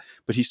like that.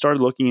 But he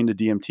started looking into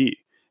DMT,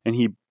 and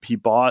he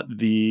bought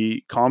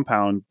the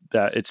compound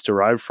that it's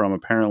derived from.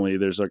 Apparently,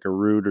 there's like a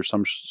root or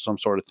some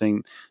sort of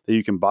thing that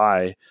you can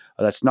buy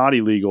that's not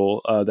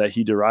illegal, that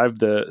he derived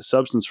the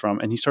substance from,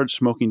 and he started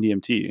smoking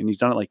DMT, and he's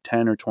done it like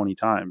 10 or 20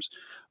 times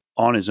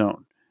on his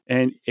own.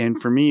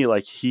 And for me,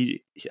 like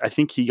I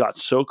think he got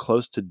so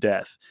close to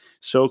death,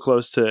 so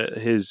close to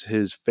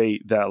his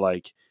fate, that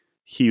like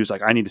he was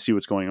like, I need to see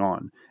what's going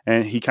on.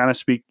 And he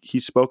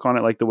spoke on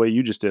it like the way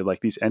you just did, like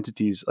these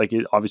entities, like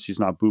it obviously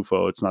is not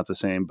Bufo, it's not the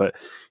same, but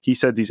he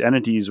said these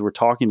entities were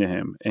talking to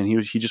him, and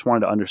he just wanted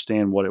to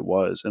understand what it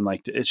was. And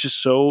like it's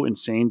just so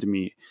insane to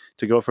me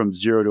to go from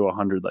 0 to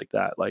 100 like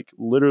that. Like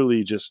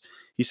literally just,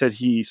 he said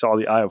he saw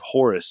the eye of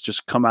Horus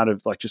just come out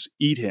of, like, just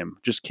eat him,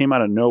 just came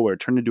out of nowhere,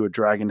 turned into a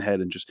dragon head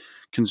and just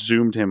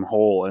consumed him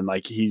whole. And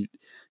like he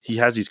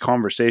has these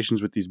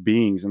conversations with these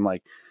beings, and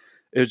like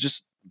it was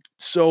just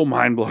so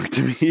mind blowing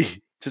to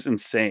me, just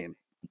insane.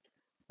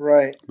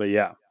 Right. But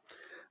yeah,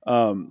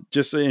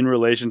 just in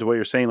relation to what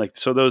you're saying, like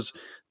so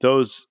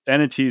those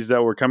entities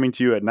that were coming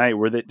to you at night,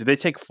 did they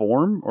take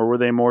form, or were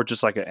they more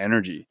just like an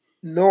energy?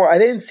 No, I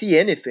didn't see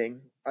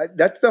anything.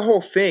 That's the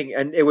whole thing,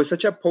 and it was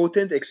such a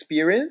potent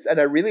experience, and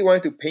I really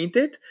wanted to paint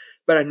it,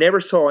 but I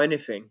never saw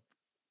anything.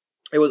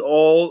 It was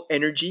all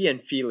energy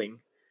and feeling,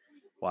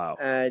 Wow.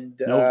 and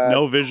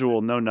No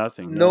visual, no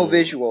nothing, no no.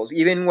 visuals.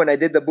 Even when I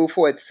did the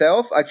bufo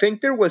itself, I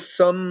think there was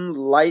some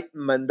light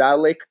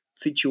mandalic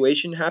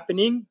situation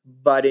happening,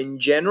 but in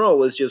general, it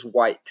was just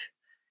white.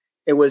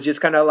 It was just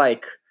kind of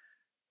like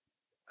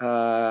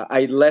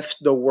I left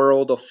the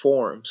world of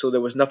form, so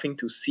there was nothing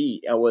to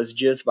see. I was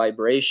just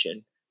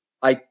vibration.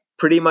 I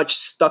pretty much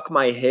stuck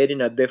my head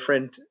in a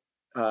different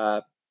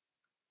uh,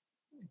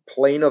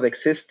 plane of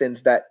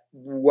existence that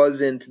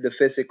wasn't the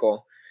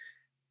physical,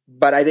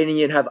 but I didn't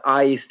even have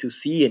eyes to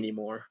see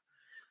anymore.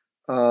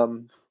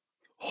 Um,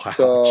 Wow,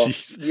 so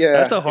jeez,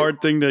 that's yeah, a hard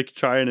thing to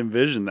try and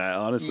envision. That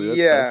honestly, that's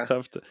yeah.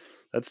 tough to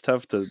that's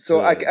tough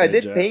So I, to I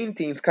did digest.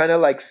 paintings, kind of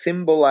like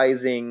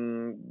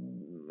symbolizing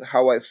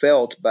how I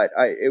felt, but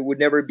it would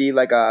never be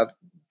like a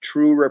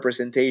true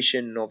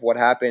representation of what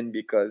happened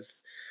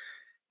because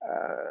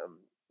um,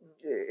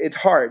 it's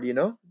hard, any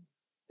Right.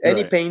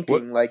 What?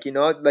 painting, like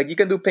you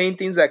can do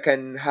paintings that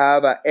can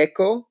have an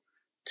echo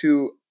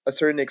to a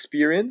certain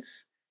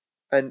experience,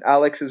 and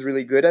Alex is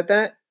really good at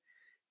that,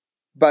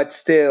 but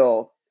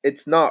still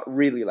it's not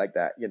really like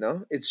that.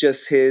 It's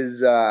just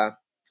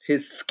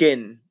his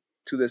skin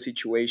to the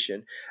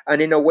situation.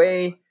 And in a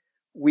way,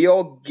 we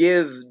all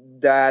give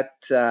that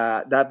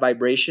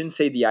vibration,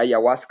 say the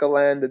ayahuasca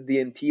land, the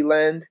DMT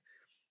land,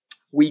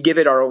 we give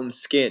it our own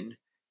skin.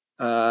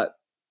 Uh,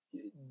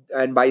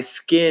 and by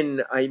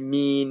skin, I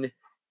mean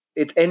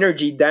it's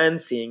energy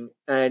dancing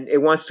and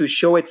it wants to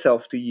show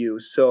itself to you.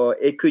 So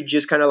it could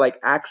just kind of like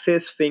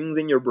access things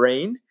in your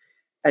brain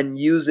and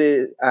use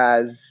it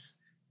as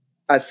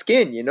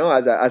skin,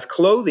 as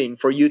clothing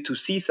for you to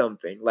see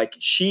something. Like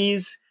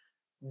she's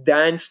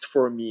danced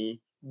for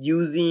me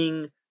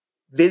using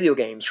video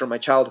games from my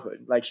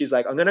childhood. Like she's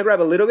like, I'm gonna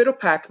grab a little bit of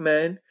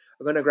Pac-Man,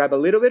 I'm gonna grab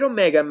a little bit of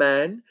Mega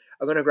Man,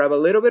 I'm gonna grab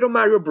a little bit of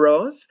Mario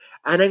Bros,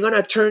 and I'm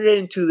gonna turn it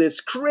into this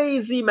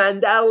crazy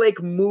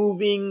mandalic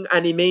moving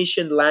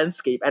animation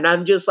landscape. And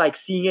I'm just like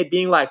seeing it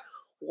being like,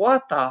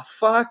 what the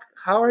fuck?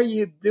 How are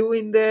you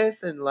doing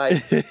this?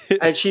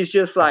 And she's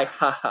just like,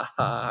 ha ha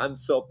ha, I'm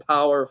so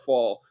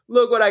powerful.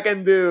 Look what I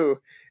can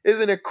do.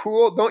 Isn't it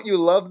cool? Don't you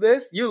love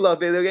this? You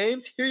love video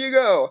games? Here you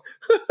go.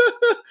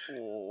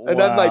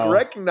 And I'm like Wow.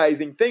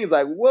 recognizing things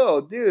like,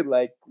 whoa, dude,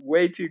 like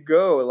way to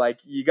go. Like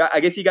I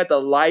guess you got the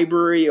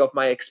library of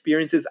my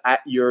experiences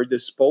at your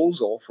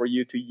disposal for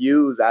you to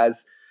use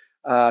as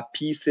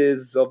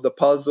pieces of the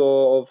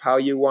puzzle of how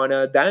you want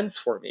to dance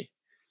for me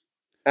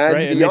and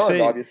Right. And they beyond, say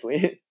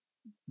obviously.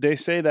 they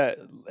say that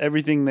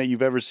everything that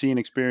you've ever seen,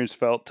 experienced,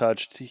 felt,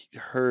 touched,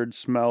 heard,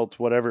 smelt,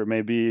 whatever it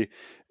may be,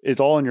 is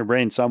all in your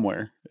brain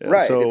somewhere. Right.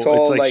 It's So it's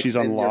all like like she's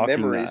in your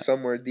unlocking memory that.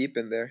 somewhere deep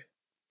in there.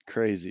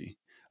 Crazy.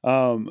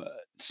 Um,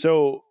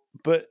 so,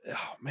 but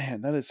oh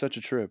man, that is such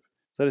a trip.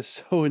 That is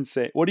so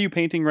insane. What are you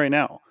painting right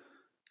now?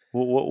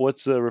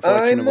 What's the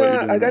reflection of what you're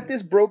I doing got right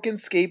this broken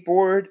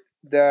skateboard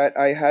that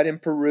I had in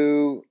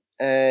Peru,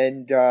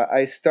 and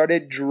I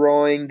started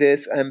drawing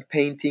this and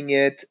painting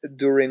it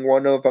during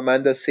one of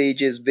Amanda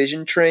Sage's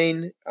Vision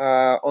Train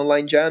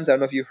online jams. I don't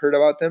know if you heard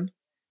about them.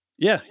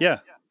 Yeah, yeah.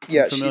 I'm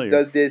Yeah, she familiar.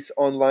 does this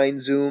online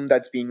Zoom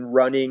that's been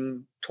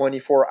running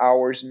 24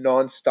 hours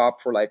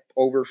nonstop for like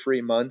over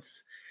 3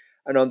 months.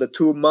 And on the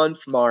 2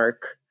 month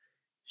mark,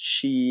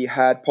 she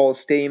had Paul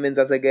Stamens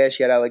as a guest,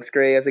 she had Alex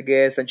Gray as a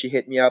guest, and she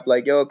hit me up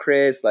like, "Yo,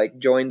 Chris, like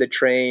join the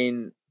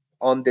train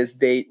on this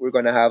date. We're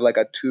gonna have like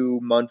a 2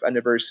 month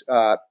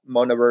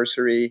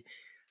anniversary,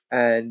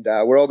 and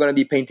we're all gonna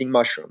be painting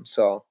mushrooms.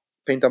 So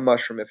paint a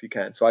mushroom if you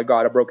can." So I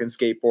got a broken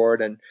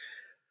skateboard and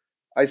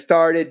I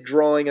started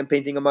drawing and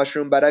painting a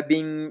mushroom, but I've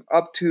been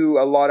up to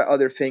a lot of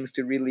other things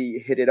to really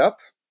hit it up.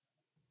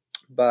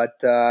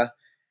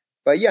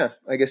 But yeah,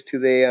 I guess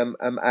today I'm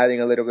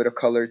adding a little bit of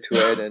color to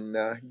it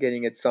and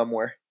getting it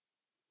somewhere.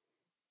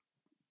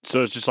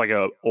 So it's just like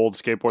a old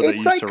skateboard that you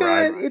It's used to like a,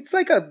 ride. it's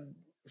like a,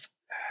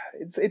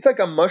 it's like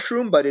a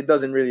mushroom, but it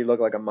doesn't really look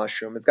like a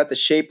mushroom. It's got the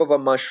shape of a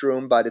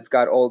mushroom, but it's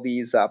got all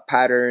these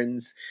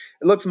patterns.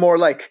 It looks more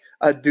like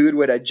a dude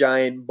with a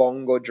giant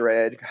bongo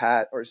dread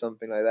hat or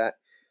something like that.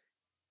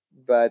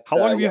 But How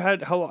long have you yeah,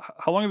 had how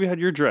long have you had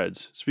your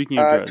dreads? Speaking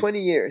of dreads.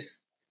 20 years.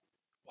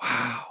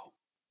 Wow.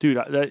 Dude,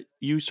 that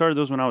you started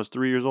those when I was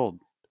 3 years old.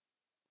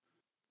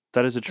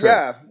 That is a trip.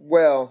 Yeah,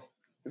 well,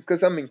 it's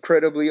because I'm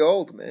incredibly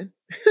old, man.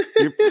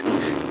 You're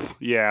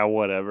yeah,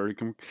 whatever.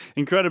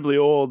 Incredibly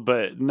old,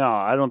 but no,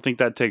 I don't think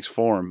that takes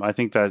form. I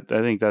think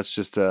that's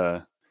just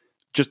a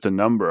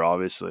number.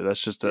 Obviously,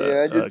 that's just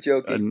Yeah, just a.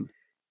 joking.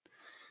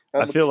 I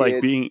I'm a feel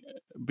like kid.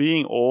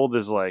 being old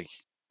is like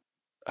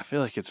I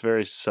feel like it's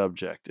very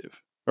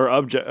subjective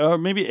or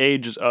maybe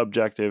age is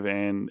objective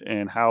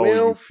and how you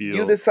Well, you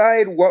feel.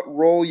 decide what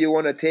role you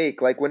want to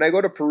take. Like when I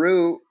go to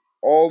Peru,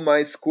 all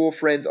my school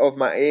friends of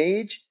my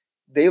age,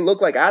 they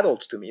look like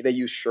adults to me. They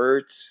use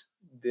shirts,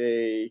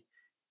 they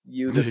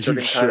use a You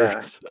certain kind of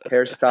shirts.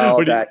 hairstyle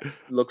What do you? that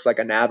looks like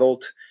an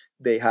adult.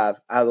 They have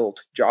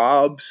adult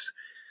jobs.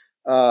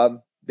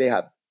 They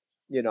have,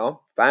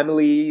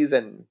 families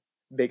and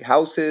big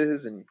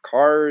houses and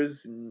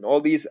cars and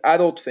all these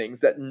adult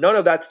things that none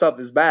of that stuff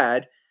is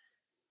bad.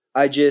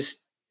 I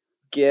just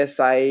guess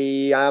I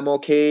am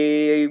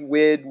okay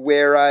with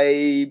where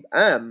I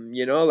am,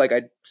 like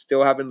I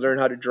still haven't learned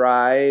how to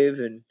drive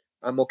and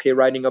I'm okay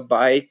riding a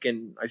bike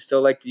and I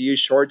still like to use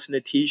shorts and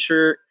a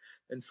t-shirt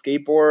and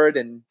skateboard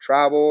and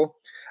travel.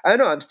 I don't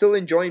know, I'm still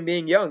enjoying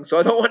being young, so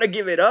I don't want to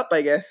give it up,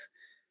 I guess.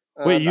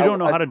 Wait, you don't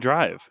know I how to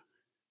drive?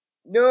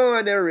 No,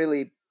 I never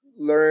really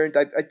learned.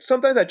 I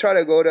sometimes I try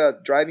to go to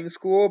driving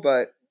school,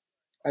 but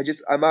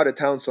I'm out of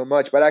town so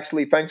much. But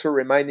actually, thanks for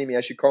reminding me.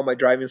 I should call my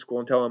driving school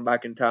and tell them I'm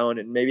back in town,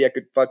 and maybe I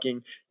could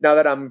fucking now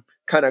that I'm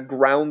kind of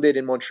grounded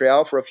in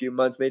Montreal for a few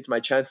months, maybe it's my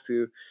chance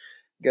to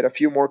get a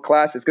few more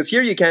classes. Because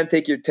here you can't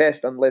take your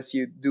test unless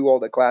you do all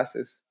the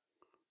classes.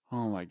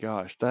 Oh my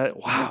gosh, that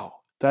wow,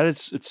 that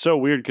is it's so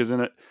weird because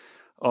in it,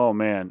 oh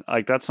man,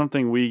 like that's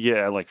something we get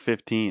at like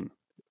 15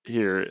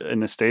 here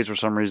in the states for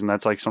some reason.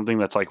 That's like something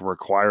that's like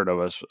required of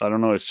us. I don't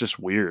know. It's just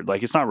weird.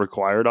 Like it's not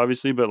required,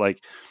 obviously, but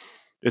like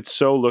it's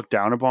so looked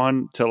down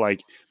upon to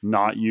like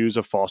not use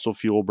a fossil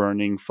fuel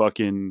burning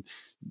fucking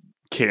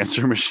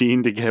cancer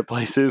machine to get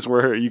places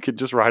where you could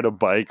just ride a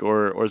bike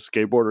or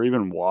skateboard or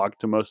even walk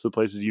to most of the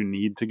places you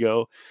need to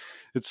go.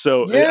 It's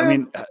so. I Yeah,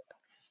 mean,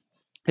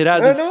 It I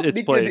has don't know. its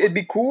It'd place.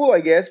 be cool,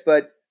 I guess,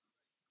 but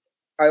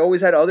I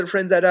always had other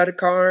friends that had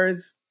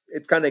cars.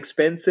 It's kind of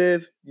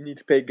expensive. You need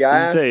to pay As I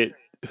gas, say,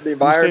 the you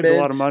saved a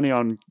lot of environment. money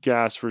on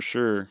gas for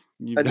sure.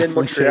 You've And then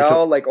definitely saved.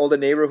 Montreal, like all the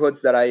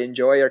neighborhoods that I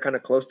enjoy are kind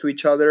of close to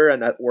each other.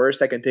 And at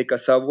worst, I can take a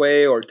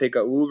subway or take a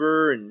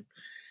Uber and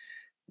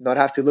not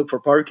have to look for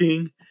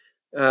parking.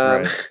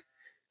 Um, Right.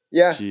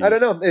 yeah, I don't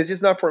Jeez. know. It's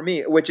just not for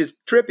me, which is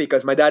trippy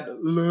because my dad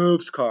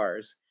loves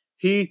cars.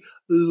 He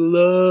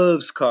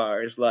loves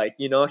cars. Like,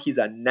 he's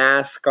a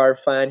NASCAR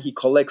fan. He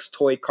collects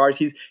toy cars.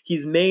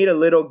 He's made a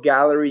little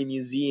gallery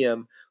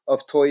museum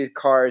of toy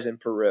cars in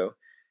Peru.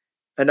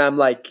 And I'm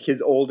like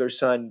his older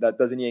son that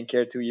doesn't even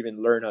care to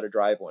even learn how to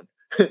drive one.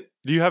 Do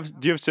you have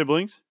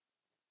siblings?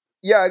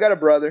 Yeah, I got a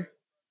brother.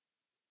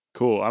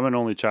 Cool. I'm an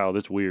only child.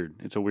 It's weird.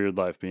 It's a weird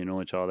life being an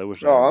only child. I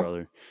wish I had a Aw,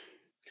 brother.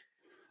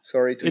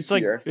 sorry to It's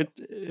like hear.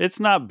 it's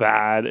not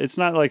bad. It's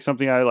not like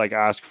something I like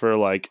ask for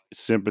like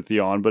sympathy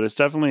on, but it's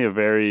definitely a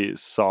very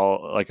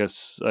like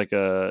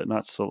a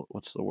not so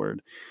what's the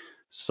word?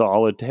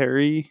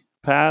 Solitary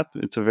path.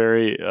 It's a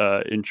very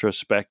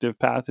introspective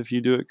path if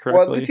you do it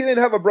Well, at least correctly. you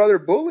didn't have a brother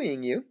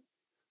bullying you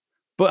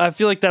But I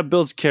feel like that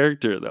builds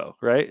character though,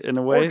 right? In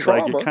a or way, like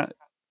it trauma. kind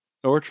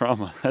or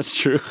trauma. That's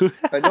true.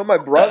 I know my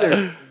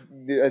brother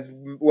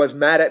was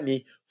mad at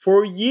me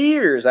for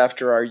years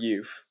after our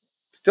youth.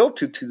 Still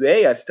to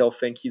today, I still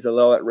think he's a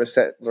little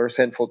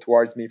resentful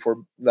towards me for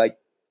like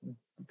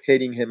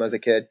hitting him as a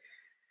kid.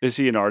 Is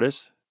he an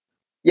artist?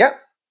 Yeah,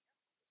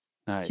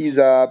 he's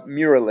Nice. a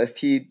muralist.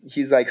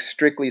 He's like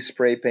strictly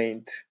spray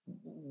paint,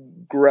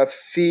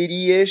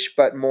 graffiti-ish,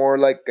 but more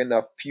like in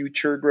a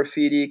future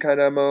graffiti kind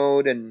of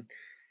mode. And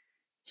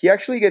he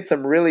actually gets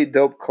some really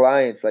dope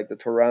clients like the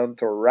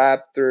Toronto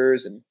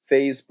Raptors and Oh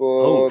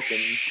Facebook, and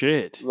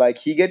shit. like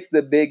he gets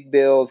the big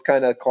bills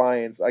kind of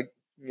clients. Like,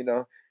 you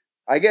know,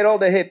 I get all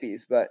the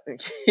hippies, but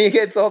he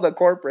gets all the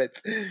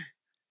corporates.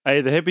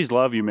 Hey, the hippies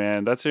love you,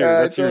 man. That's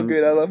It's all your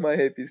good. I love my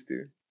hippies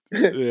too.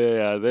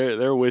 yeah,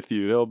 they're with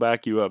you. They'll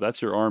back you up. That's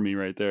your army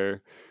right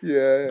there.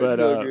 Yeah, it's But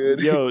all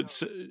good.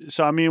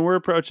 so I mean, we're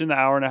approaching the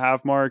hour and a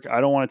half mark. I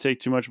don't want to take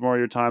too much more of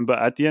your time, but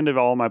at the end of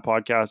all my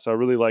podcasts, I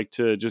really like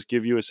to just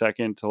give you a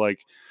second to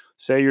like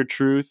say your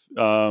truth,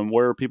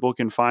 where people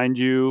can find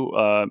you,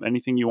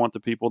 anything you want the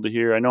people to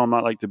hear. I know I'm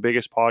not like the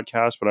biggest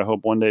podcast, but I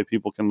hope one day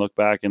people can look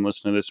back and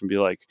listen to this and be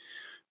like,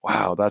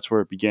 wow, that's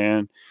where it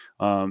began.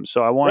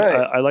 So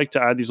Right. I like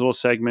to add these little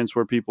segments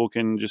where people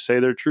can just say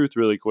their truth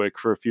really quick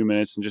for a few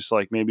minutes and just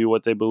like maybe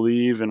what they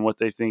believe and what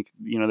they think,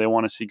 they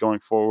want to see going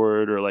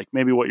forward, or like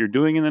maybe what you're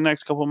doing in the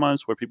next couple of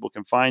months where people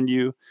can find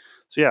you.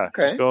 So yeah,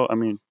 just Okay. go. I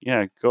mean,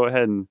 yeah, go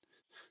ahead and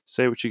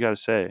say what you got to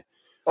say.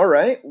 All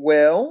right.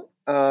 Well,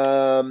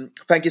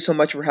 thank you so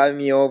much for having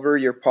me over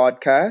your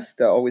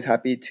podcast. Always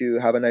happy to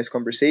have a nice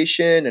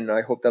conversation, and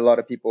I hope that a lot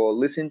of people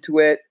listen to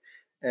it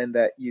and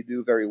that you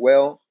do very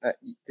well at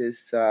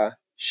this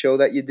show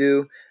that you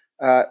do.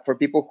 For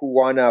people who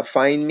want to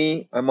find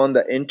me, I'm on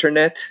the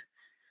internet.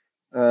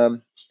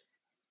 Um,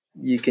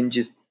 you can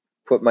just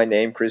put my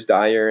name, Chris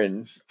Dyer,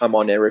 and I'm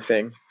on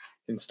everything: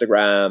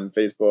 Instagram,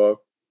 Facebook,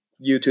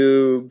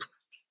 YouTube,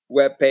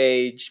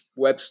 webpage,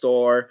 web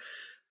store.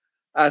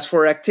 As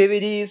for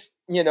activities,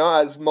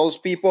 as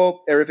most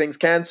people, everything's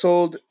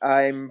canceled.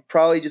 I'm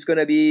probably just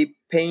gonna be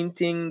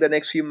painting the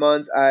next few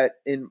months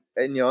in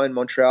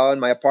Montreal in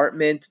my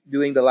apartment,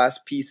 doing the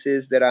last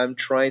pieces that I'm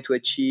trying to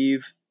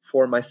achieve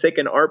for my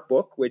second art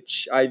book,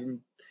 which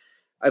I'm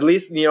at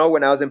least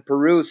when I was in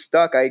Peru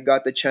stuck, I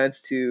got the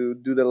chance to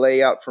do the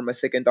layout for my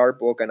second art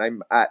book, and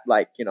I'm at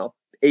like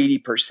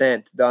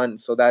 80% done.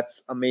 So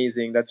that's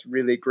amazing. That's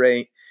really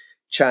great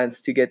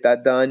chance to get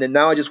that done. And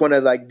now I just want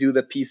to like do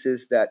the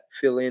pieces that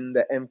fill in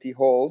the empty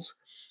holes.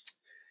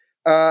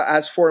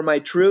 As for my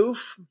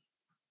truth,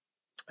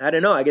 I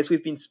don't know. I guess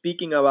we've been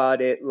speaking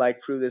about it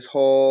like through this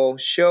whole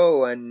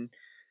show, and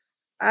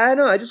I don't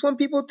know. I just want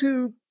people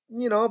to,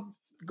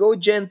 go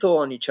gentle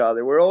on each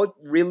other. We're all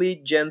really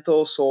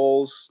gentle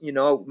souls.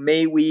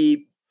 May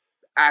we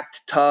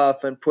act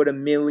tough and put a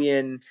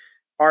million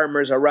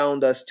armors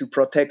around us to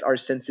protect our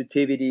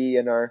sensitivity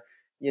and our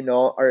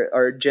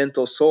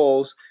gentle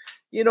souls.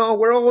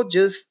 We're all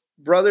just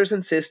brothers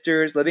and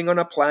sisters living on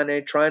a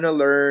planet trying to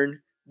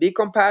learn, be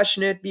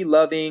compassionate, be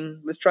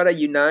loving. Let's try to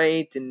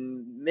unite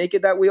and make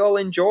it that we all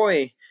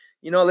enjoy.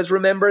 Let's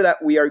remember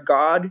that we are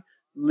God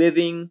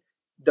living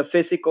the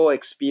physical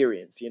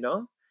experience.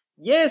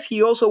 Yes,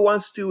 he also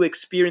wants to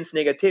experience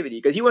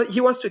negativity because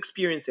he wants to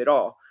experience it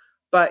all,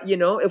 but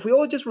if we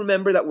all just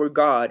remember that we're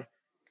God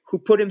who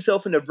put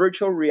himself in a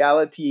virtual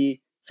reality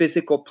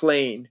physical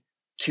plane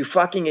to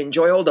fucking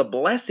enjoy all the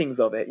blessings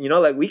of it,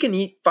 like we can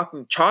eat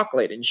fucking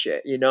chocolate and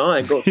shit, and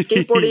go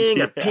skateboarding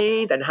and Yeah.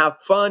 paint and have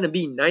fun and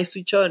be nice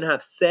to each other and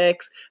have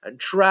sex and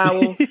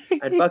travel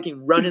and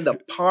fucking run in the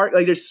park.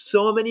 Like there's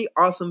so many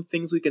awesome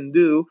things we can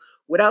do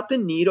without the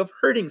need of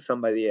hurting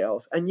somebody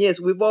else. And yes,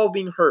 we've all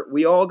been hurt.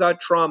 We all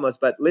got traumas,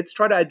 but let's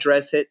try to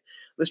address it.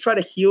 Let's try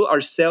to heal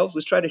ourselves.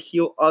 Let's try to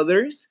heal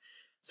others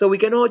so we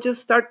can all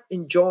just start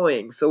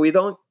enjoying, so we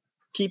don't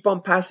keep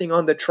on passing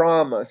on the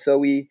trauma, so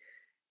we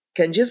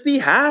can just be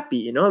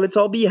happy. Let's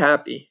all be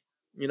happy.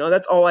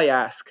 That's all I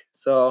ask.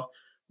 So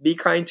be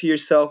kind to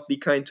yourself, be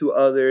kind to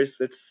others.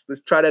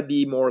 Let's try to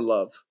be more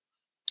love.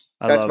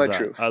 I That's love my that.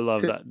 truth. I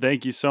love that.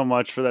 Thank you so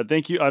much for that.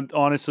 Thank you. I'm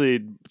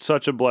honestly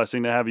such a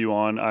blessing to have you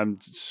on. I'm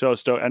so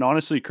stoked. And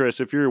honestly, Chris,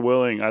 if you're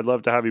willing, I'd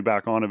love to have you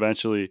back on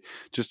eventually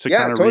just to Yeah,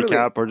 kind of totally.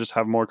 recap or just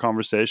have more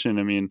conversation.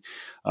 I mean,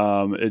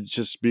 it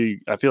just be,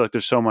 I feel like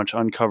there's so much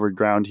uncovered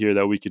ground here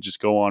that we could just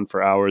go on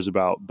for hours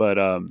about. But,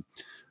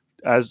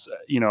 as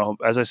you know,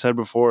 as I said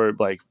before,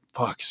 like,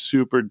 fuck,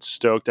 super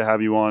stoked to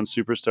have you on,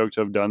 super stoked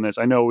to have done this.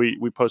 I know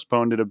we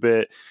postponed it a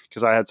bit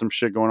because I had some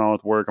shit going on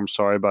with work. I'm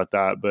sorry about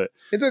that, but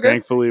It's okay.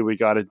 thankfully we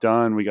got it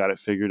done, we got it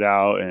figured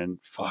out, and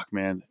fuck,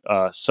 man,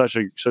 such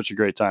a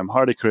great time.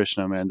 Hare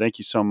Krishna, man. Thank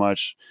you so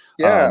much.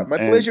 Yeah, my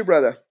And pleasure,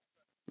 brother.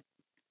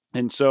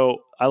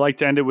 so I like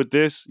to end it with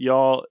this,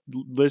 y'all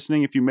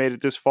listening. If you made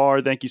it this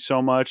far, thank you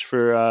so much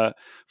for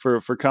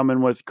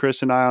coming with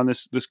Chris and I on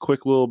this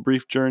quick little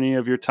brief journey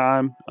of your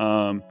time.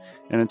 And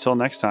until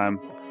next time,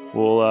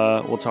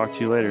 we'll talk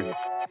to you later.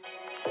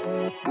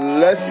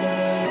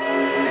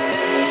 Blessings.